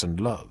grace and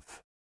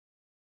love.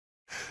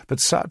 But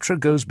Sartre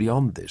goes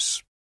beyond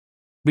this.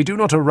 We do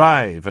not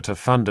arrive at a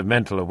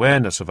fundamental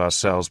awareness of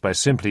ourselves by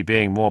simply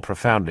being more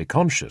profoundly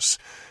conscious,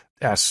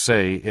 as,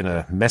 say, in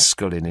a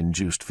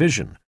mescaline-induced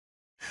vision.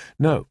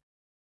 No,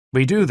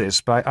 we do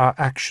this by our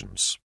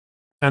actions,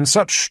 and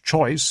such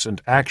choice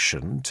and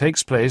action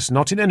takes place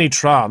not in any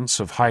trance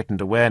of heightened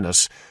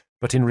awareness,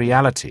 but in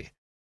reality,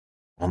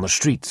 on the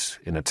street,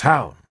 in a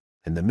town,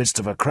 in the midst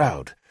of a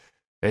crowd,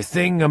 a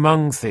thing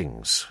among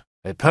things,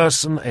 a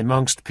person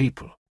amongst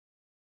people.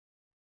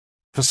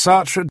 For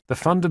Sartre, the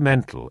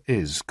fundamental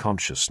is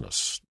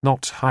consciousness,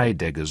 not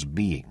Heidegger's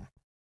being.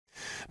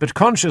 But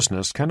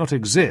consciousness cannot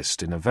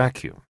exist in a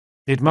vacuum.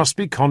 It must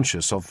be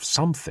conscious of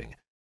something.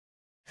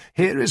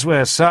 Here is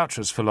where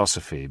Sartre's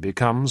philosophy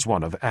becomes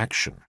one of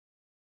action.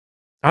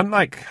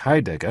 Unlike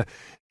Heidegger,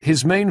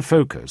 his main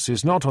focus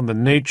is not on the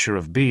nature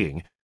of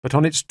being, but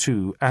on its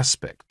two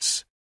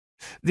aspects.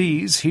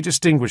 These he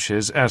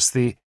distinguishes as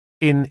the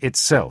in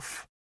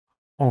itself,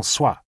 en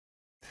soi,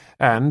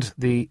 and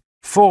the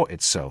for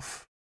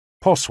itself,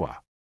 pour soi.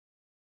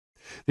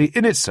 The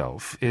in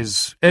itself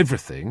is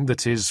everything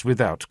that is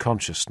without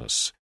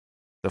consciousness.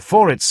 The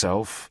for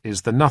itself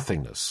is the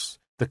nothingness,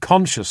 the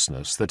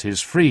consciousness that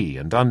is free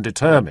and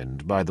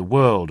undetermined by the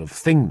world of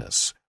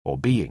thingness or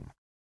being.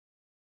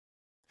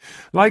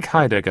 Like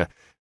Heidegger,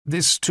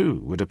 this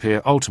too would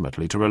appear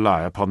ultimately to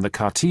rely upon the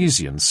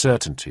Cartesian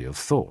certainty of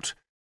thought.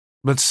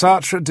 But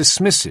Sartre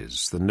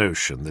dismisses the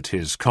notion that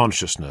his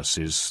consciousness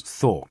is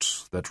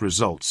thought that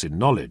results in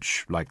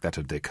knowledge, like that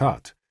of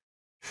Descartes.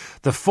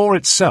 The for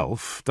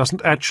itself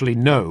doesn't actually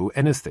know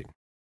anything.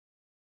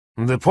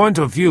 The point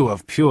of view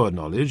of pure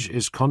knowledge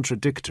is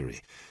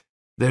contradictory.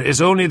 There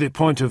is only the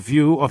point of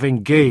view of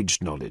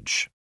engaged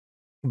knowledge.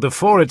 The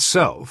for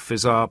itself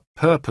is our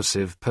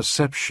purposive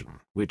perception,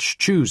 which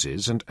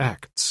chooses and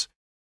acts.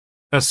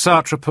 As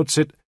Sartre puts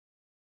it,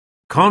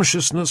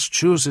 consciousness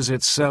chooses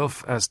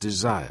itself as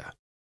desire.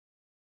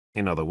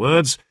 In other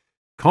words,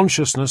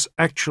 consciousness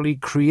actually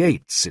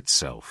creates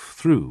itself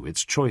through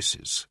its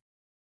choices.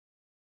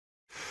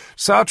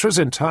 Sartre's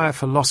entire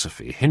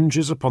philosophy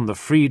hinges upon the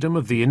freedom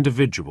of the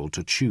individual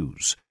to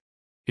choose.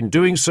 In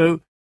doing so,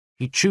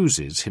 he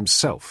chooses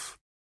himself.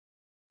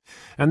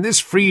 And this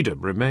freedom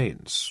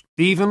remains,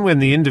 even when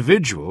the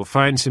individual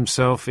finds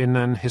himself in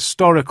an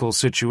historical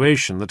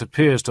situation that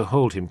appears to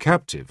hold him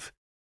captive.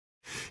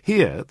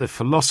 Here the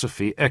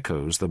philosophy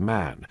echoes the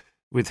man,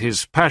 with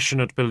his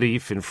passionate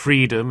belief in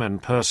freedom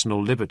and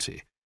personal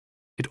liberty.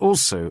 It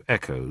also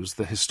echoes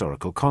the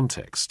historical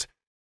context.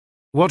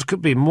 What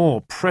could be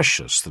more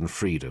precious than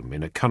freedom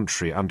in a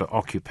country under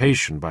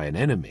occupation by an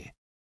enemy?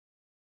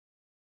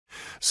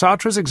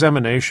 Sartre's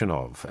examination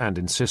of, and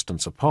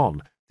insistence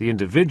upon, the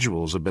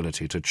individual's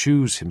ability to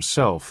choose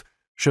himself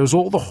shows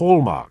all the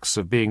hallmarks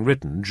of being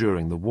written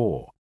during the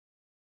war.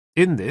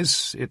 In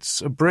this,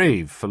 it's a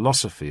brave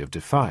philosophy of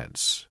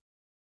defiance.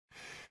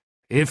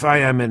 If I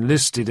am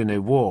enlisted in a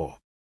war,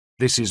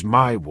 this is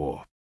my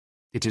war.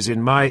 It is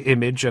in my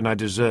image and I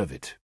deserve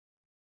it.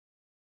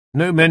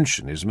 No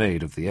mention is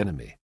made of the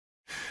enemy.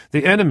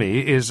 The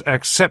enemy is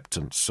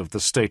acceptance of the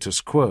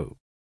status quo,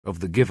 of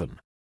the given,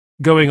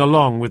 going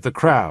along with the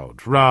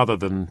crowd rather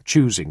than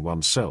choosing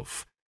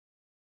oneself.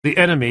 The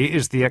enemy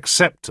is the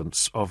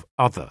acceptance of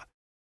other,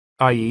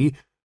 i.e.,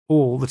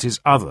 all that is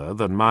other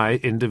than my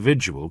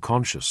individual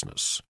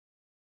consciousness.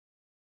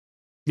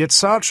 Yet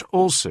Sartre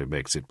also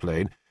makes it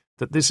plain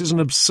that this is an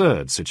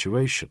absurd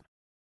situation.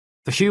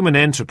 The human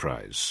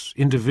enterprise,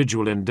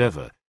 individual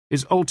endeavour,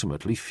 is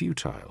ultimately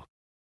futile.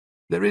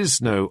 There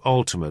is no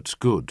ultimate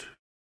good,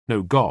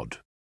 no God,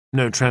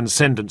 no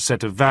transcendent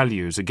set of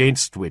values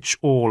against which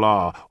all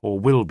are or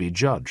will be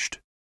judged.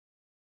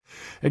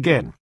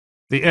 Again,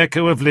 the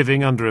echo of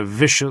living under a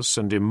vicious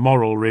and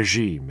immoral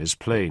regime is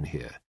plain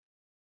here.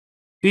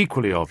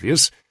 Equally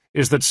obvious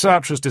is that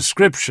Sartre's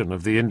description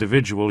of the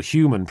individual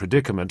human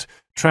predicament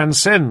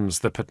transcends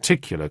the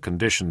particular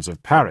conditions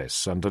of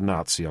Paris under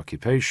Nazi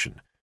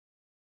occupation.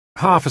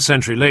 Half a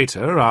century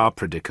later, our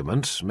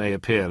predicament may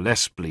appear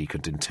less bleak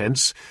and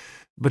intense,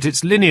 but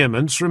its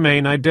lineaments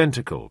remain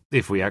identical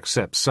if we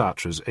accept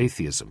Sartre's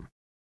atheism.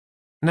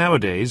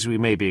 Nowadays we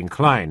may be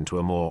inclined to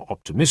a more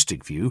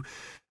optimistic view,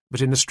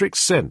 but in the strict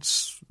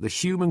sense, the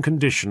human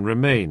condition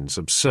remains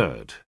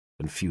absurd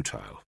and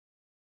futile.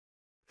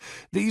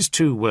 These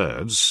two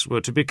words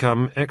were to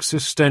become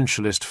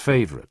existentialist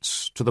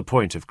favourites, to the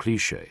point of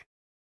cliché.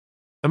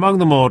 Among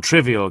the more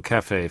trivial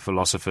café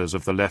philosophers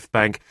of the left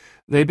bank,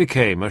 they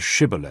became a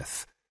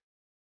shibboleth.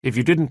 If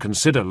you didn't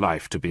consider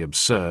life to be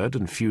absurd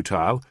and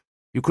futile,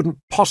 you couldn't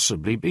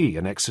possibly be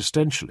an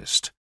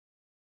existentialist.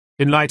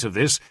 In light of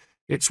this,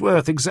 it's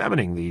worth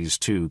examining these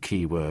two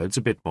key words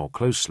a bit more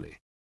closely.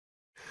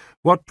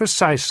 What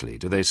precisely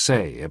do they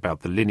say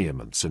about the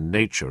lineaments and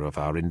nature of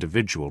our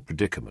individual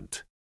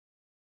predicament?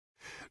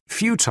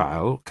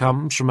 Futile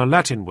comes from a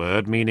Latin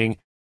word meaning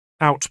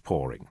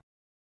outpouring,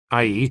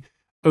 i.e.,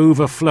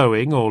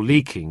 overflowing or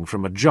leaking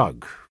from a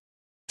jug,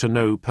 to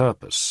no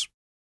purpose.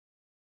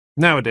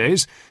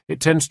 Nowadays, it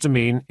tends to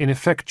mean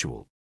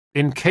ineffectual,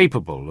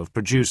 incapable of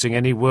producing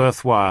any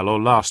worthwhile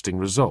or lasting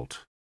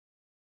result.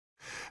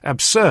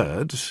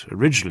 Absurd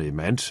originally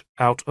meant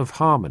out of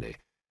harmony,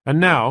 and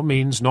now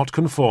means not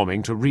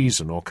conforming to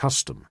reason or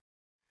custom.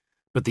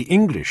 But the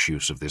English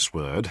use of this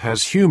word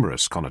has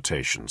humorous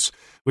connotations,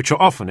 which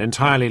are often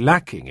entirely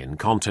lacking in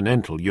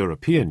continental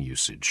European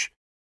usage.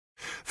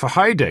 For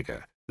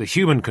Heidegger, the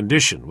human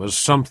condition was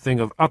something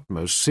of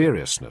utmost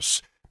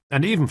seriousness,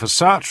 and even for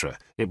Sartre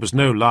it was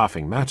no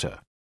laughing matter.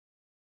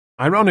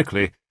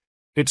 Ironically,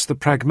 it's the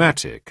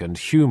pragmatic and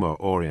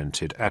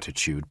humour-oriented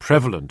attitude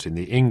prevalent in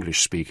the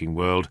English-speaking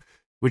world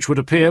which would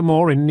appear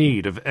more in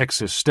need of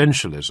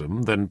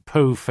existentialism than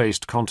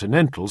po-faced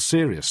continental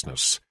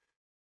seriousness.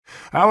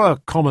 Our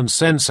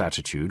common-sense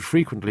attitude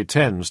frequently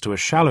tends to a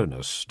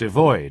shallowness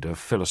devoid of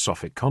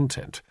philosophic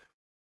content.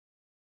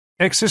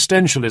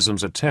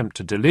 Existentialism's attempt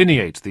to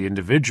delineate the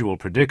individual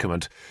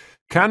predicament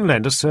can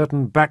lend a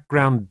certain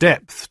background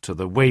depth to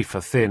the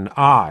wafer-thin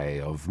eye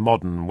of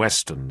modern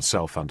Western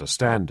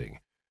self-understanding.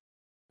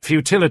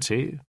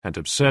 Futility and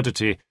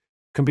absurdity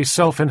can be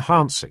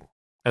self-enhancing,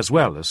 as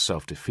well as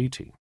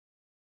self-defeating.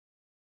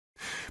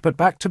 But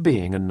back to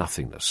being and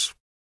nothingness.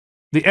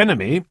 The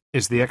enemy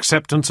is the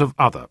acceptance of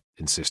other,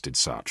 insisted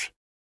Sartre.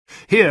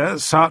 Here,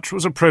 Sartre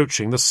was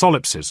approaching the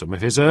solipsism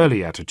of his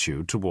early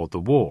attitude toward the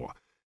war.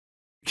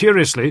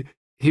 Curiously,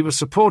 he was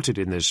supported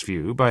in this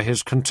view by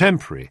his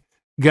contemporary,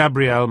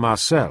 Gabriel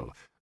Marcel,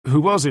 who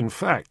was in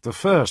fact the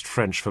first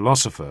French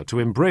philosopher to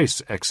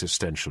embrace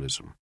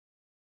existentialism.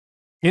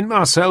 In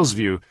Marcel's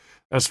view,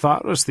 as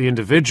far as the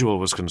individual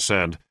was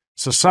concerned,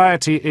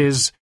 society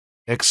is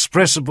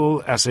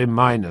expressible as a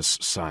minus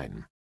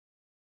sign.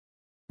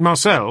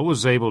 Marcel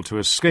was able to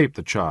escape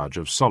the charge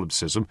of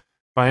solipsism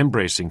by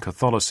embracing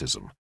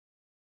Catholicism.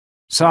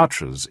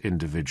 Sartre's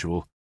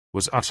individual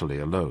was utterly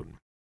alone.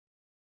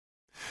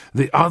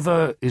 The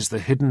other is the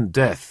hidden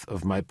death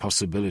of my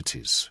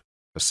possibilities,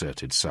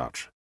 asserted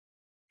Sartre.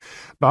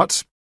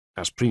 But,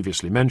 as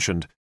previously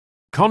mentioned,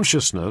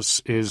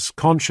 consciousness is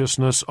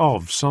consciousness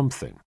of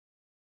something.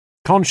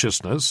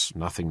 Consciousness,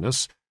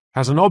 nothingness,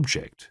 has an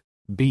object,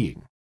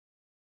 being.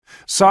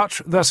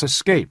 Sartre thus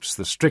escapes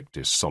the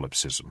strictest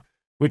solipsism,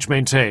 which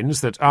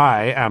maintains that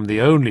I am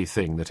the only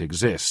thing that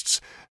exists,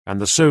 and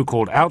the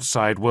so-called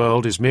outside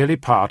world is merely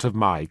part of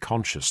my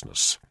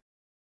consciousness.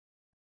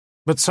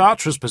 But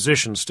Sartre's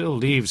position still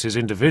leaves his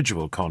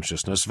individual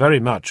consciousness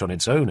very much on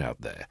its own out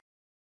there.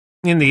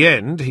 In the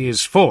end, he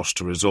is forced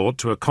to resort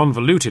to a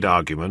convoluted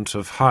argument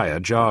of higher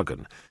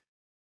jargon.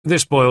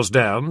 This boils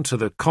down to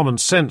the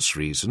common-sense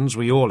reasons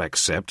we all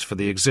accept for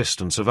the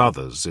existence of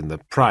others in the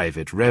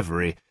private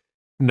reverie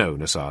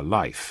known as our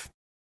life.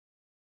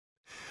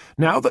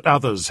 Now that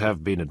others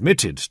have been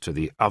admitted to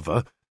the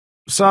other,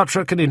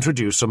 Sartre can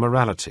introduce a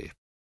morality.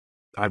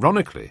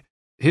 Ironically,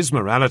 his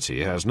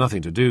morality has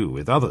nothing to do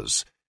with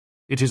others.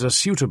 It is a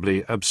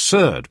suitably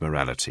absurd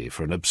morality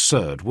for an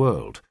absurd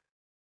world.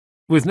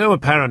 With no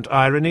apparent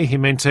irony, he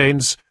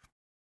maintains,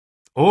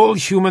 "All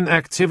human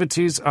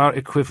activities are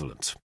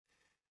equivalent.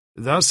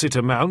 Thus it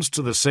amounts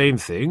to the same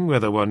thing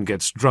whether one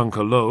gets drunk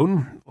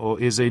alone or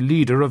is a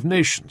leader of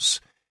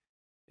nations.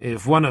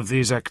 If one of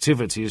these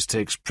activities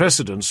takes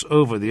precedence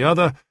over the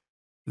other,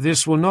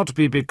 this will not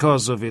be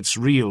because of its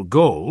real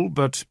goal,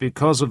 but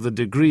because of the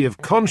degree of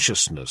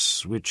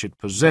consciousness which it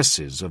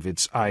possesses of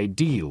its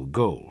ideal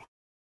goal.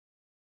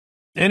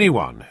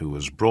 Anyone who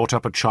has brought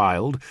up a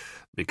child,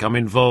 become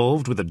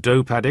involved with a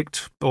dope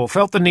addict, or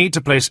felt the need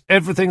to place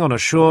everything on a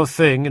sure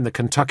thing in the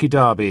Kentucky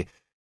Derby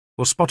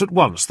will spot at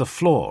once the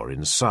flaw in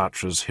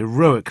Sartre's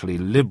heroically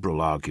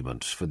liberal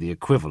argument for the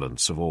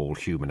equivalence of all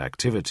human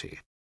activity.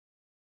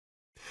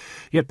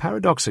 Yet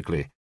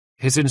paradoxically,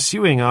 his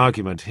ensuing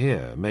argument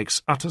here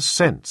makes utter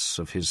sense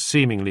of his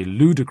seemingly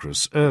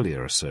ludicrous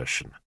earlier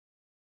assertion.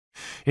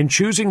 In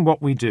choosing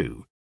what we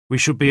do, we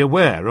should be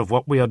aware of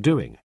what we are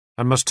doing,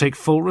 and must take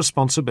full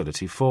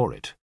responsibility for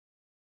it.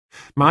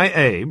 My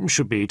aim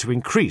should be to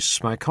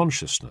increase my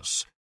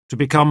consciousness, to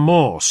become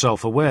more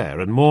self-aware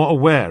and more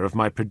aware of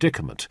my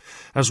predicament,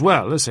 as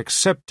well as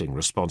accepting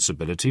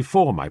responsibility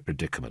for my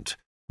predicament,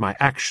 my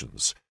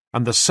actions,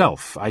 and the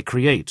self I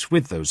create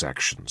with those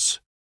actions.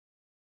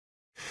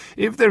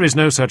 If there is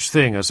no such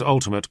thing as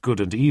ultimate good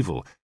and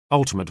evil,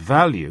 ultimate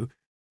value,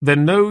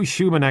 then no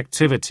human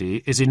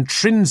activity is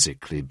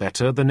intrinsically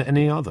better than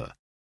any other.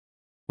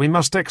 We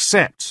must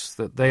accept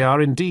that they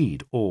are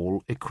indeed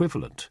all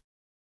equivalent.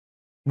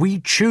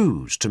 We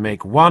choose to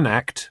make one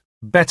act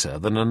better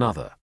than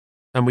another,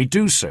 and we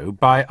do so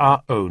by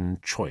our own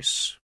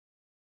choice.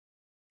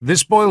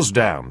 This boils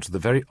down to the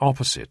very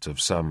opposite of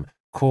some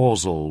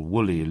causal,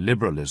 woolly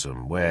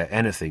liberalism where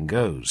anything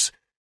goes.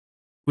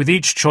 With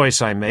each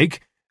choice I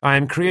make, I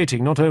am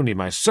creating not only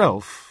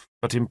myself,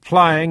 but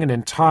implying an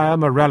entire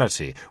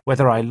morality,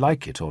 whether I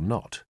like it or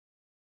not.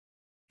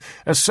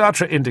 As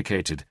Sartre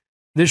indicated,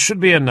 this should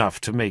be enough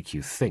to make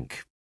you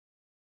think.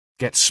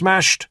 Get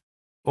smashed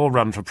or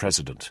run for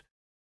president,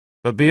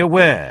 but be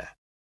aware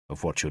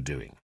of what you're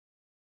doing.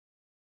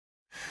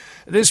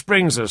 This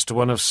brings us to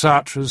one of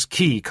Sartre's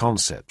key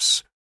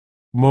concepts,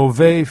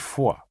 mauvaise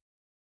foi.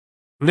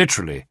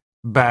 Literally,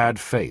 bad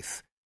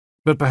faith,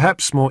 but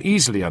perhaps more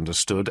easily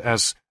understood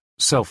as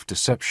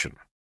self-deception.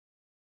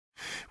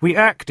 We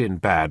act in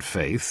bad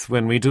faith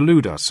when we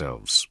delude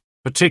ourselves,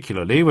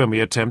 particularly when we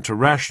attempt to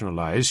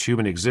rationalize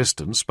human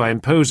existence by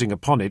imposing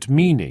upon it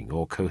meaning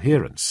or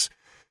coherence.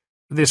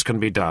 This can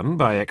be done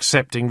by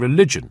accepting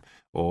religion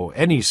or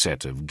any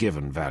set of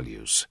given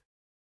values.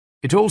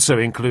 It also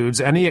includes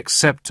any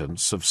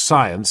acceptance of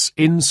science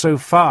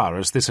insofar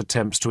as this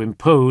attempts to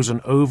impose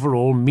an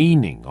overall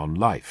meaning on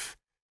life.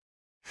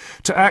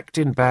 To act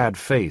in bad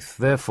faith,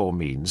 therefore,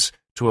 means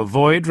to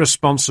avoid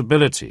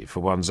responsibility for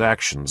one's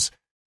actions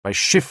by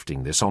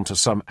shifting this onto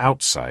some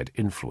outside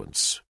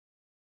influence.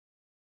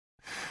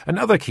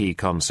 Another key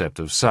concept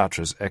of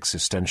Sartre's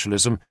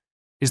existentialism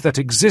is that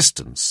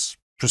existence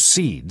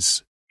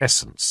precedes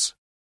essence.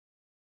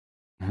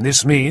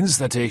 This means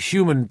that a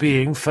human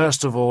being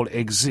first of all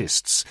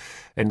exists,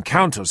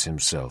 encounters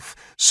himself,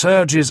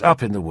 surges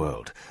up in the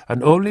world,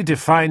 and only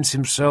defines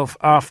himself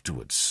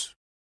afterwards.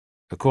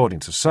 According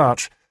to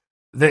Sartre,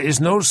 there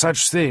is no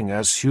such thing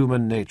as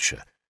human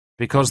nature,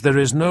 because there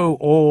is no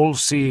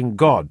all-seeing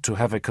God to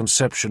have a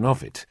conception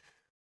of it.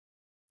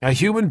 A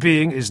human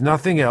being is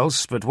nothing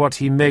else but what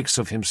he makes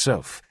of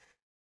himself.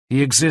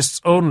 He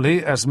exists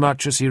only as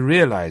much as he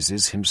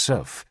realizes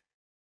himself.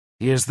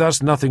 He is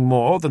thus nothing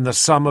more than the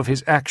sum of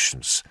his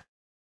actions,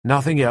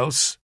 nothing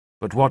else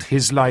but what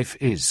his life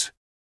is.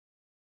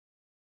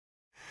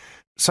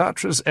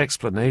 Sartre's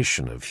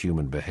explanation of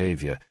human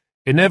behavior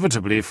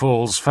inevitably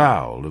falls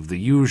foul of the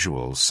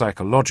usual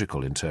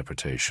psychological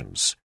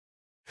interpretations.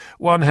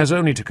 One has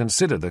only to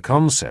consider the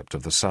concept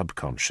of the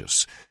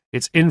subconscious,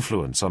 its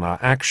influence on our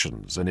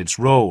actions and its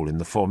role in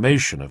the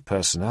formation of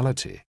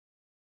personality.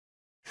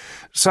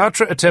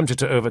 Sartre attempted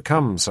to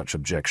overcome such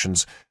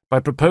objections by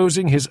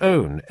proposing his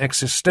own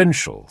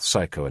existential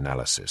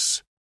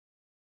psychoanalysis.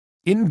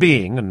 In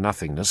Being and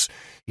Nothingness,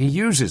 he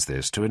uses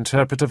this to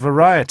interpret a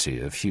variety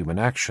of human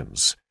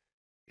actions.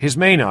 His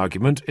main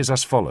argument is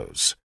as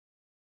follows.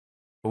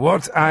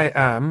 What I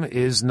am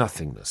is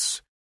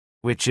nothingness,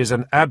 which is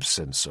an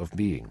absence of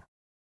being.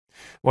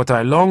 What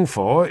I long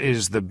for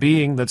is the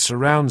being that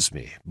surrounds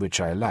me, which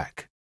I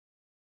lack.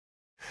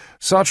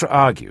 Sartre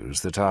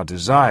argues that our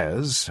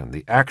desires and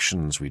the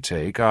actions we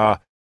take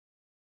are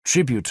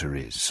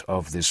tributaries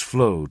of this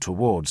flow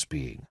towards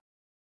being.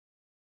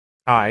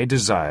 I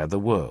desire the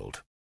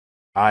world.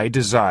 I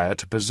desire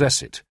to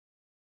possess it,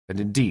 and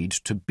indeed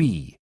to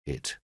be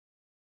it.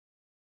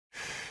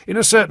 In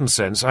a certain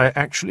sense, I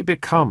actually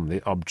become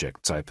the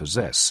objects I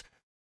possess.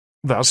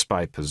 Thus,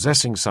 by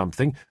possessing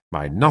something,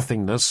 my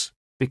nothingness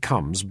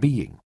becomes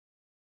being.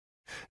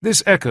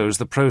 This echoes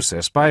the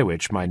process by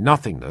which my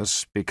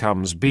nothingness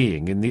becomes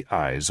being in the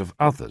eyes of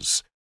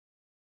others.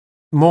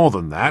 More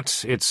than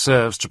that, it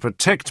serves to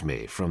protect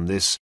me from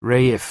this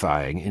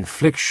reifying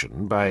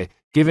infliction by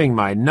giving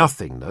my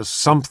nothingness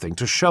something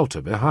to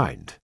shelter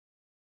behind.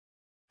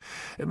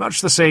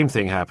 Much the same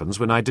thing happens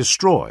when I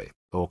destroy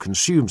or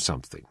consume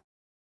something.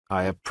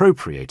 I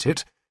appropriate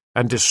it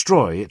and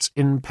destroy its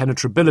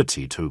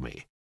impenetrability to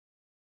me.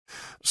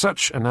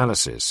 Such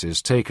analysis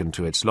is taken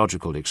to its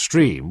logical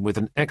extreme with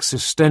an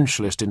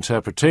existentialist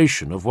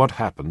interpretation of what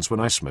happens when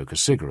I smoke a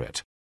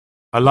cigarette,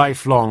 a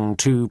lifelong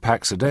 2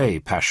 packs a day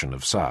passion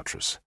of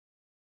Sartre's.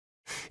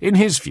 In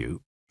his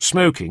view,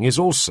 smoking is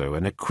also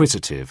an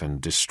acquisitive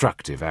and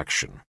destructive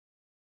action.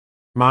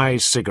 My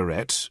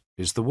cigarette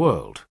is the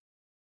world.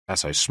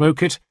 As I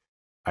smoke it,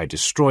 I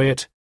destroy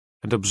it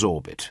and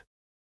absorb it.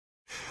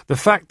 The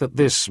fact that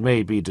this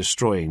may be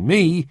destroying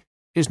me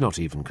is not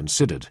even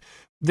considered.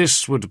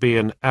 This would be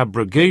an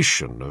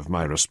abrogation of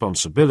my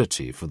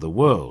responsibility for the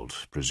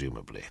world,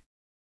 presumably.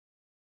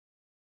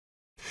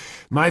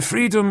 My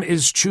freedom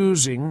is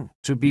choosing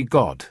to be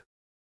God,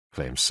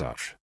 claims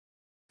Sartre,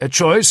 a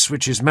choice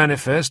which is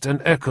manifest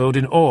and echoed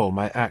in all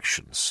my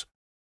actions.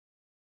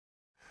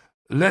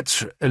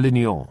 Lettre à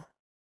Lignon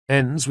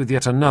ends with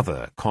yet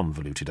another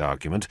convoluted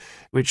argument,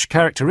 which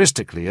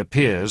characteristically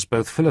appears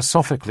both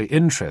philosophically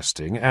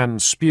interesting and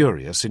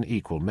spurious in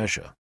equal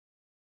measure.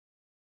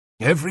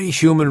 Every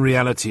human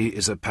reality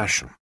is a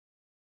passion.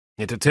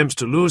 It attempts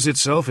to lose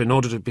itself in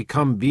order to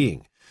become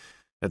being,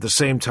 at the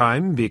same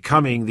time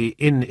becoming the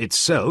in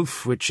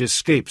itself which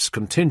escapes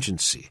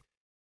contingency,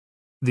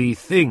 the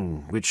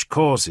thing which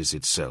causes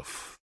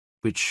itself,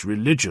 which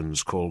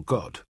religions call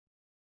God.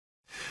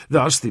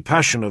 Thus the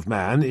passion of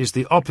man is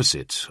the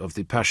opposite of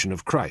the passion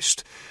of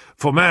Christ,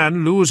 for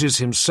man loses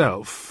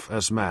himself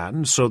as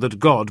man so that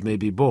God may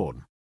be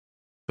born.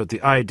 But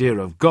the idea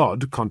of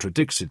God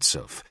contradicts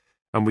itself,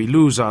 and we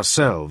lose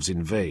ourselves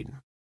in vain.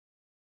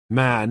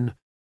 Man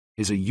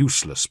is a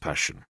useless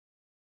passion.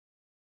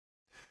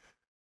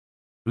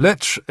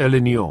 Lettre à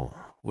Lignon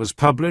was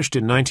published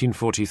in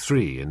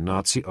 1943 in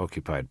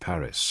Nazi-occupied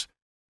Paris.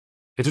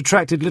 It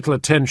attracted little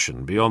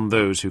attention beyond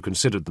those who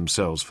considered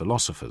themselves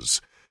philosophers.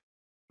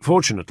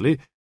 Fortunately,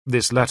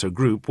 this latter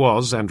group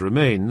was and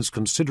remains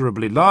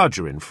considerably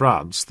larger in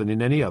France than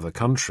in any other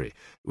country,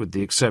 with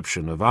the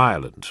exception of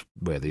Ireland,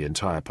 where the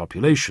entire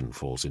population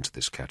falls into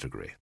this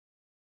category.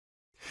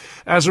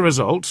 As a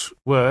result,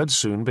 word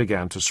soon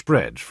began to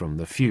spread from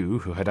the few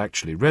who had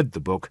actually read the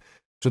book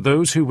to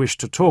those who wished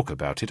to talk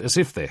about it as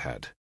if they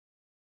had.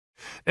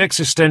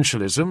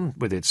 Existentialism,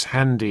 with its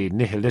handy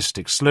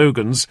nihilistic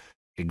slogans,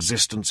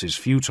 existence is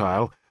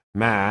futile,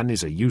 man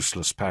is a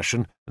useless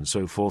passion, and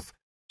so forth,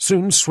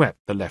 soon swept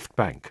the left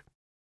bank.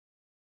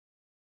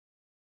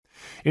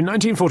 In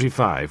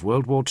 1945,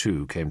 World War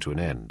II came to an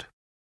end.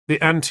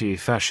 The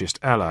anti-fascist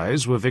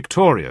Allies were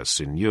victorious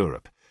in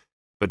Europe,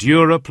 but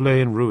Europe lay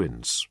in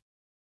ruins.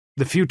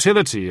 The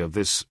futility of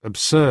this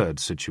absurd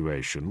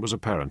situation was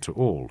apparent to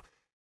all.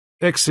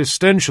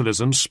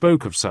 Existentialism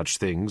spoke of such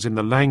things in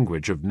the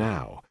language of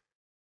now.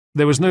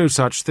 There was no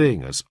such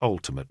thing as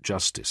ultimate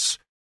justice.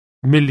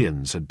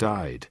 Millions had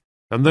died,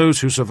 and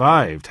those who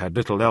survived had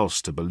little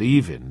else to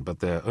believe in but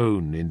their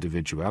own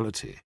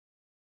individuality.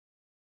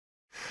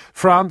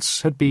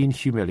 France had been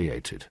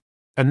humiliated,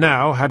 and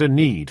now had a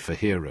need for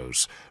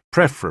heroes,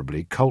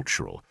 preferably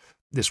cultural.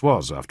 This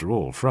was, after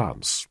all,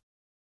 France.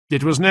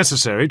 It was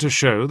necessary to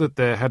show that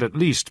there had at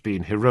least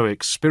been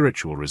heroic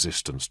spiritual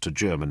resistance to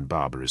German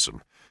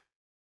barbarism.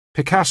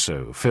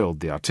 Picasso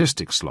filled the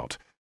artistic slot,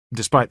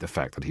 despite the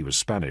fact that he was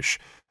Spanish,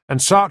 and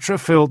Sartre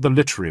filled the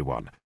literary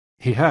one.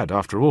 He had,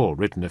 after all,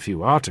 written a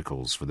few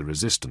articles for the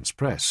resistance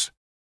press.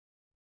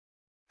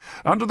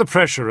 Under the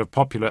pressure of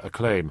popular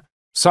acclaim,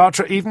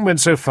 Sartre even went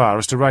so far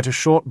as to write a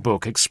short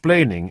book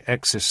explaining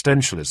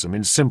existentialism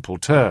in simple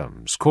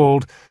terms,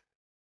 called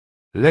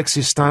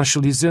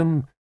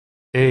L'existentialisme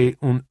et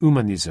un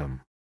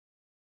humanisme,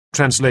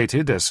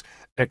 translated as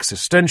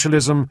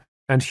Existentialism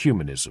and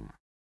Humanism.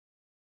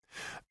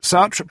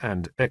 Sartre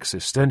and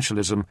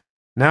existentialism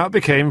now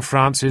became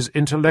France's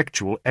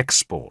intellectual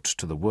export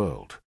to the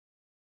world.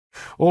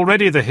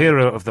 Already the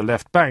hero of the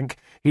left bank,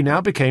 he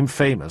now became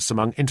famous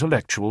among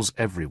intellectuals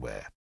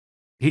everywhere.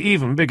 He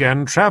even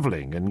began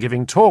travelling and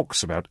giving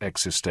talks about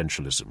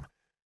existentialism.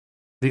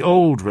 The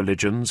old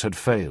religions had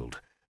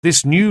failed.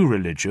 This new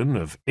religion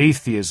of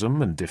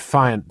atheism and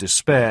defiant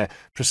despair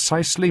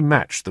precisely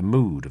matched the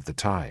mood of the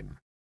time.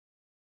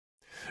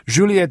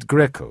 Juliette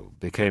Greco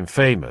became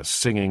famous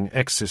singing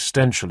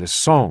existentialist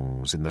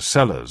songs in the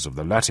cellars of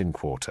the Latin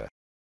Quarter,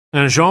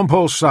 and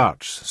Jean-Paul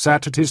Sartre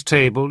sat at his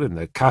table in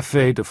the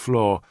Café de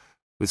Flore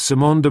with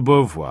Simone de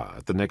Beauvoir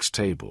at the next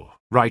table,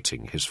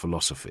 writing his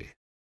philosophy.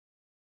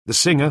 The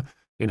singer,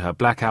 in her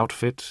black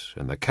outfit,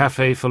 and the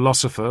café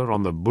philosopher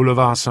on the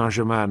Boulevard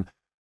Saint-Germain,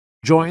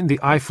 joined the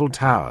Eiffel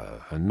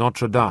Tower and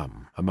Notre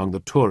Dame among the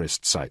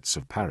tourist sites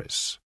of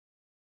Paris.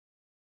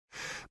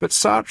 But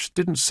Sartre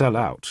didn't sell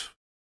out.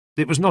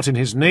 It was not in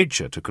his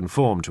nature to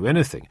conform to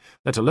anything,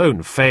 let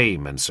alone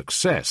fame and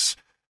success,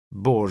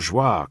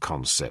 bourgeois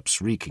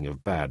concepts reeking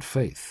of bad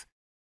faith.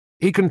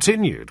 He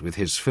continued with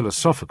his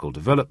philosophical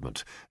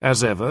development,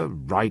 as ever,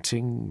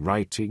 writing,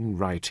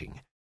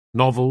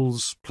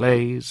 novels,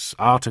 plays,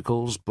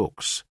 articles,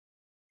 books.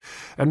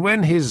 And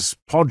when his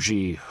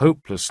podgy,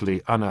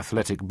 hopelessly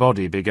unathletic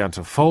body began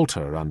to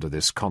falter under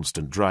this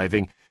constant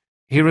driving,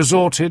 he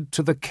resorted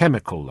to the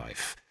chemical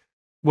life,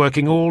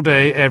 working all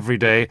day, every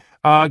day,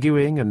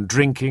 arguing and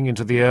drinking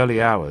into the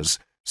early hours.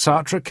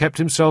 Sartre kept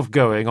himself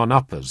going on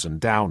uppers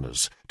and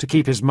downers to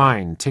keep his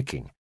mind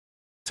ticking.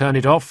 Turn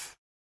it off,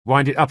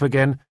 wind it up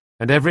again,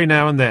 and every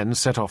now and then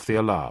set off the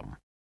alarm.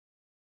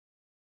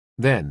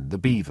 Then the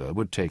beaver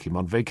would take him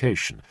on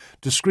vacation,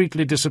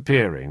 discreetly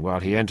disappearing while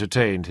he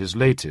entertained his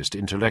latest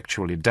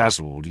intellectually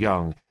dazzled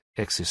young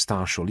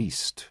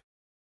existentialist.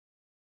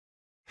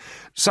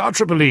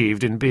 Sartre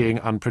believed in being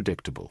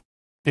unpredictable.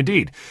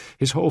 Indeed,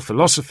 his whole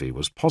philosophy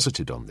was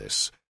posited on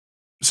this.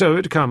 So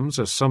it comes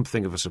as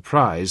something of a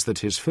surprise that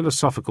his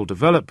philosophical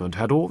development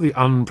had all the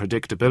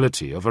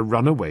unpredictability of a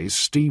runaway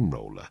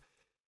steamroller.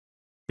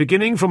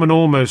 Beginning from an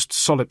almost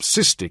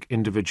solipsistic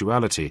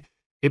individuality,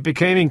 it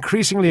became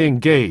increasingly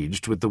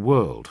engaged with the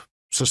world,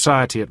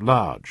 society at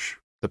large,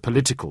 the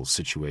political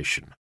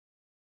situation.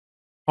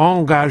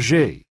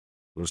 Engagé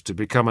was to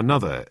become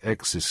another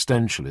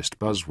existentialist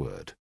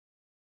buzzword.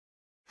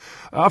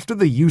 After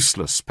the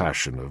useless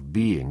passion of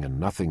being and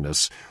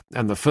nothingness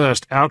and the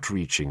first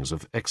outreachings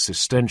of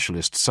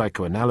existentialist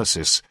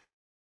psychoanalysis,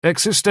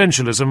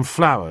 existentialism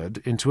flowered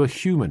into a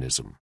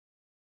humanism.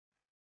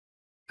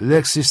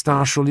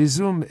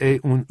 L'existentialisme et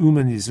un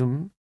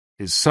humanisme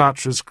is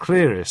Sartre's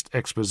clearest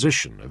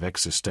exposition of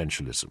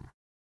existentialism.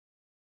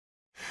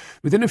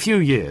 Within a few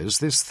years,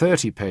 this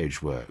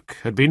 30-page work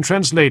had been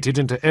translated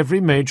into every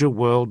major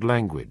world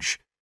language.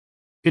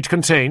 It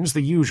contains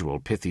the usual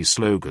pithy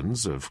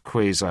slogans of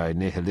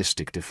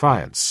quasi-nihilistic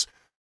defiance.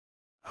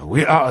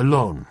 We are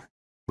alone,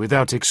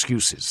 without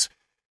excuses.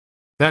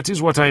 That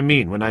is what I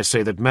mean when I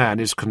say that man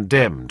is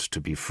condemned to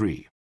be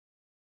free.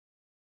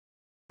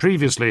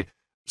 Previously,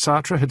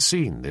 Sartre had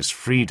seen this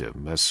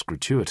freedom as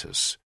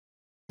gratuitous.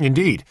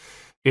 Indeed,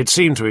 it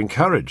seemed to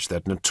encourage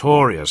that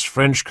notorious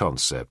French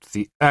concept,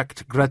 the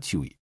acte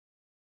gratuit,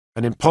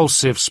 an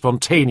impulsive,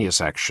 spontaneous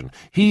action,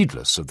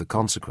 heedless of the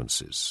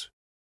consequences.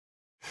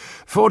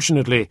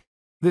 Fortunately,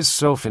 this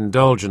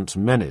self-indulgent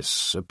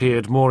menace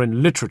appeared more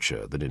in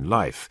literature than in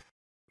life.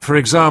 For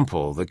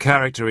example, the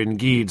character in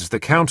Guide's The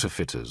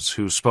Counterfeiters,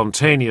 who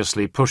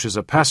spontaneously pushes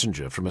a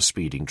passenger from a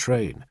speeding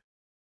train.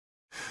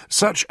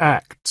 Such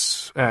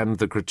acts, and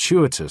the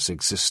gratuitous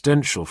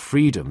existential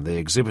freedom they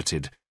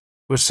exhibited,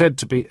 were said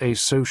to be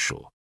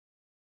asocial.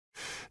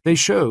 They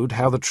showed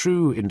how the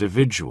true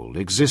individual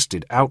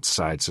existed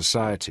outside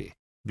society,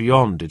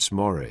 beyond its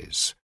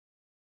mores.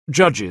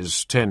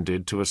 Judges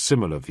tended to a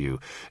similar view,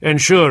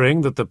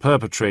 ensuring that the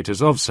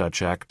perpetrators of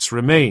such acts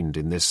remained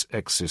in this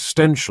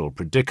existential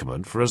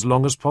predicament for as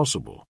long as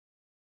possible.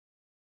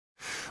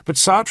 But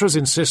Sartre's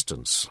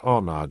insistence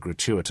on our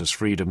gratuitous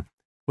freedom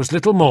was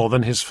little more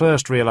than his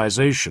first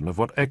realization of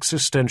what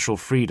existential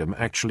freedom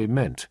actually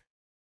meant.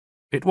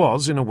 It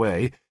was, in a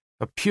way,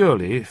 a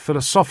purely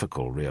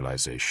philosophical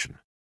realization.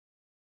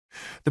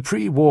 The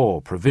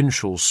pre-war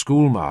provincial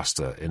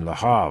schoolmaster in Le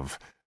Havre,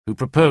 who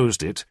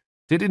proposed it,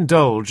 did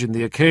indulge in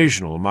the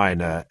occasional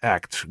minor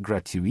acte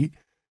gratuit,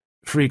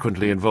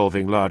 frequently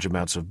involving large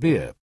amounts of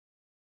beer.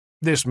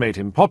 This made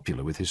him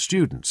popular with his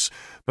students,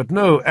 but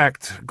no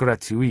acte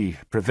gratuit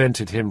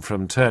prevented him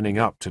from turning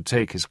up to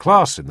take his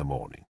class in the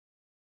morning.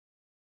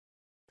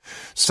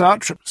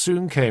 Sartre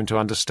soon came to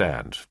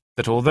understand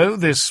that although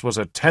this was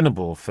a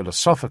tenable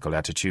philosophical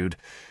attitude,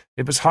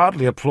 it was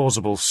hardly a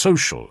plausible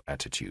social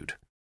attitude.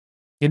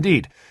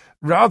 Indeed,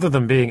 rather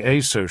than being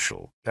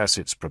asocial, as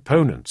its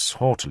proponents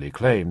haughtily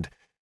claimed,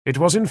 it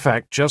was in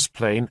fact just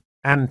plain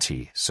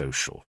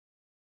anti-social.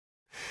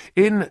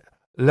 In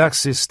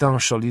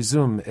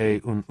L'existentialisme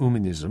et un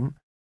humanisme,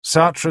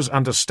 Sartre's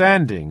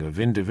understanding of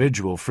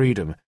individual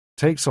freedom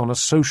takes on a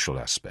social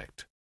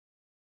aspect.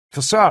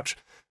 For Sartre,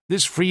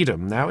 this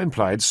freedom now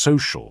implied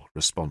social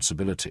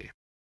responsibility.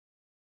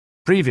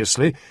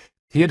 Previously,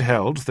 he had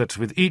held that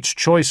with each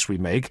choice we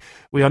make,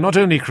 we are not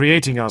only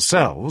creating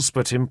ourselves,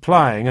 but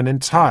implying an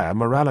entire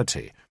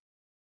morality.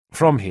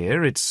 From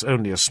here, it's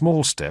only a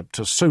small step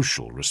to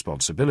social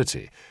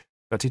responsibility,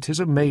 but it is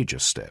a major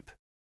step.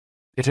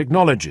 It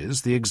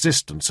acknowledges the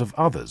existence of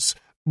others,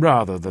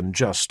 rather than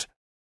just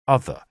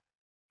other,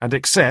 and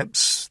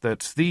accepts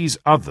that these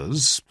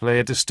others play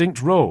a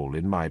distinct role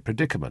in my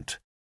predicament.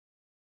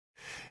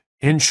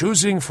 In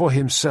choosing for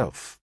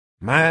himself,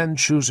 man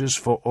chooses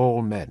for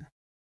all men.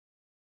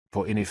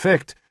 For in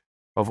effect,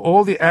 of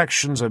all the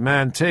actions a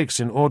man takes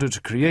in order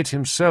to create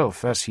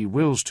himself as he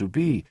wills to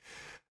be,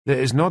 there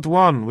is not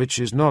one which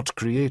is not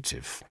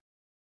creative.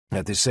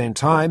 At the same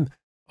time,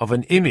 of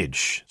an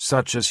image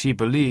such as he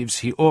believes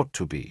he ought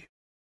to be.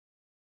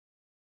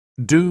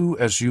 Do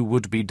as you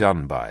would be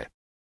done by.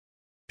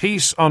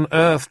 Peace on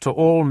earth to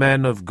all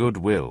men of good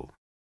will.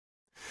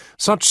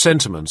 Such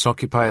sentiments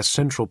occupy a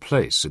central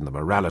place in the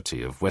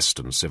morality of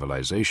Western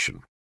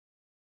civilization.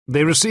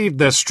 They received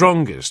their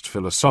strongest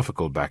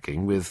philosophical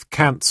backing with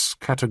Kant's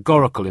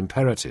categorical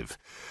imperative,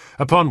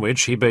 upon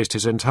which he based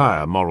his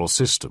entire moral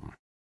system.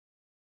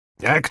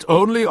 Act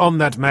only on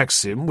that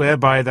maxim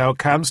whereby thou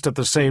canst at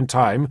the same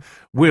time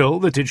will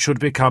that it should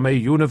become a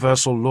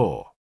universal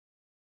law.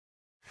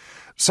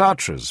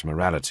 Sartre's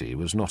morality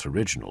was not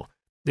original.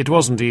 It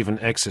wasn't even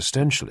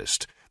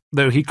existentialist,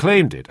 though he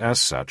claimed it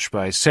as such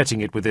by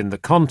setting it within the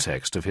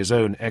context of his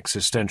own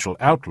existential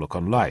outlook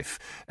on life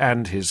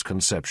and his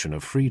conception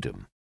of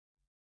freedom.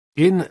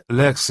 In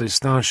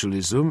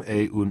L'existentialisme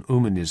et un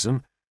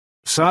humanisme,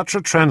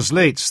 Sartre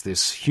translates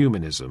this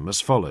humanism as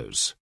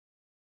follows.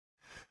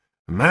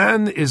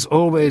 Man is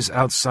always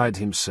outside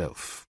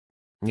himself.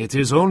 It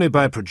is only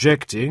by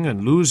projecting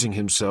and losing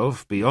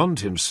himself beyond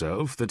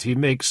himself that he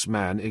makes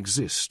man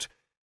exist.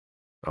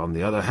 On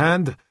the other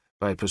hand,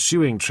 by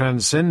pursuing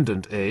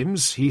transcendent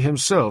aims, he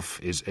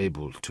himself is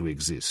able to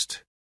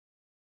exist.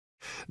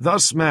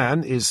 Thus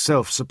man is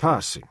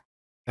self-surpassing,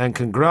 and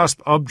can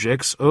grasp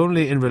objects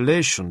only in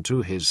relation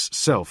to his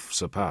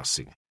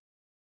self-surpassing.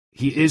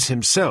 He is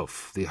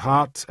himself the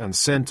heart and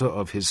centre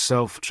of his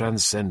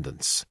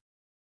self-transcendence.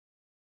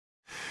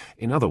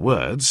 In other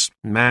words,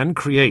 man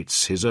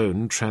creates his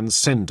own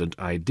transcendent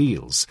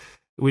ideals,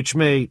 which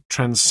may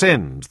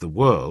transcend the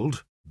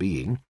world,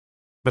 being,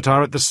 but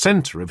are at the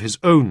centre of his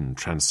own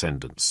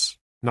transcendence,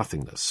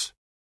 nothingness.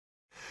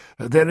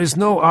 There is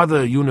no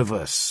other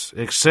universe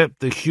except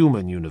the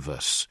human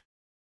universe,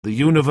 the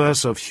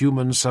universe of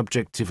human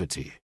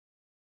subjectivity.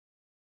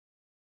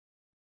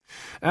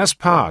 As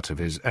part of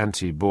his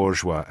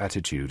anti-bourgeois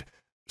attitude,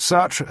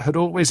 Sartre had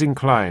always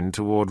inclined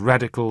toward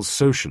radical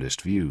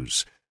socialist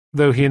views,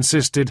 though he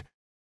insisted,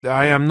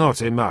 "I am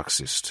not a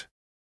Marxist."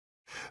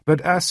 But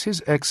as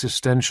his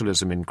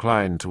existentialism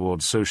inclined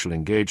toward social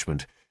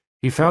engagement,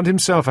 he found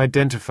himself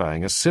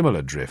identifying a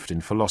similar drift in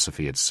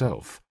philosophy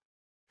itself.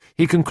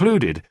 He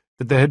concluded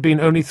that there had been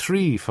only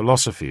three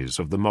philosophies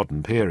of the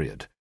modern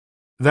period: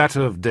 that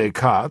of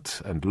Descartes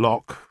and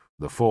Locke,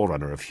 the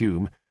forerunner of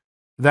Hume,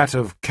 that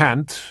of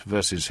Kant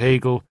versus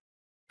Hegel,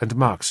 and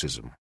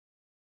Marxism.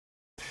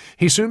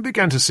 He soon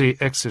began to see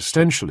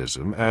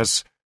existentialism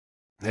as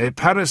a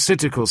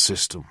parasitical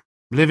system,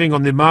 living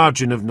on the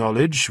margin of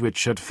knowledge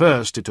which at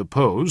first it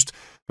opposed,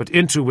 but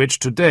into which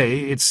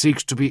today it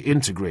seeks to be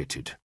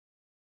integrated.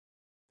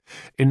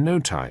 In no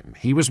time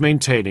he was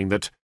maintaining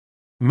that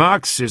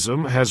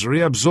Marxism has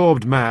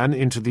reabsorbed man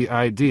into the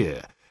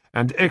idea,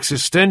 and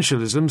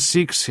existentialism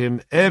seeks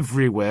him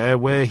everywhere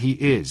where he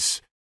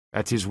is,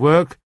 at his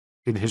work,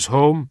 in his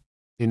home,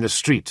 in the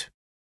street.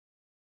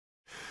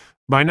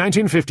 By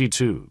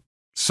 1952,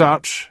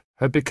 Sartre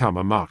had become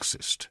a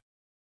Marxist.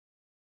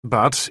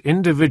 But,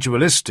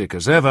 individualistic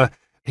as ever,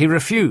 he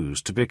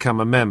refused to become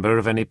a member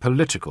of any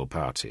political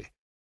party,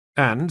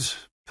 and,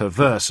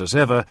 perverse as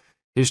ever,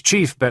 his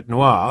chief bête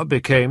noire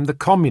became the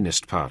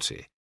Communist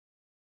Party.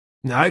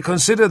 I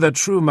consider that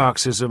true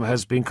Marxism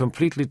has been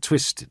completely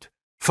twisted,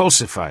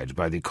 falsified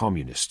by the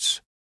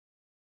communists.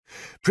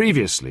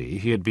 Previously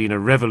he had been a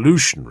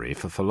revolutionary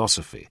for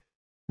philosophy.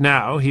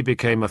 Now he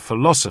became a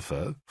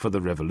philosopher for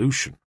the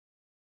revolution.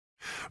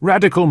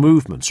 Radical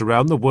movements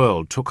around the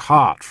world took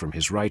heart from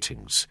his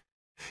writings.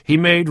 He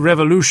made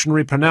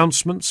revolutionary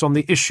pronouncements on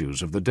the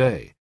issues of the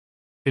day.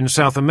 In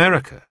South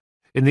America,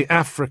 in the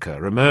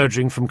Africa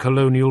emerging from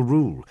colonial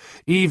rule,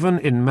 even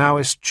in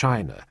Maoist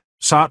China,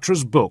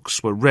 Sartre's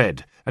books were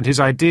read and his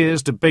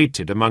ideas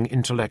debated among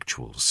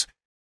intellectuals.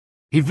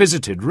 He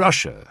visited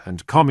Russia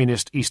and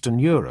communist Eastern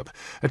Europe,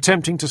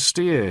 attempting to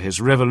steer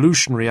his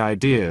revolutionary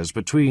ideas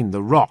between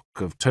the rock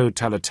of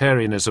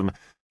totalitarianism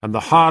and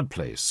the hard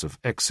place of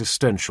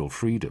existential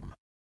freedom.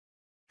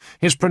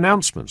 His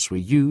pronouncements were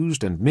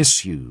used and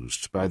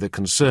misused by the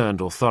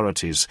concerned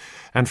authorities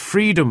and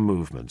freedom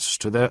movements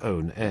to their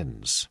own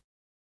ends.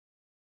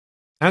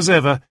 As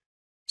ever,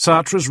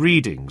 Sartre's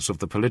readings of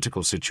the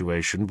political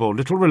situation bore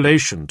little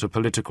relation to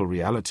political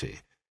reality.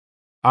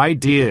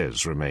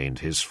 Ideas remained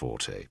his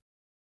forte.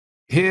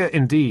 Here,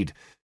 indeed,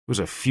 was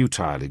a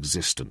futile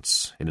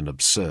existence in an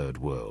absurd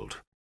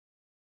world.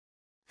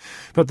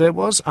 But there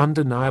was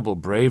undeniable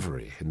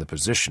bravery in the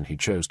position he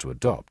chose to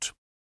adopt.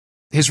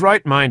 His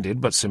right-minded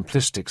but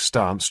simplistic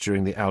stance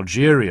during the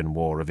Algerian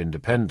War of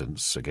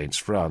Independence against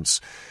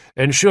France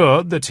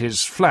ensured that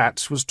his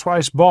flat was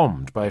twice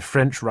bombed by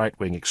French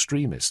right-wing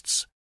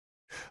extremists.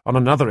 On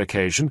another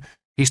occasion,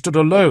 he stood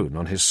alone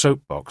on his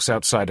soapbox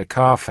outside a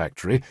car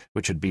factory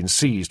which had been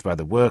seized by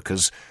the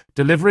workers,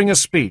 delivering a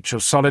speech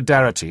of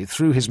solidarity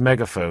through his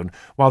megaphone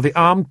while the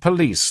armed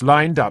police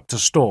lined up to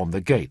storm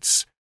the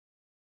gates.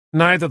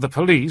 Neither the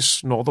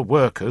police nor the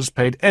workers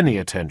paid any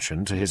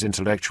attention to his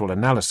intellectual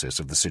analysis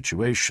of the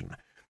situation.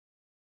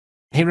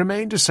 He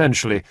remained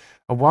essentially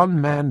a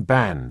one-man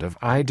band of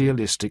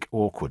idealistic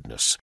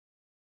awkwardness.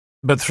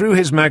 But through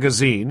his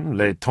magazine,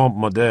 Les Temps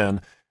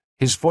Modernes,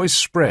 his voice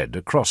spread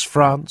across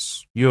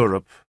France,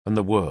 Europe, and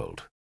the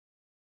world.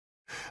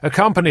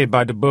 Accompanied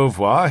by de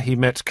Beauvoir, he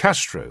met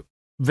Castro,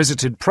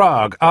 visited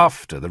Prague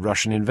after the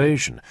Russian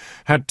invasion,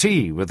 had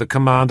tea with the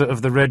commander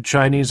of the Red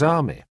Chinese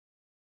Army.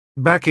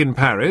 Back in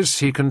Paris,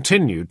 he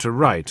continued to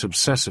write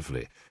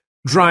obsessively,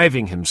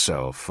 driving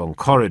himself on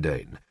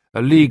Coridane,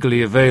 a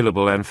legally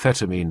available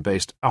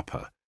amphetamine-based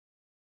upper.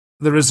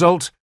 The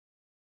result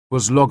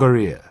was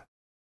Logorrhea,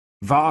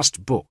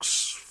 vast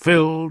books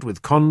filled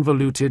with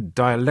convoluted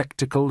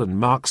dialectical and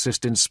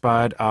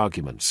Marxist-inspired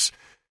arguments,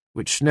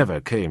 which never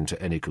came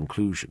to any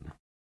conclusion.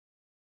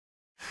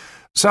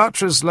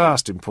 Sartre's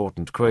last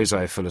important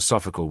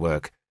quasi-philosophical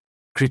work,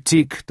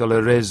 Critique de la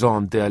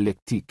raison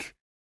dialectique,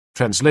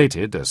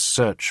 translated as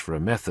Search for a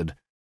Method,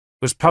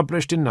 was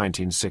published in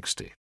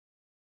 1960.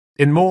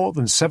 In more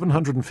than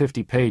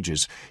 750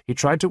 pages, he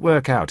tried to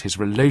work out his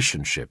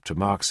relationship to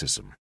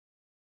Marxism.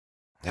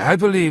 "I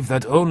believe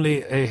that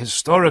only a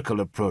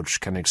historical approach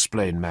can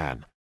explain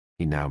man,"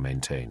 he now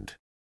maintained.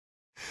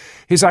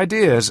 His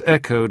ideas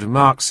echoed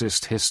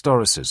Marxist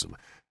historicism,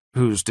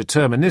 whose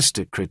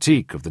deterministic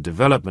critique of the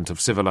development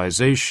of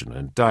civilization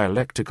and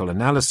dialectical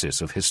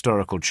analysis of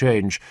historical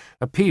change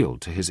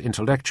appealed to his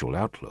intellectual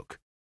outlook.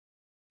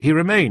 He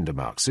remained a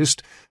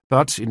Marxist,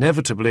 but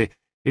inevitably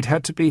it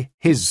had to be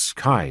his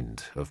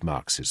kind of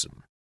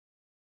Marxism.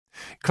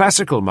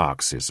 Classical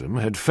Marxism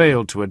had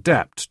failed to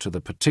adapt to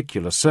the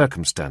particular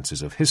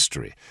circumstances of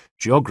history,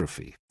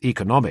 geography,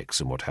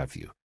 economics, and what have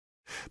you.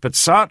 But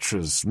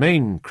Sartre's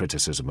main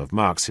criticism of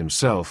Marx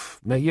himself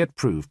may yet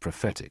prove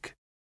prophetic.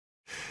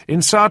 In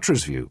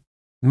Sartre's view,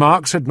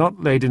 Marx had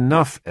not laid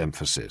enough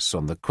emphasis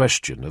on the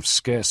question of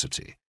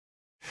scarcity.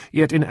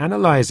 Yet in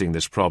analyzing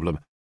this problem,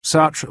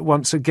 Sartre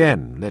once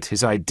again let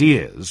his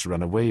ideas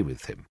run away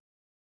with him.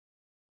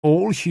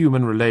 All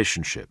human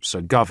relationships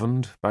are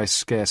governed by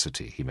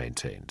scarcity, he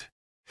maintained.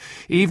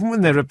 Even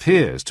when there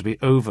appears to be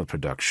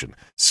overproduction,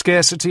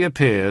 scarcity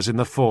appears in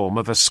the form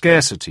of a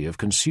scarcity of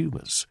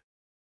consumers.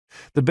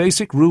 The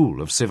basic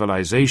rule of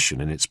civilization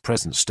in its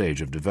present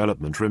stage of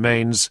development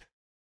remains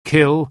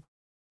kill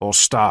or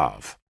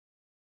starve.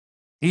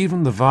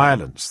 Even the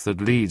violence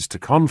that leads to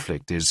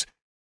conflict is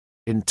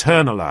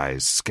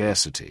internalized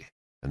scarcity,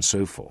 and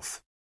so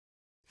forth.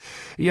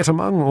 Yet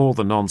among all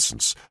the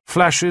nonsense,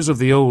 flashes of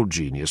the old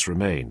genius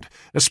remained,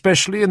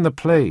 especially in the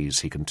plays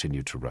he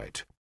continued to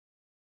write.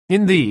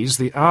 In these,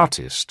 the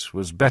artist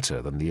was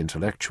better than the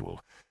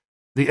intellectual.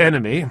 The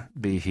enemy,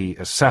 be he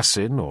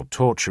assassin or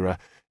torturer,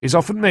 is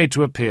often made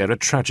to appear a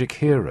tragic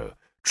hero,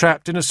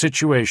 trapped in a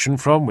situation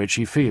from which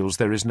he feels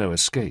there is no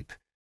escape.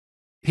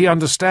 He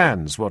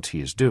understands what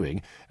he is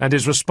doing and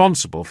is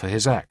responsible for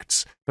his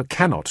acts, but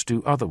cannot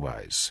do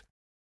otherwise.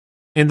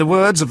 In the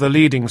words of the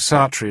leading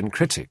Sartrean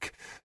critic,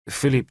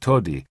 Philippe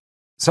Todi,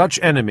 such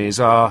enemies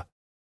are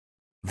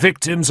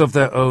victims of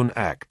their own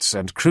acts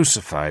and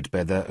crucified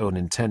by their own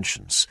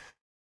intentions,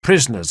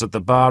 prisoners at the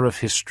bar of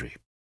history,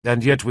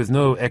 and yet with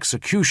no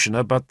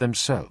executioner but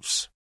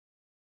themselves.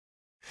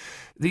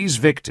 These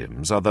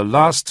victims are the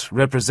last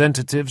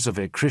representatives of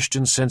a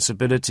Christian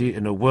sensibility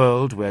in a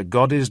world where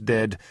God is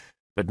dead,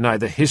 but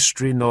neither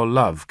history nor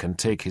love can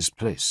take his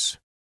place.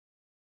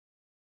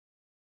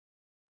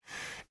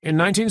 In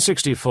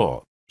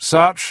 1964,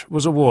 Sartre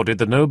was awarded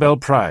the Nobel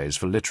Prize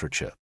for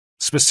Literature,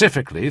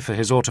 specifically for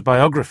his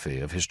autobiography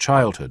of his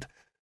childhood,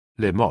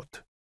 Les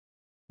Mots,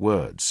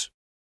 Words,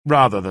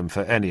 rather than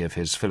for any of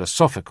his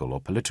philosophical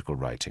or political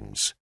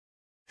writings.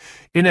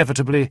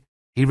 Inevitably,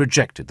 he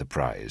rejected the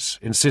prize,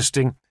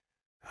 insisting,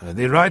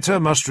 "The writer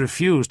must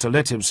refuse to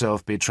let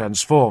himself be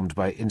transformed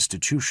by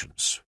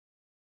institutions."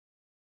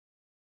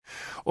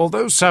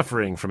 Although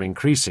suffering from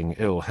increasing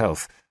ill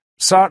health,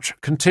 Sartre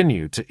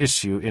continued to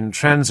issue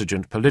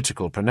intransigent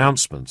political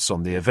pronouncements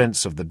on the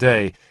events of the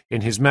day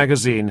in his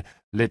magazine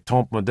Le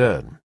Temps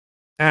Moderne,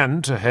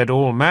 and to head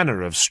all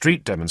manner of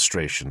street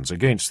demonstrations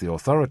against the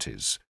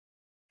authorities.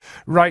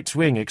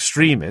 Right-wing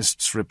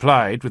extremists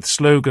replied with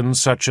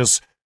slogans such as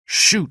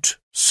 "Shoot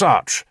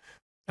Sartre,"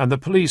 and the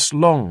police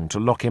longed to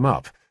lock him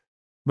up,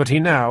 but he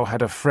now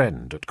had a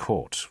friend at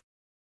court.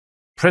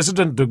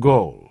 President de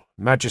Gaulle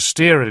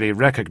magisterially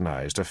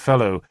recognized a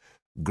fellow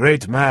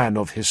great man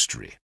of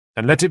history,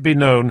 and let it be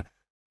known,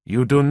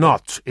 "You do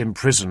not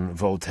imprison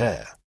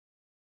Voltaire."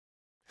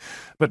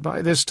 But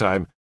by this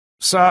time,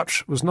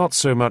 Sartre was not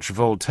so much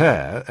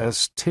Voltaire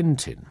as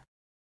Tintin.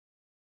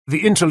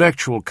 The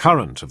intellectual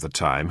current of the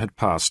time had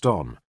passed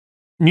on.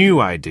 New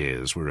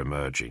ideas were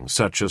emerging,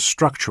 such as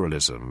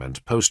structuralism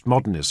and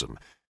postmodernism,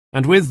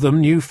 and with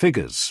them new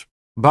figures,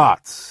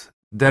 Barthes,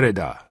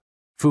 Derrida,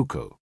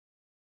 Foucault.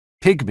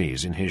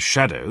 Pygmies in his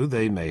shadow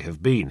they may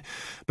have been,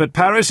 but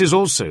Paris is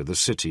also the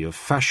city of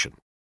fashion.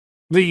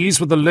 These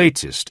were the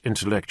latest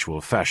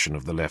intellectual fashion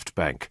of the left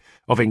bank,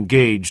 of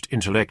engaged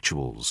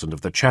intellectuals and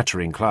of the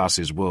chattering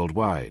classes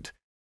worldwide.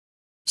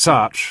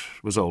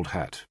 Sartre was old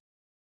hat.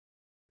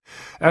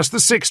 As the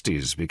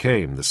 60s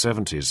became the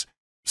 70s,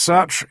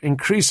 Sartre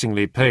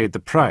increasingly paid the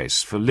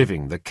price for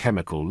living the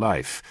chemical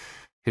life,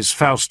 his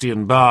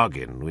Faustian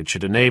bargain which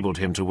had enabled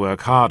him to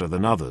work harder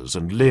than others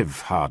and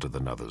live harder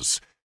than others.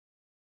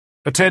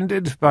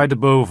 Attended by de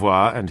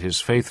Beauvoir and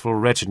his faithful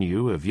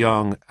retinue of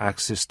young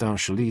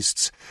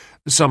existentialists,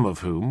 some of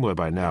whom were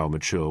by now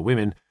mature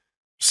women,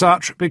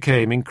 Sartre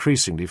became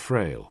increasingly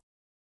frail.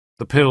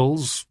 The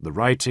pills, the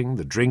writing,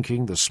 the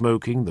drinking, the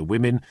smoking, the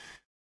women,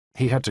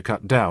 he had to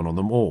cut down on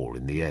them all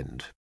in the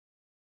end.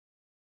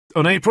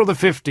 On April the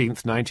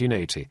 15th,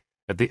 1980,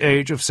 at the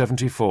age of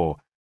 74,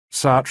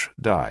 Sartre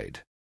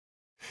died.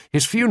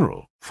 His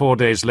funeral, 4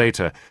 days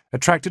later,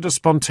 attracted a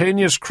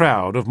spontaneous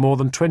crowd of more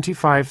than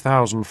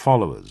 25,000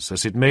 followers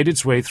as it made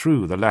its way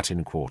through the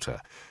Latin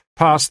Quarter,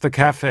 past the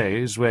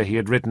cafes where he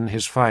had written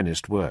his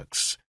finest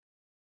works.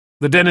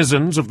 The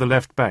denizens of the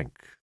left bank,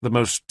 the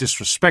most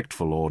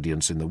disrespectful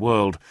audience in the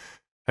world,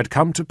 had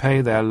come to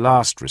pay their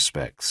last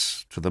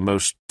respects to the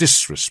most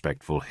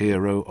disrespectful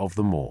hero of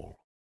them all.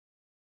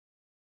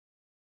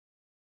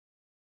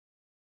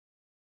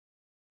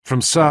 From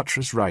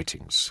Sartre's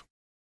writings.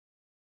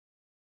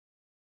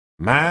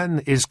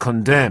 Man is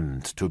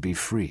condemned to be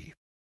free.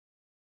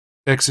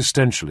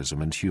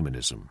 Existentialism and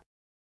Humanism.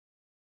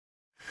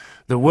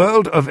 The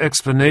world of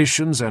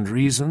explanations and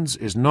reasons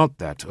is not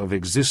that of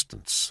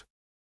existence.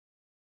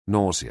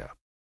 Nausea.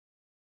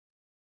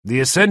 The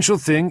essential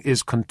thing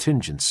is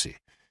contingency.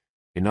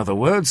 In other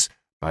words,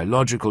 by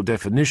logical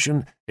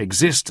definition,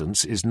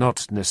 existence is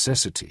not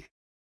necessity.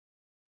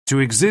 To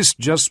exist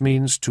just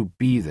means to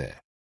be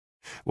there.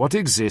 What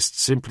exists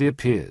simply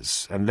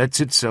appears and lets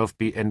itself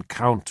be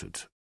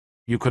encountered.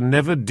 You can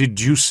never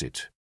deduce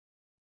it.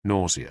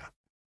 Nausea.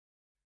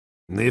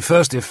 The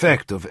first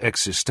effect of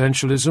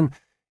existentialism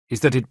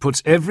is that it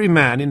puts every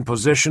man in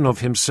possession of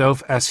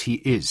himself as he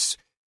is,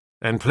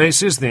 and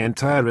places the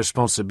entire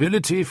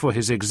responsibility for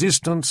his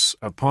existence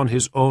upon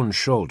his own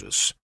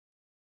shoulders.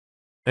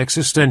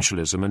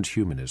 Existentialism and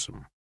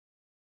Humanism.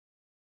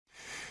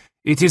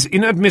 It is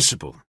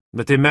inadmissible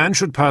that a man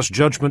should pass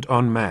judgment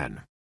on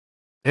man.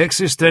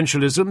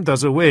 Existentialism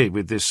does away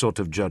with this sort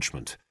of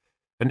judgment.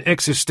 An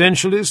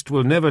existentialist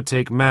will never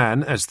take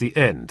man as the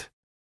end,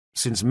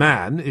 since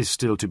man is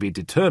still to be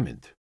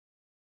determined.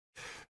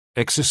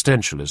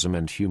 Existentialism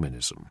and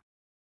Humanism.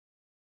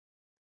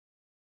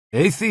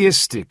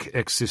 Atheistic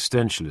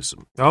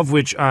existentialism, of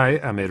which I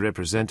am a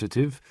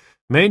representative,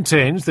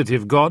 maintains that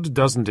if God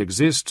doesn't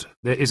exist,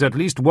 there is at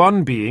least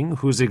one being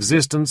whose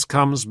existence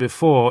comes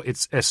before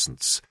its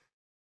essence.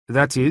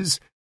 That is,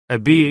 a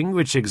being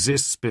which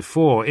exists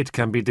before it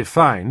can be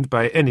defined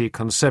by any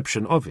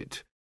conception of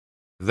it.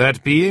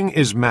 That being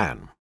is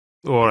man,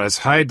 or as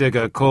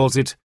Heidegger calls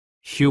it,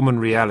 human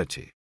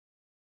reality.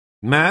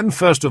 Man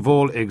first of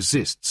all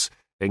exists,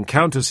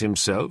 encounters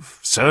himself,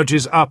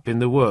 surges up in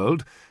the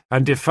world,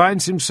 and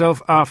defines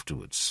himself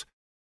afterwards.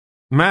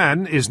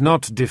 Man is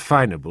not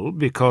definable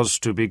because,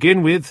 to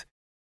begin with,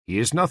 he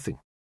is nothing.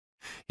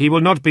 He will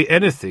not be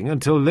anything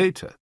until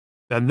later,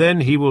 and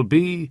then he will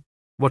be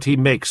what he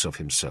makes of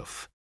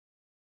himself.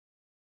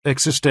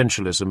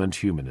 Existentialism and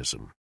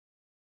Humanism.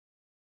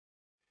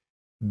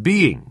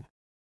 Being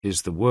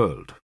is the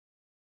world.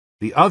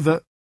 The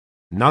other,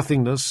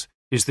 nothingness,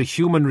 is the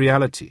human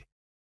reality,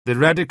 the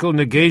radical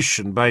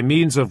negation by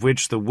means of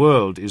which the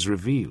world is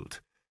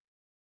revealed.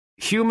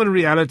 Human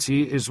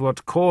reality is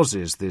what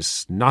causes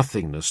this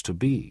nothingness to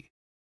be,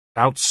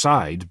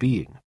 outside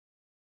being.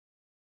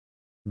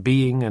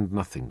 Being and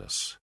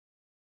nothingness.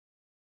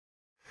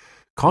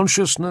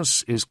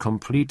 Consciousness is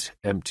complete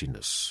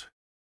emptiness,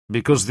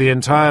 because the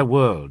entire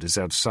world is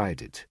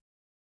outside it.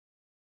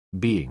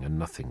 Being and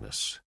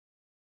nothingness.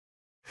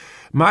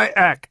 My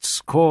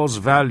acts cause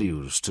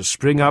values to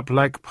spring up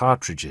like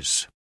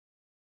partridges.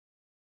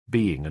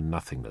 Being and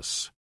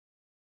nothingness.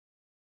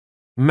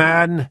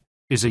 Man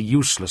is a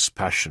useless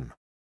passion.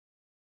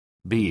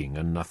 Being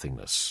and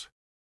nothingness.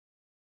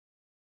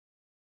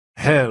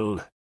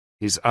 Hell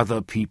is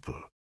other people.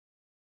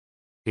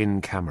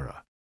 In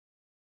camera.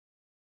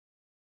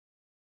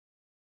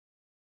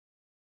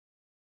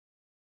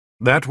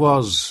 That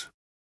was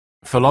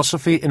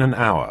Philosophy in an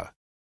Hour,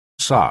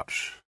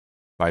 Sartre,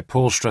 by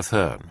Paul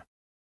Strathern.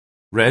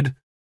 Read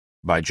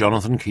by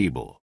Jonathan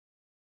Keeble.